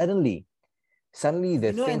philosophy. Suddenly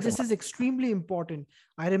and this is extremely important.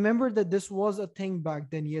 I remember that this was a thing back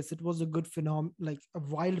then. Yes, it was a good like a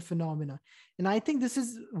wild phenomena. And I think this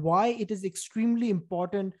is why it is extremely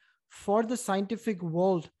important for the scientific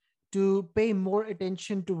world to pay more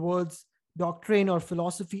attention towards doctrine or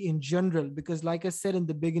philosophy in general. Because like I said in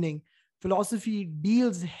the beginning, philosophy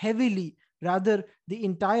deals heavily, rather the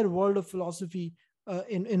entire world of philosophy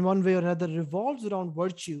in one way or another revolves around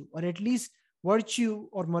virtue, or at least virtue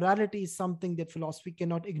or morality is something that philosophy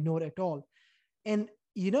cannot ignore at all. And,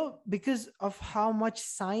 because of how much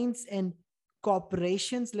science and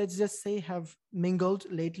corporations, let's just say, have mingled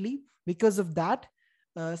lately, because of that,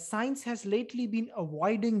 science has lately been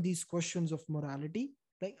avoiding these questions of morality.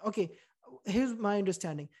 Like, okay, here's my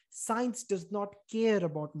understanding. Science does not care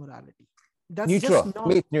about morality. That's neutral. Just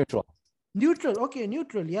not neutral. Neutral. Okay,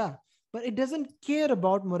 neutral. Yeah. But it doesn't care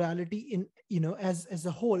about morality as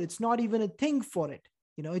a whole. It's not even a thing for it.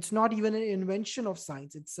 It's not even an invention of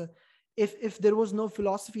science. It's if there was no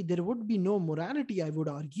philosophy, there would be no morality, I would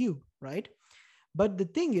argue, right? But the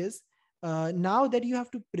thing is, now that you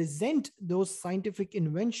have to present those scientific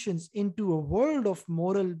inventions into a world of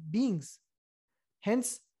moral beings.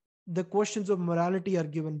 Hence, the questions of morality are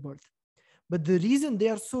given birth. But the reason they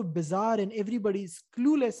are so bizarre and everybody is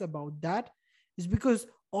clueless about that is because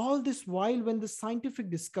all this while, when the scientific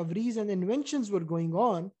discoveries and inventions were going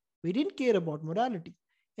on, we didn't care about morality.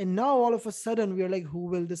 And now all of a sudden, we are like, who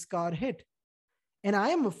will this car hit? And I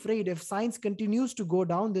am afraid if science continues to go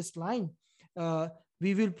down this line, uh,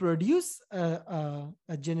 we will produce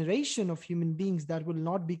a generation of human beings that will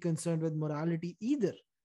not be concerned with morality either.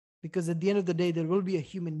 Because at the end of the day, there will be a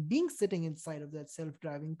human being sitting inside of that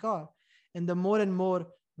self-driving car. And the more and more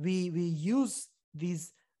we use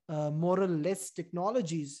these moral less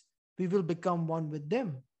technologies, we will become one with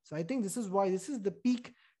them. So I think this is why this is the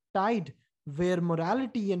peak tide where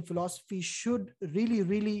morality and philosophy should really,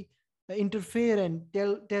 really interfere and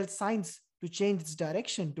tell science to change its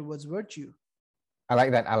direction towards virtue. I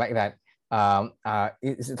like that. I like that.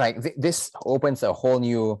 It's like this opens a whole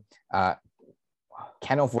new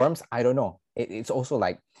can of worms. I don't know. It's also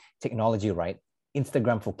like technology, right?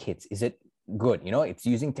 Instagram for kids. Is it good? You know, it's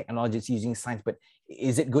using technology, it's using science, but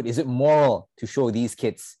is it good? Is it moral to show these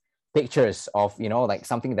kids pictures of, you know, like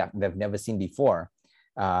something that they've never seen before?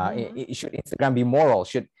 Should Instagram be moral?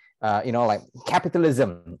 Should you know, like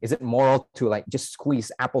capitalism, is it moral to like just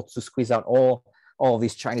squeeze Apple to squeeze out all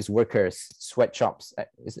these Chinese workers, sweatshops?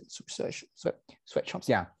 Is it sweatshops?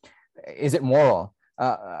 Yeah. Is it moral?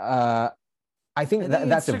 I think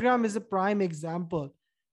that's Instagram is a prime example.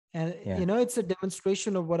 And, yeah. it's a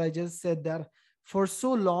demonstration of what I just said, that for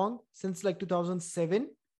so long, since like 2007,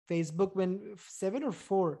 Facebook, when 7 or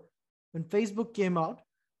 4, when Facebook came out,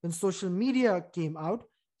 when social media came out,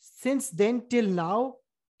 since then till now,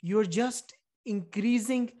 you're just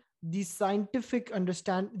increasing the scientific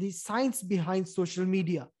the science behind social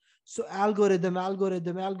media. So algorithm,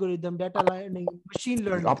 data learning, machine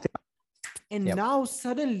learning. And Yep. now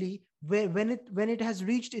suddenly, when it has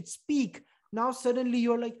reached its peak, now suddenly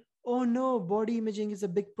you're like, oh no, body imaging is a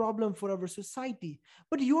big problem for our society.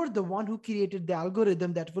 But you're the one who created the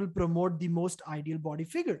algorithm that will promote the most ideal body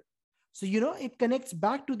figure. So, it connects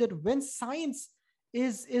back to that. When science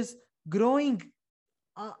is growing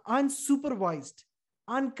unsupervised,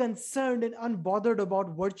 unconcerned, and unbothered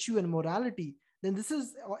about virtue and morality, then this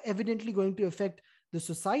is evidently going to affect the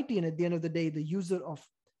society, and at the end of the day, the user of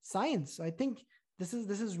science. So I think this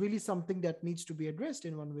is really something that needs to be addressed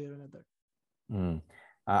in one way or another.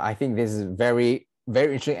 I think this is very,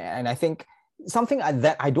 very interesting, and I think something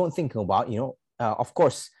that I don't think about. Of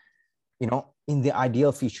course, in the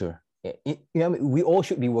ideal future, we all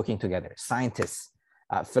should be working together, scientists,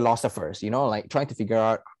 philosophers, like trying to figure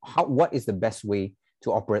out what is the best way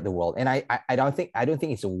to operate the world. And I don't think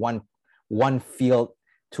it's a one field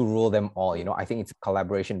to rule them all. I think it's a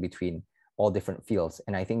collaboration between all different fields.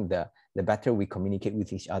 And I think the better we communicate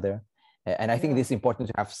with each other, and I think this is important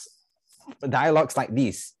to have dialogues like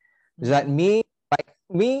these. Is that me?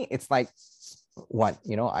 It's like what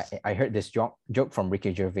I heard this joke from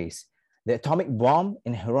Ricky Gervais. The atomic bomb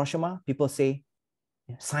in Hiroshima, people say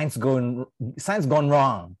science gone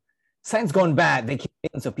wrong, science gone bad, they kill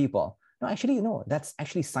millions of people. No, actually, no, that's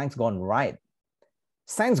actually science gone right.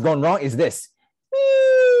 Science gone wrong is this.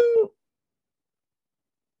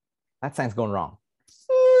 That's science gone wrong.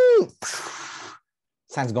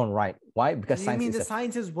 Science gone right. Why? Because you science mean is the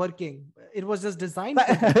science is working. It was just designed.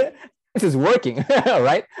 This is working,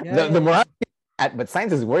 right? The morality is bad, but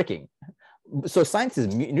science is working. So science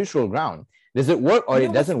is neutral ground. Does it work or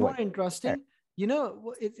it doesn't work? More interesting.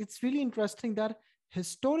 It's really interesting that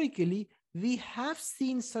historically we have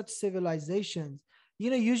seen such civilizations.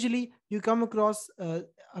 Usually you come across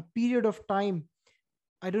a period of time.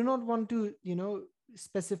 I do not want to,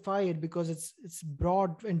 specify it because it's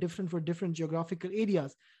broad and different for different geographical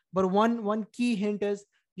areas. But one key hint is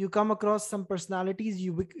you come across some personalities,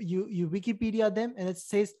 you Wikipedia them, and it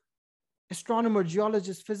says astronomer,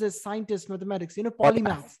 geologist, physicist, scientist, mathematics,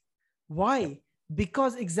 polymaths. Why?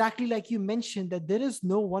 Because exactly like you mentioned, that there is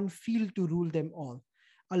no one field to rule them all.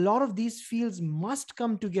 A lot of these fields must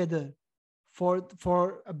come together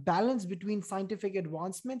for a balance between scientific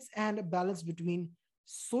advancements and a balance between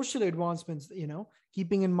social advancements,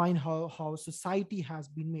 keeping in mind how society has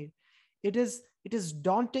been made. It is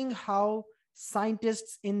daunting how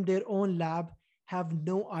scientists in their own lab have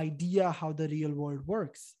no idea how the real world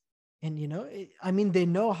works. And they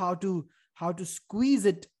know how to squeeze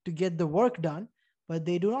it to get the work done, but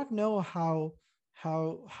they do not know how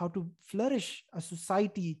to flourish a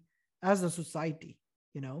society as a society.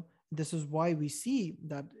 This is why we see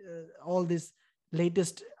that all these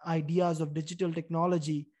latest ideas of digital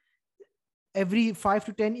technology, every 5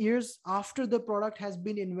 to 10 years after the product has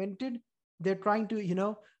been invented, they're trying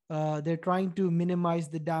to, they're trying to minimize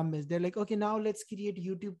the damage. They're like, okay, now let's create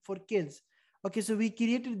YouTube for kids. Okay, so we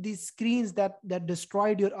created these screens that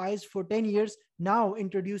destroyed your eyes for 10 years, now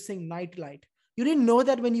introducing nightlight. You didn't know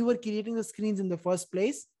that when you were creating the screens in the first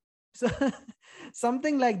place. So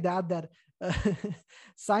something like that uh,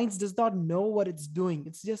 science does not know what it's doing.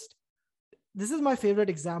 It's just, this is my favorite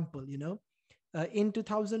example, in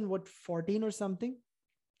 2014 or something,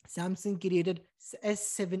 Samsung created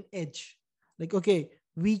S7 Edge. Like, okay,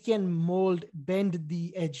 we can bend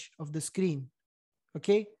the edge of the screen.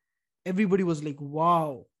 Okay. Everybody was like,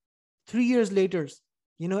 wow. 3 years later,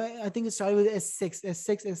 I think it started with S6,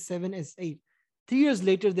 S6, S7, S8. 3 years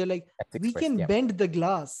later, they're like, That's we expressed. can Yeah. bend the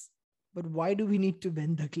glass. But why do we need to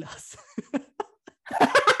bend the glass?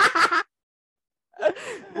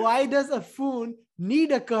 Why does a phone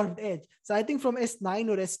need a curved edge? So I think from S9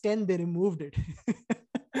 or S10, they removed it.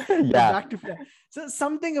 They're Yeah. back to flat. So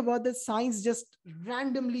something about the science just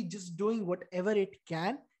randomly just doing whatever it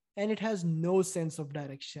can, and it has no sense of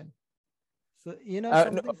direction. So, No,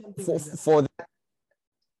 something like that. for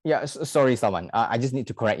yeah, sorry, Salman. I just need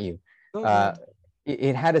to correct you. Go Uh, ahead.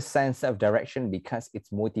 it had a sense of direction because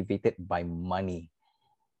it's motivated by money.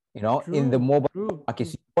 In the True, mobile true,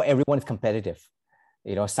 market, true. everyone is competitive.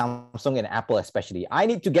 Samsung and Apple especially. I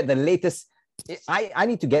need to get the latest. I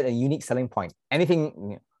need to get a unique selling point.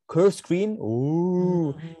 Anything curved screen.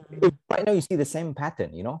 Ooh, Mhm. right now you see the same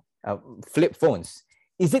pattern. Flip phones.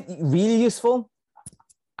 Is it really useful?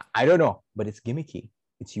 I don't know, but it's gimmicky.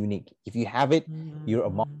 It's unique. If you have it, you're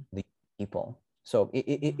among Mhm. the people. So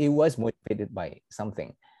it Mhm. was motivated by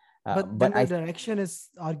something. But But then the direction is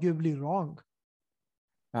arguably wrong.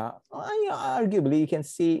 arguably you can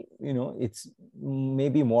see, it's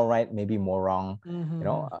maybe more right, maybe more wrong. You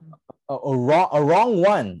know, Mhm. a wrong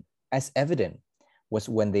one, as evident, was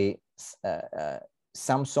when the uh, uh,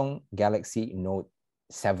 Samsung Galaxy Note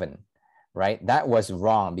 7, right? That was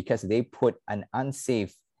wrong because they put an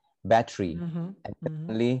unsafe battery, Mhm. and Mhm.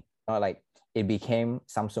 suddenly, like, it became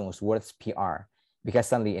Samsung's worst PR, because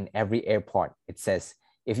suddenly in every airport it says,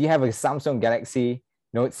 if you have a Samsung Galaxy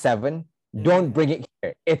Note 7, Yeah, don't yeah. bring it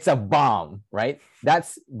here. It's a bomb, right?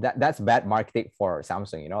 That's bad marketing for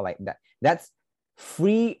Samsung, like that's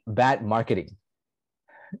free bad marketing,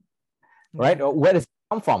 right? Yeah. Where does it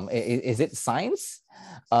come from? Is it science?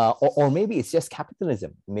 Or maybe it's just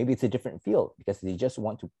capitalism. Maybe it's a different field because they just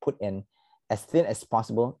want to put in as thin as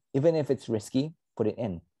possible, even if it's risky, put it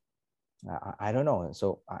in. I don't know.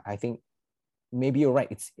 So I think maybe you're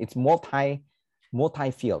right. It's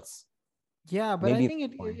multi fields. Yeah, but I Maybe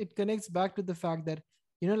think it connects back to the fact that,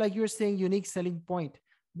 like you're saying, unique selling point.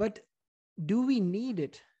 But do we need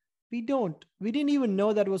it? We don't. We didn't even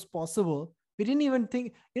know that was possible. We didn't even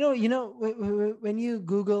think, when you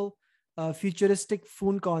Google futuristic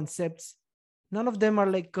phone concepts, none of them are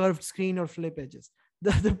like curved screen or flip edges.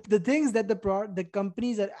 The things that the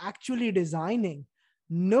companies are actually designing,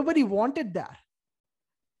 nobody wanted that.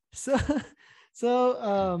 So,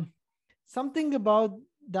 so something about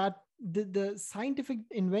that, the scientific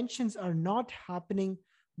inventions are not happening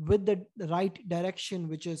with the right direction,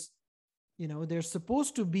 which is, they're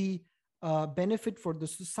supposed to be a benefit for the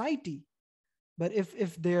society. But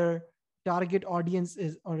if their target audience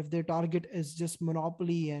is, or if their target is just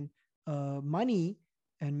monopoly and money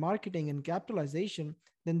and marketing and capitalization,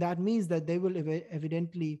 then that means that they will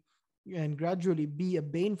evidently and gradually be a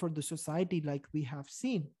bane for the society, like we have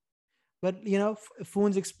seen. But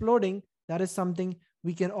phones exploding, that is something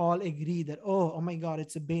we can all agree that, oh my god,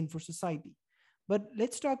 it's a bane for society. But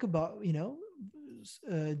let's talk about,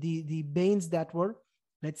 the banes that were,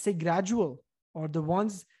 let's say, gradual, or the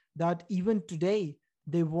ones that even today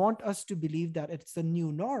they want us to believe that it's the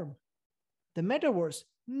new norm. The metaverse,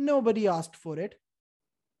 nobody asked for it.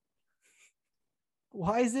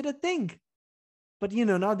 Why is it a thing? But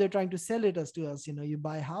now they're trying to sell it as to us. You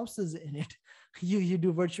buy houses in it. You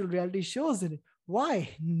do virtual reality shows in it. Why?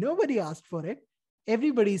 Nobody asked for it.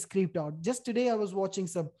 Everybody's creeped out. Just today I was watching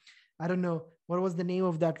some, I don't know what was the name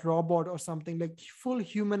of that robot or something, like full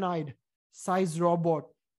humanoid size robot,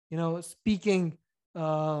 speaking,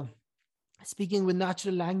 uh speaking with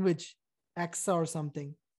natural language, Axa or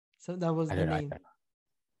something. So that was I the don't know. name.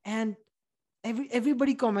 And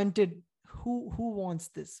everybody commented, who wants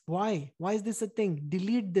this? Why is this a thing?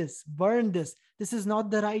 Delete this, burn this is not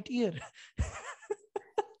the right year.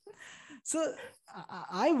 So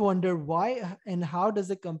I wonder why and how does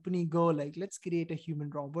a company go like, let's create a human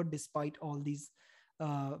robot despite all these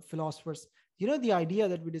philosophers. The idea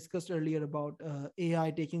that we discussed earlier about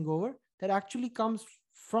AI taking over, that actually comes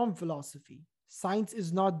from philosophy. Science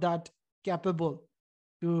is not that capable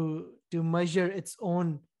to measure its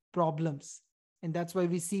own problems. And that's why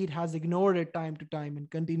we see it has ignored it time to time and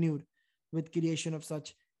continued with creation of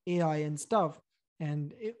such AI and stuff.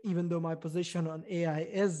 And even though my position on AI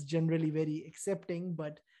is generally very accepting,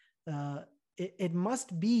 but uh, it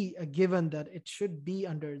must be a given that it should be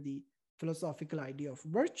under the philosophical idea of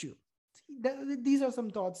virtue. These are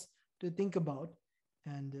some thoughts to think about.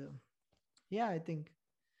 And yeah, I think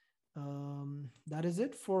that is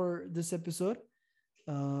it for this episode.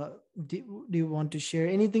 Do you want to share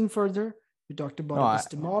anything further? We talked about No,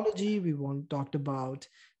 epistemology. Talked about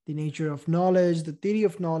the nature of knowledge, the theory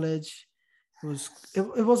of knowledge.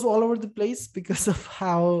 It was all over the place because of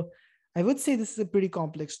how I would say this is a pretty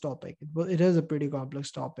complex topic. It is a pretty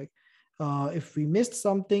complex topic. If we missed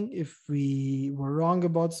something, if we were wrong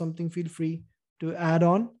about something, feel free to add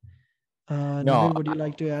on. no. Navil, would you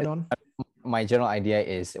like to add on? My general idea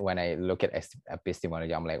is when I look at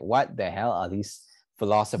epistemology, I'm like, what the hell are these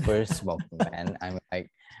philosophers smoking, man? I'm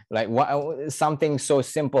like what something so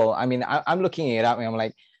simple. I mean, I'm looking it up and I'm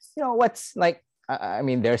like, what's like. I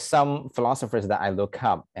mean, there's some philosophers that I look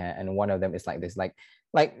up, and one of them is like this, like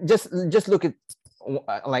just look at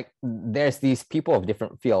like there's these people of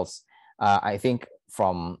different fields. I think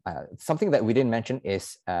from something that we didn't mention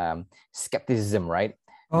is skepticism, right?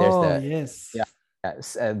 There's Oh, the yes.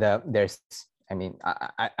 yeah, there's I mean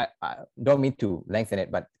I don't mean to lengthen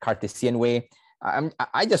it, but Cartesian way.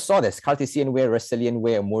 I just saw this Cartesian way, Russellian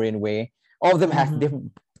way, Amurian way. All of them have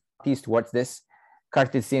different parties towards this.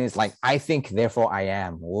 Cartesian is like I think, therefore I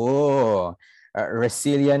am. Whoa.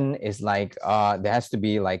 Russellian is like there has to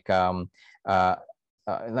be like there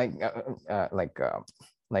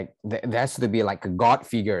has to be like a god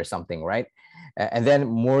figure or something, right? And then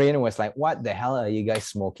Maureen was like, what the hell are you guys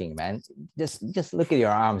smoking, man? Just look at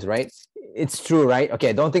your arms, right? It's true, right?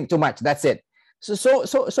 Okay, don't think too much. That's it.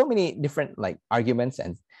 So many different like arguments,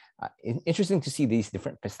 and interesting to see these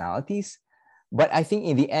different personalities. But I think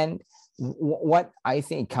in the end, what I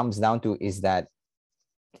think it comes down to is that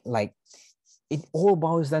like it all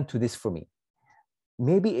boils down to this for me.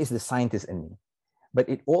 Maybe it's the scientist in me, but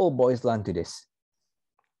it all boils down to this.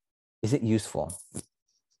 Is it useful?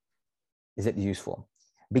 Is it useful?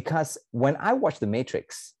 Because when I watch The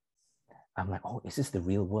Matrix, I'm like, oh, is this the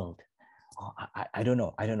real world? Oh, I don't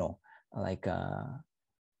know. I don't know. Like,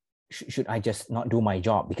 should I just not do my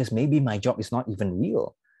job? Because maybe my job is not even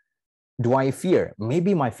real. Do I fear?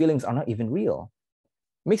 Maybe my feelings are not even real.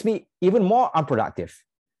 Makes me even more unproductive.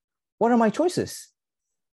 What are my choices?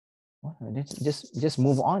 Well, just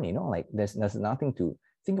move on, like there's nothing to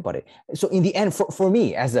think about it. So in the end, for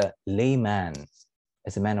me, as a layman,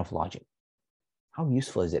 as a man of logic, how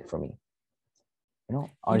useful is it for me?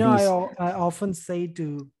 I often say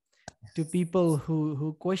to people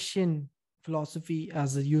who question philosophy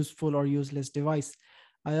as a useful or useless device,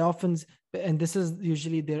 and this is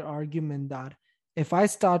usually their argument, that if I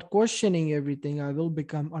start questioning everything, I will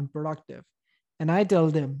become unproductive. And I tell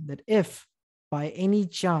them that if by any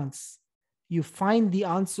chance you find the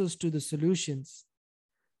answers to the solutions,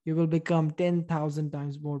 you will become 10,000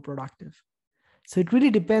 times more productive. So it really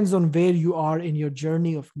depends on where you are in your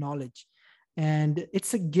journey of knowledge. And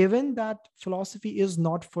it's a given that philosophy is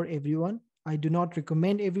not for everyone. I do not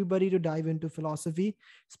recommend everybody to dive into philosophy,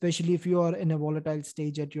 especially if you are in a volatile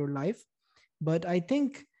stage at your life. But I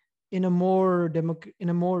think in a more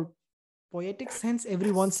poetic sense,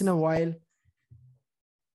 every once in a while.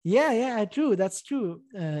 Yeah, true. That's true.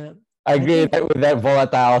 I agree with that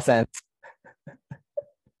volatile sense.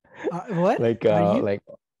 What? Like, no. Like,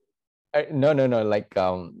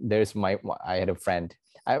 there's I had a friend.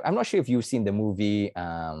 I'm not sure if you've seen the movie.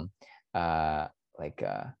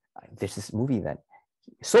 There's this movie that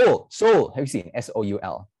Soul. Have you seen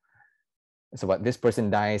Soul? It's about this person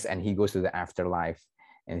dies and he goes to the afterlife,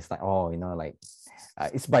 and it's like,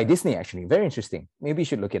 it's by Disney actually. Very interesting. Maybe you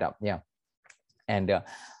should look it up. Yeah. And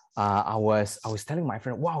I was telling my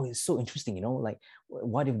friend, wow, it's so interesting. Like,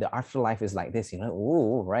 what if the afterlife is like this?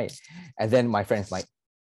 Oh, right. And then my friend's like,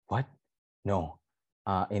 what? No.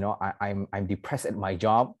 I'm depressed at my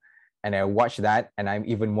job, and I watch that, and I'm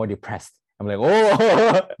even more depressed. I'm like,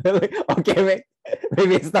 oh, like, okay,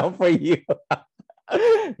 maybe it's not for you.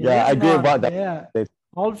 Yeah, I agree about that. Yeah,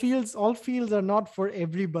 all fields are not for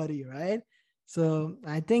everybody, right? So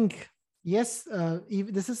I think yes,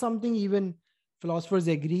 this is something even philosophers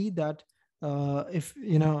agree that if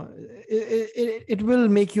it will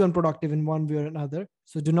make you unproductive in one way or another.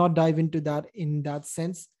 So do not dive into that in that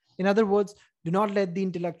sense. In other words, do not let the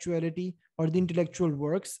intellectuality or the intellectual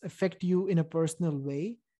works affect you in a personal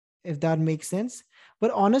way, if that makes sense.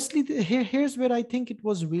 But honestly, here's where I think it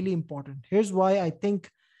was really important. Here's why I think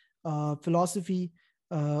philosophy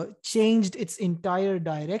changed its entire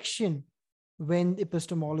direction when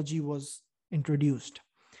epistemology was introduced.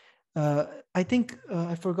 I think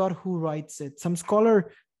I forgot who writes it. Some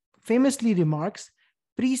scholar famously remarks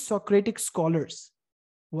pre-Socratic scholars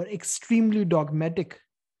were extremely dogmatic.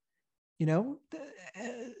 You know,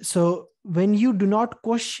 so when you do not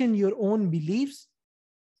question your own beliefs,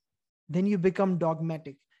 then you become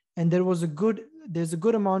dogmatic. And there's a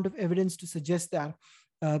good amount of evidence to suggest that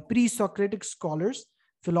pre-Socratic scholars,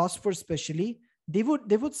 philosophers especially, they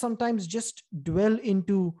would sometimes just dwell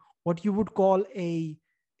into what you would call a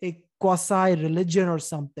quasi religion or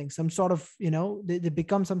something, some sort of, they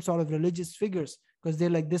become some sort of religious figures, because they're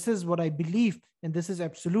like, this is what I believe and this is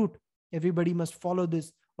absolute. Everybody must follow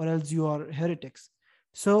this or else you are heretics.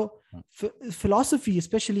 So philosophy,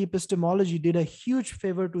 especially epistemology, did a huge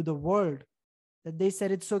favor to the world, that they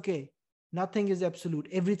said it's okay. Nothing is absolute.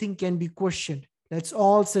 Everything can be questioned. Let's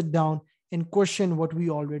all sit down and question what we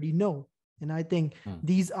already know. And I think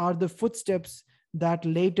these are the footsteps that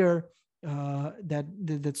later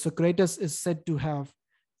that Socrates is said to have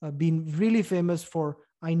been really famous for.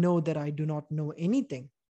 I know that I do not know anything.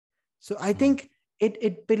 So I think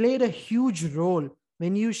it played a huge role.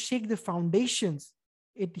 When you shake the foundations,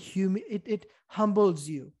 it humbles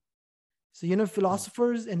you. So,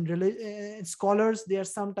 philosophers and scholars, they are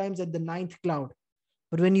sometimes at the ninth cloud.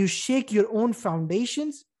 But when you shake your own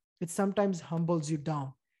foundations, it sometimes humbles you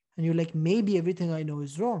down. And you're like, maybe everything I know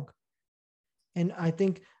is wrong. And I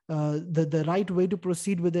think the right way to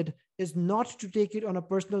proceed with it is not to take it on a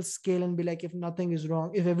personal scale and be like, if nothing is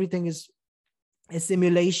wrong, if everything is a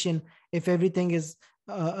simulation, if everything is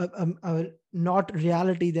not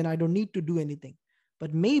reality, then I don't need to do anything.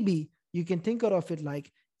 But maybe you can think of it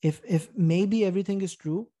like, if maybe everything is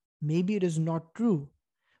true, maybe it is not true.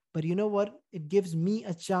 But you know what? It gives me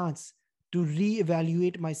a chance to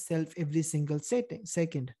reevaluate myself every single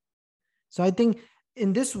second. So I think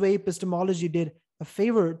in this way, epistemology did a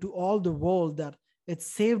favor to all the world, that it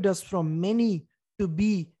saved us from many to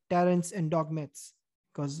be tyrants and dogmats,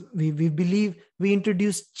 because we believe we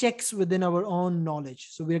introduce checks within our own knowledge.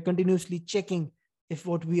 So we are continuously checking if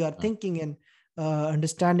what we are thinking and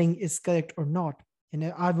understanding is correct or not.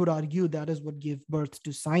 And I would argue that is what gave birth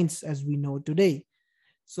to science as we know today.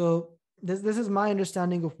 So this is my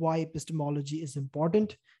understanding of why epistemology is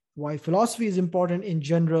important, why philosophy is important in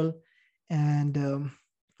general. And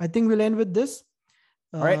I think we'll end with this.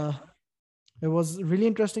 All right. It was a really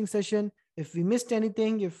interesting session. If we missed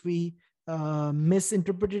anything, if we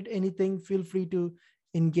misinterpreted anything, feel free to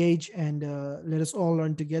engage and let us all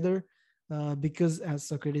learn together. Because as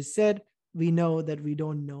Socrates said, we know that we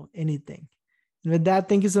don't know anything. And with that,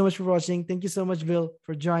 thank you so much for watching. Thank you so much, Bill,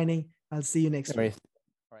 for joining. I'll see you next week.